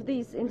selection of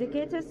these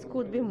indicators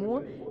could be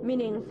more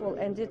meaningful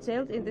and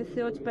detailed in the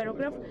third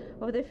paragraph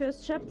of the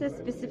first chapter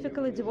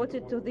specifically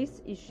devoted to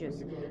these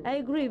issues. I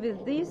agree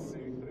with these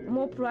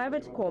more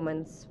private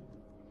comments.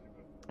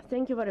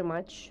 Thank you very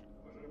much.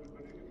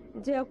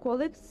 Dear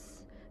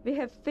colleagues, we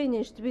have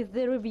finished with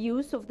the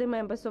reviews of the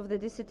members of the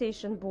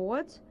dissertation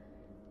board.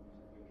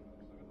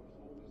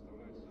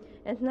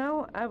 And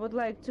now I would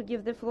like to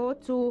give the floor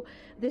to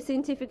the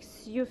scientific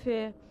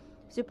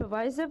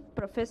supervisor,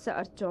 Professor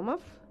Artemov,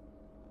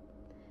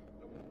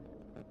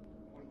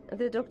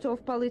 the Doctor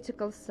of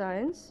Political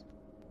Science.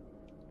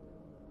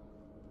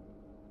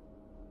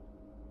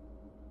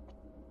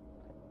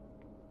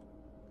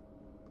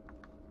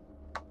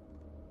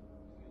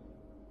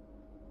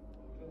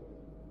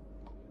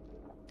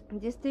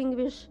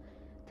 Distinguished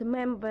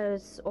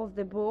members of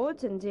the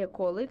board and dear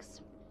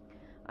colleagues,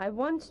 I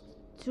want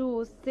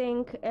to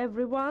thank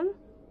everyone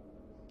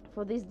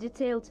for this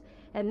detailed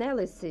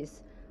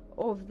analysis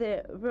of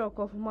the work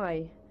of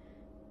my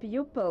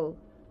pupil.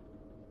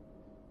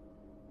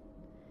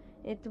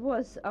 It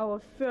was our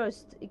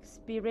first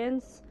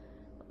experience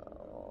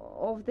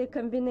of the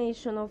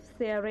combination of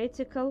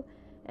theoretical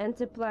and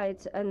applied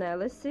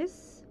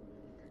analysis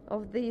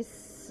of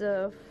these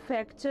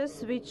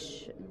factors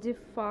which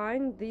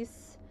define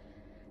this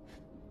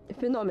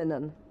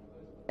phenomenon.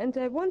 And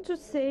I want to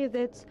say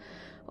that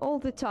all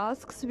the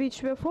tasks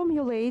which were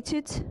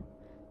formulated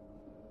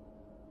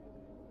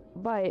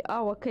by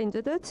our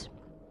candidate,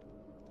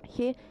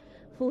 he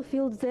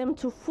fulfilled them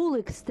to full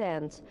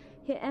extent.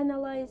 He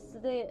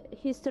analyzed the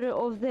history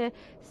of the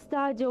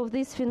study of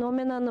this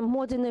phenomenon,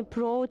 modern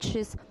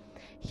approaches.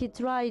 He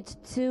tried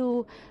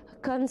to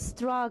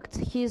construct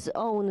his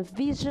own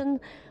vision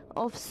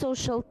of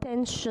social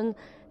tension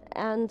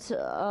and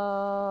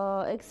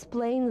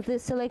explain the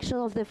selection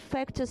of the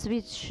factors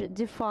which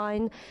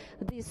define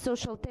this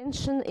social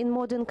tension in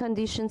modern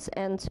conditions.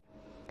 And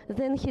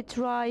then he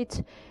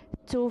tried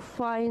to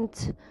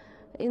find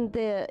in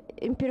the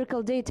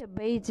empirical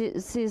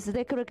databases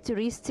the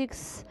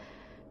characteristics.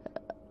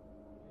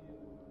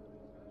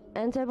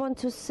 And I want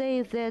to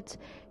say that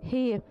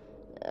he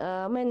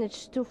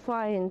managed to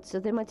find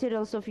the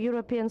materials of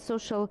European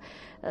social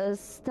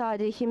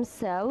study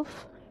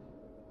himself,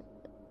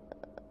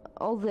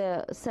 all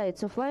the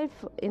sides of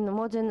life in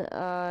modern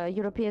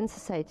European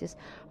societies.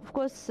 Of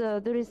course,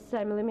 there is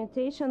some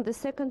limitation. The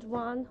second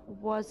one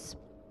was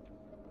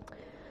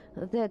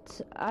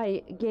that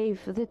I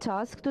gave the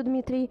task to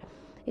Dmitry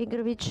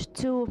Igorevich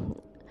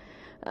to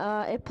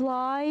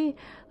apply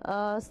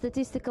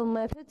statistical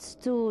methods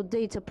to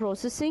data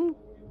processing,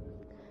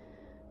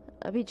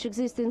 which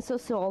exist in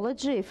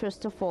sociology,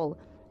 first of all,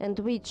 and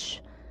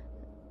which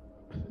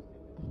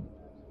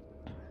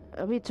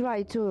we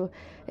try to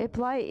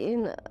apply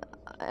in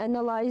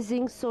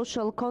analyzing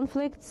social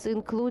conflicts,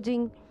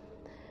 including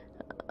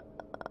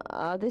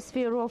the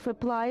sphere of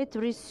applied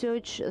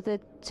research, the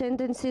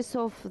tendencies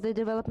of the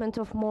development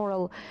of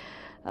moral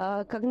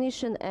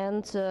cognition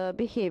and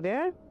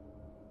behavior.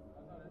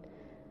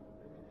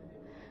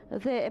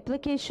 The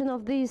application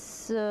of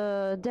these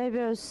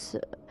diverse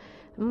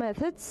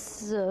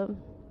methods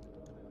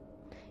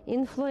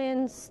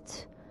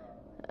influenced,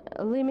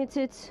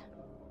 limited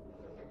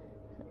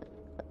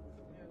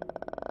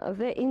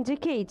the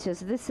indicators,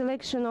 the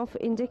selection of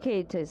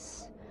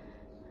indicators.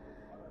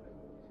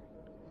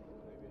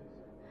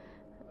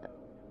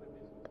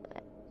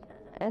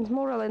 And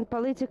moral and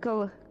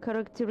political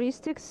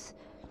characteristics.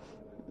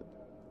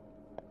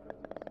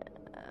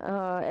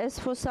 As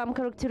for some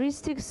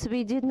characteristics,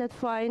 we did not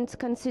find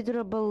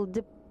considerable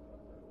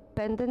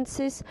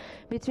dependencies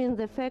between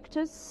the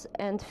factors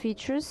and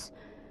features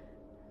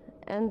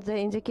and the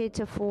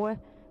indicator for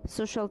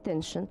social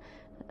tension.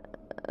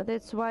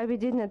 That's why we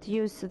did not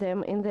use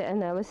them in the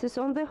analysis.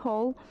 On the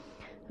whole,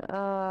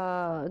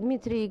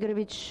 Dmitry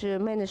Igorevich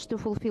managed to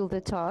fulfill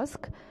the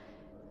task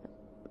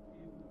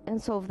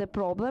and solve the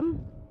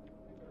problem.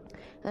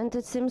 And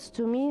it seems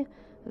to me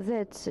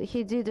that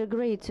he did a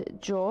great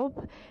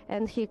job,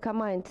 and he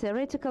combined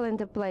theoretical and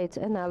applied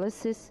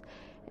analysis,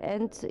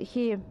 and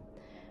he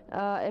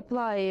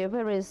applied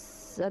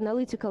various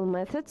analytical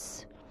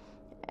methods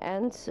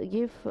and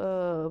give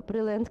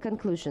brilliant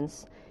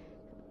conclusions,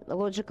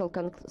 logical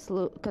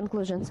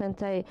conclusions.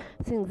 And I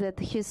think that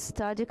his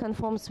study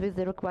conforms with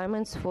the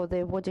requirements for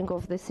the awarding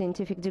of the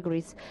scientific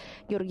degrees.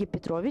 Georgy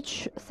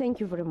Petrovich,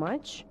 thank you very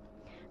much.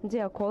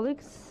 Dear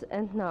colleagues,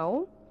 and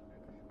now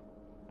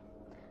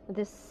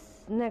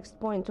this next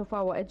point of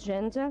our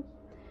agenda,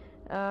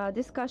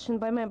 discussion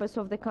by members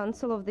of the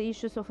Council of the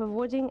issues of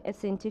awarding a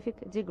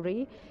scientific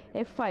degree.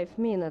 A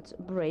 5-minute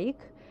break.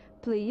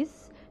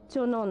 Please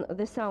turn on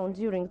the sound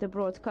during the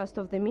broadcast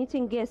of the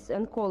meeting. Guests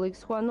and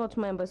colleagues who are not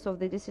members of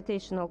the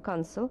Dissertational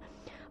Council,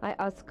 I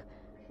ask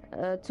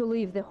to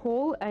leave the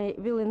hall. I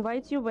will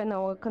invite you when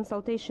our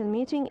consultation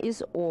meeting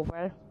is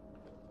over.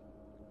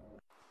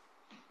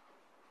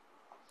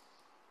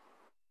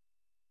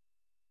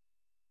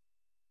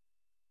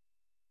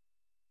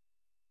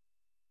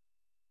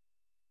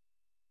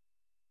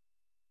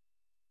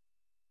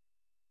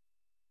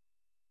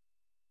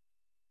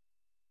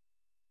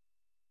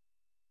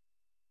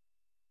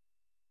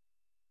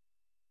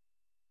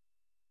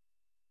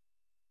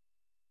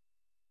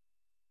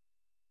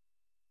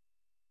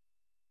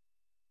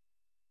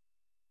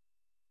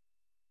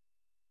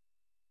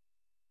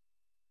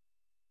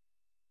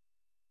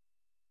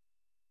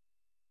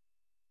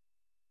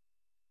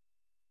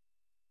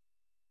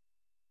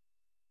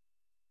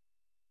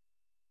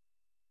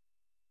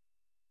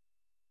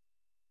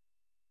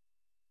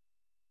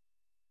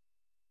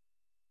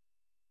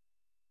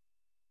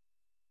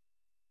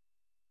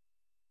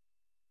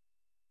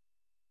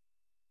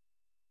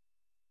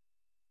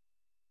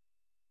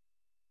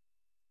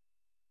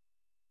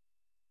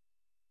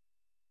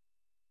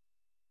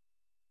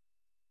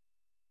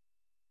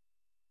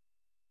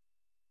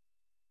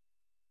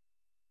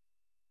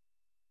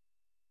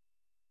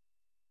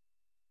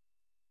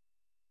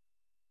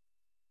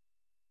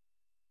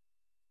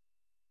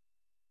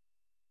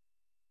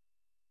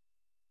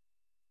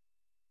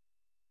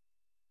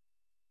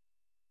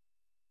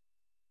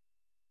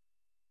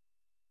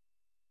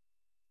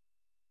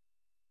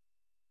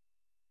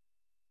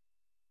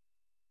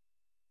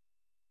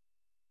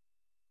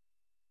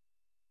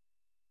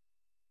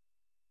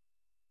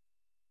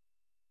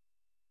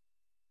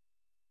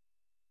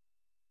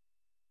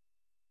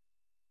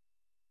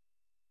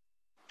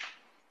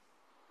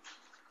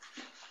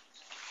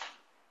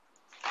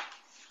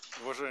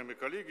 Уважаемые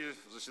коллеги,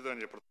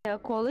 заседание.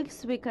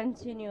 Colleagues, we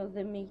continue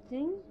the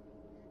meeting.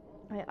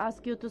 I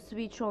ask you to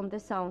switch on the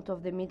sound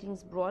of the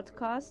meeting's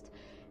broadcast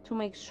to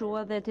make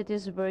sure that it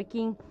is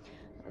working.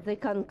 The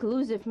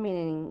conclusive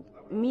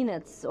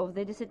minutes of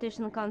the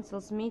Dissertation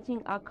Council's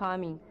meeting are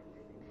coming.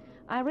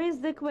 I raise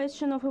the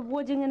question of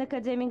awarding an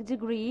academic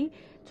degree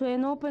to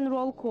an open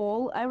roll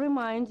call. I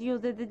remind you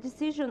that the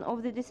decision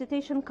of the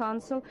Dissertation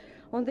Council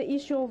on the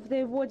issue of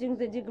the awarding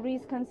the degree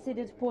is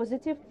considered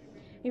positive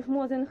if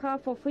more than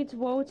half of it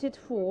voted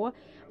for,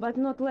 but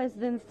not less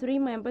than 3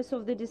 members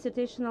of the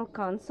Dissertational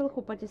Council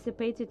who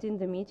participated in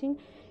the meeting,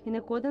 in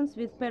accordance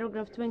with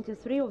paragraph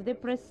 23 of the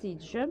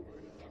procedure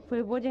for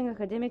awarding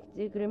academic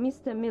degree.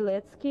 Mr.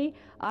 Miletsky,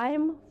 I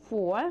am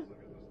for.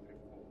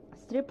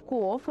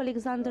 Stripkov,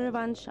 Alexander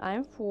Ivanovich, I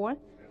am for.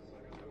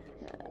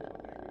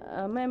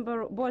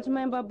 Board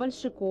member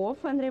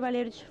Bolshikov, Andrei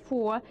Valeryevich,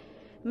 for.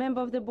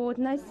 Member of the board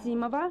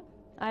Nasimova,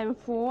 I am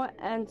for.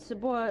 And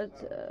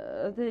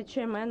the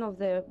chairman of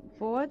the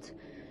board,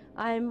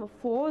 I am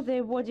for the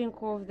awarding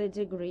of the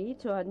degree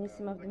to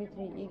Anisimov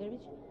Dmitry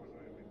Igorevich.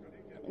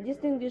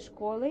 Distinguished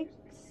colleagues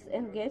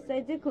and guests,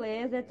 I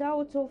declare that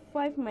out of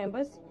 5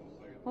 members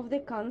of the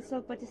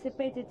council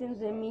participated in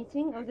the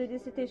meeting of the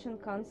Dissertation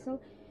Council,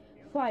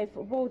 5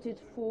 voted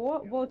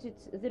for,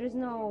 there is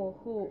no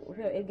who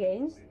were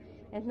against,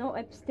 and no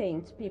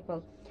abstained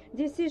people.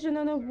 Decision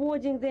on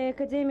awarding the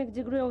academic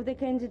degree of the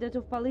candidate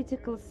of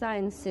political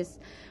sciences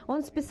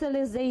on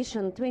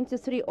specialization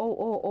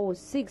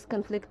 230006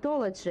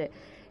 conflictology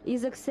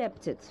is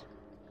accepted.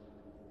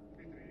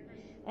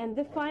 And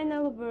the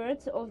final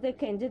words of the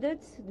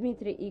candidate,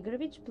 Dmitry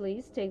Igorevich,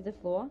 please take the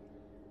floor.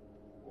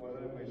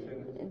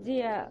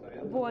 Dear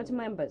board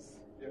members,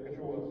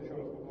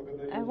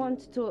 I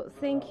want to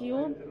thank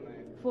you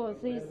for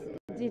these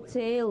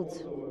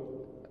detailed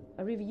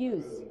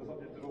reviews.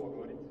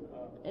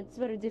 It's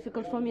very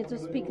difficult for me to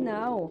speak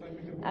now.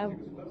 I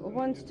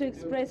want to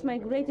express my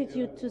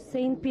gratitude to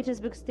St.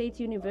 Petersburg State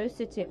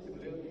University.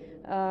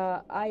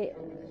 I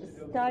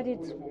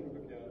studied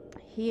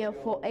here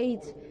for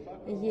 8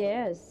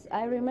 years.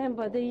 I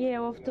remember the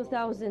year of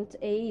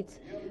 2008,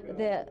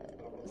 the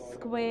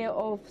square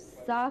of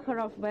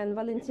Sakharov, when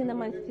Valentina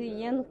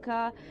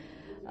Matvienko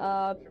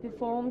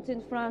performed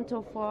in front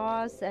of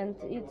us, and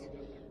it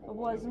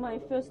was my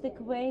first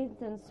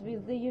acquaintance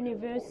with the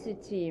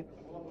university.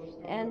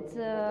 And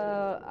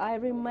I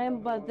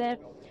remember the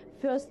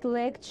first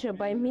lecture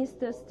by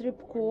Mr.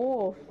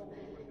 Stripkov,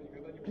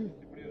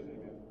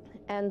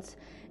 and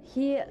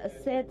he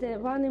said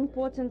one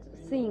important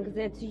thing,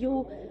 that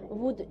you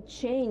would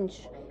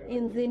change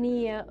in the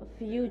near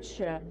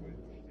future,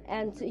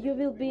 and you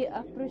will be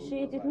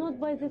appreciated not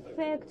by the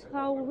fact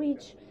how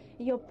rich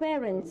your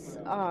parents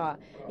are.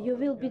 You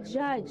will be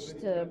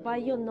judged by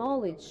your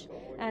knowledge.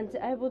 And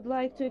I would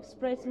like to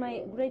express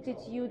my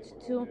gratitude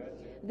to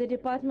the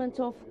Department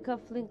of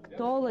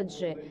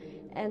Conflictology,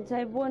 and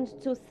I want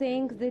to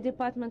thank the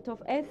Department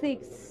of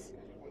Ethics,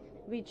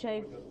 which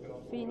I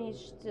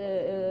finished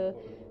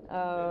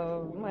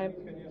my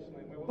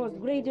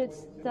postgraduate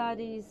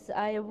studies.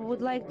 I would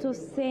like to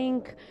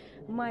thank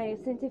my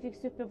scientific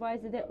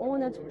supervisor, the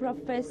honored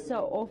professor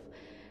of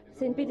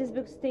St.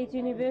 Petersburg State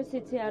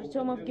University,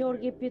 Artyomov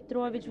Georgy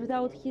Petrovich.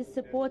 Without his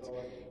support,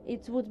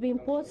 it would be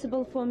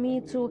impossible for me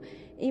to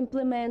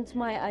implement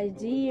my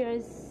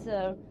ideas,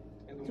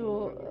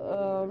 to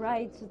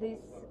write this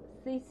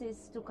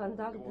thesis, to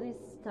conduct this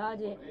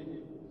study.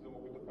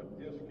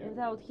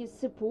 Without his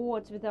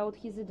support, without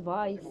his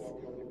advice,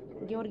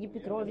 Georgy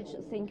Petrovich,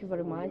 thank you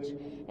very much.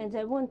 And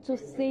I want to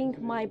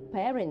thank my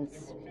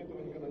parents,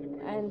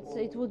 and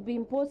it would be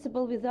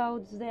impossible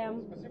without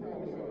them.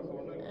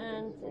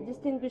 And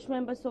distinguished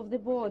members of the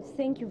board,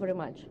 thank you very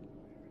much.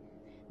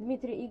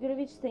 Dmitry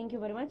Igorevich, thank you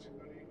very much.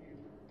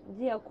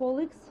 Dear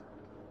colleagues,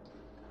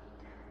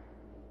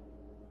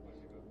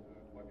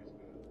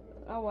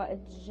 our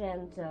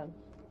agenda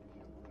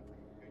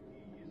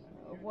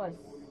was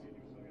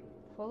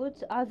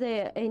followed. Are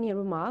there any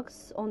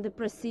remarks on the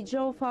procedure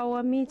of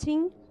our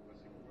meeting?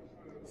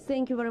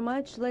 Thank you very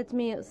much. Let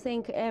me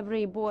thank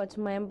every board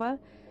member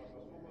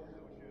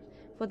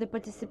for the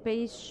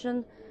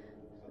participation.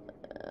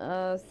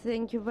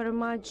 Thank you very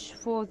much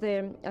for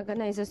the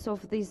organizers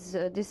of this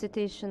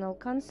dissertational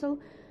council.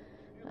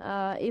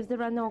 If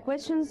there are no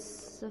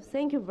questions,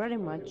 thank you very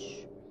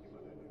much.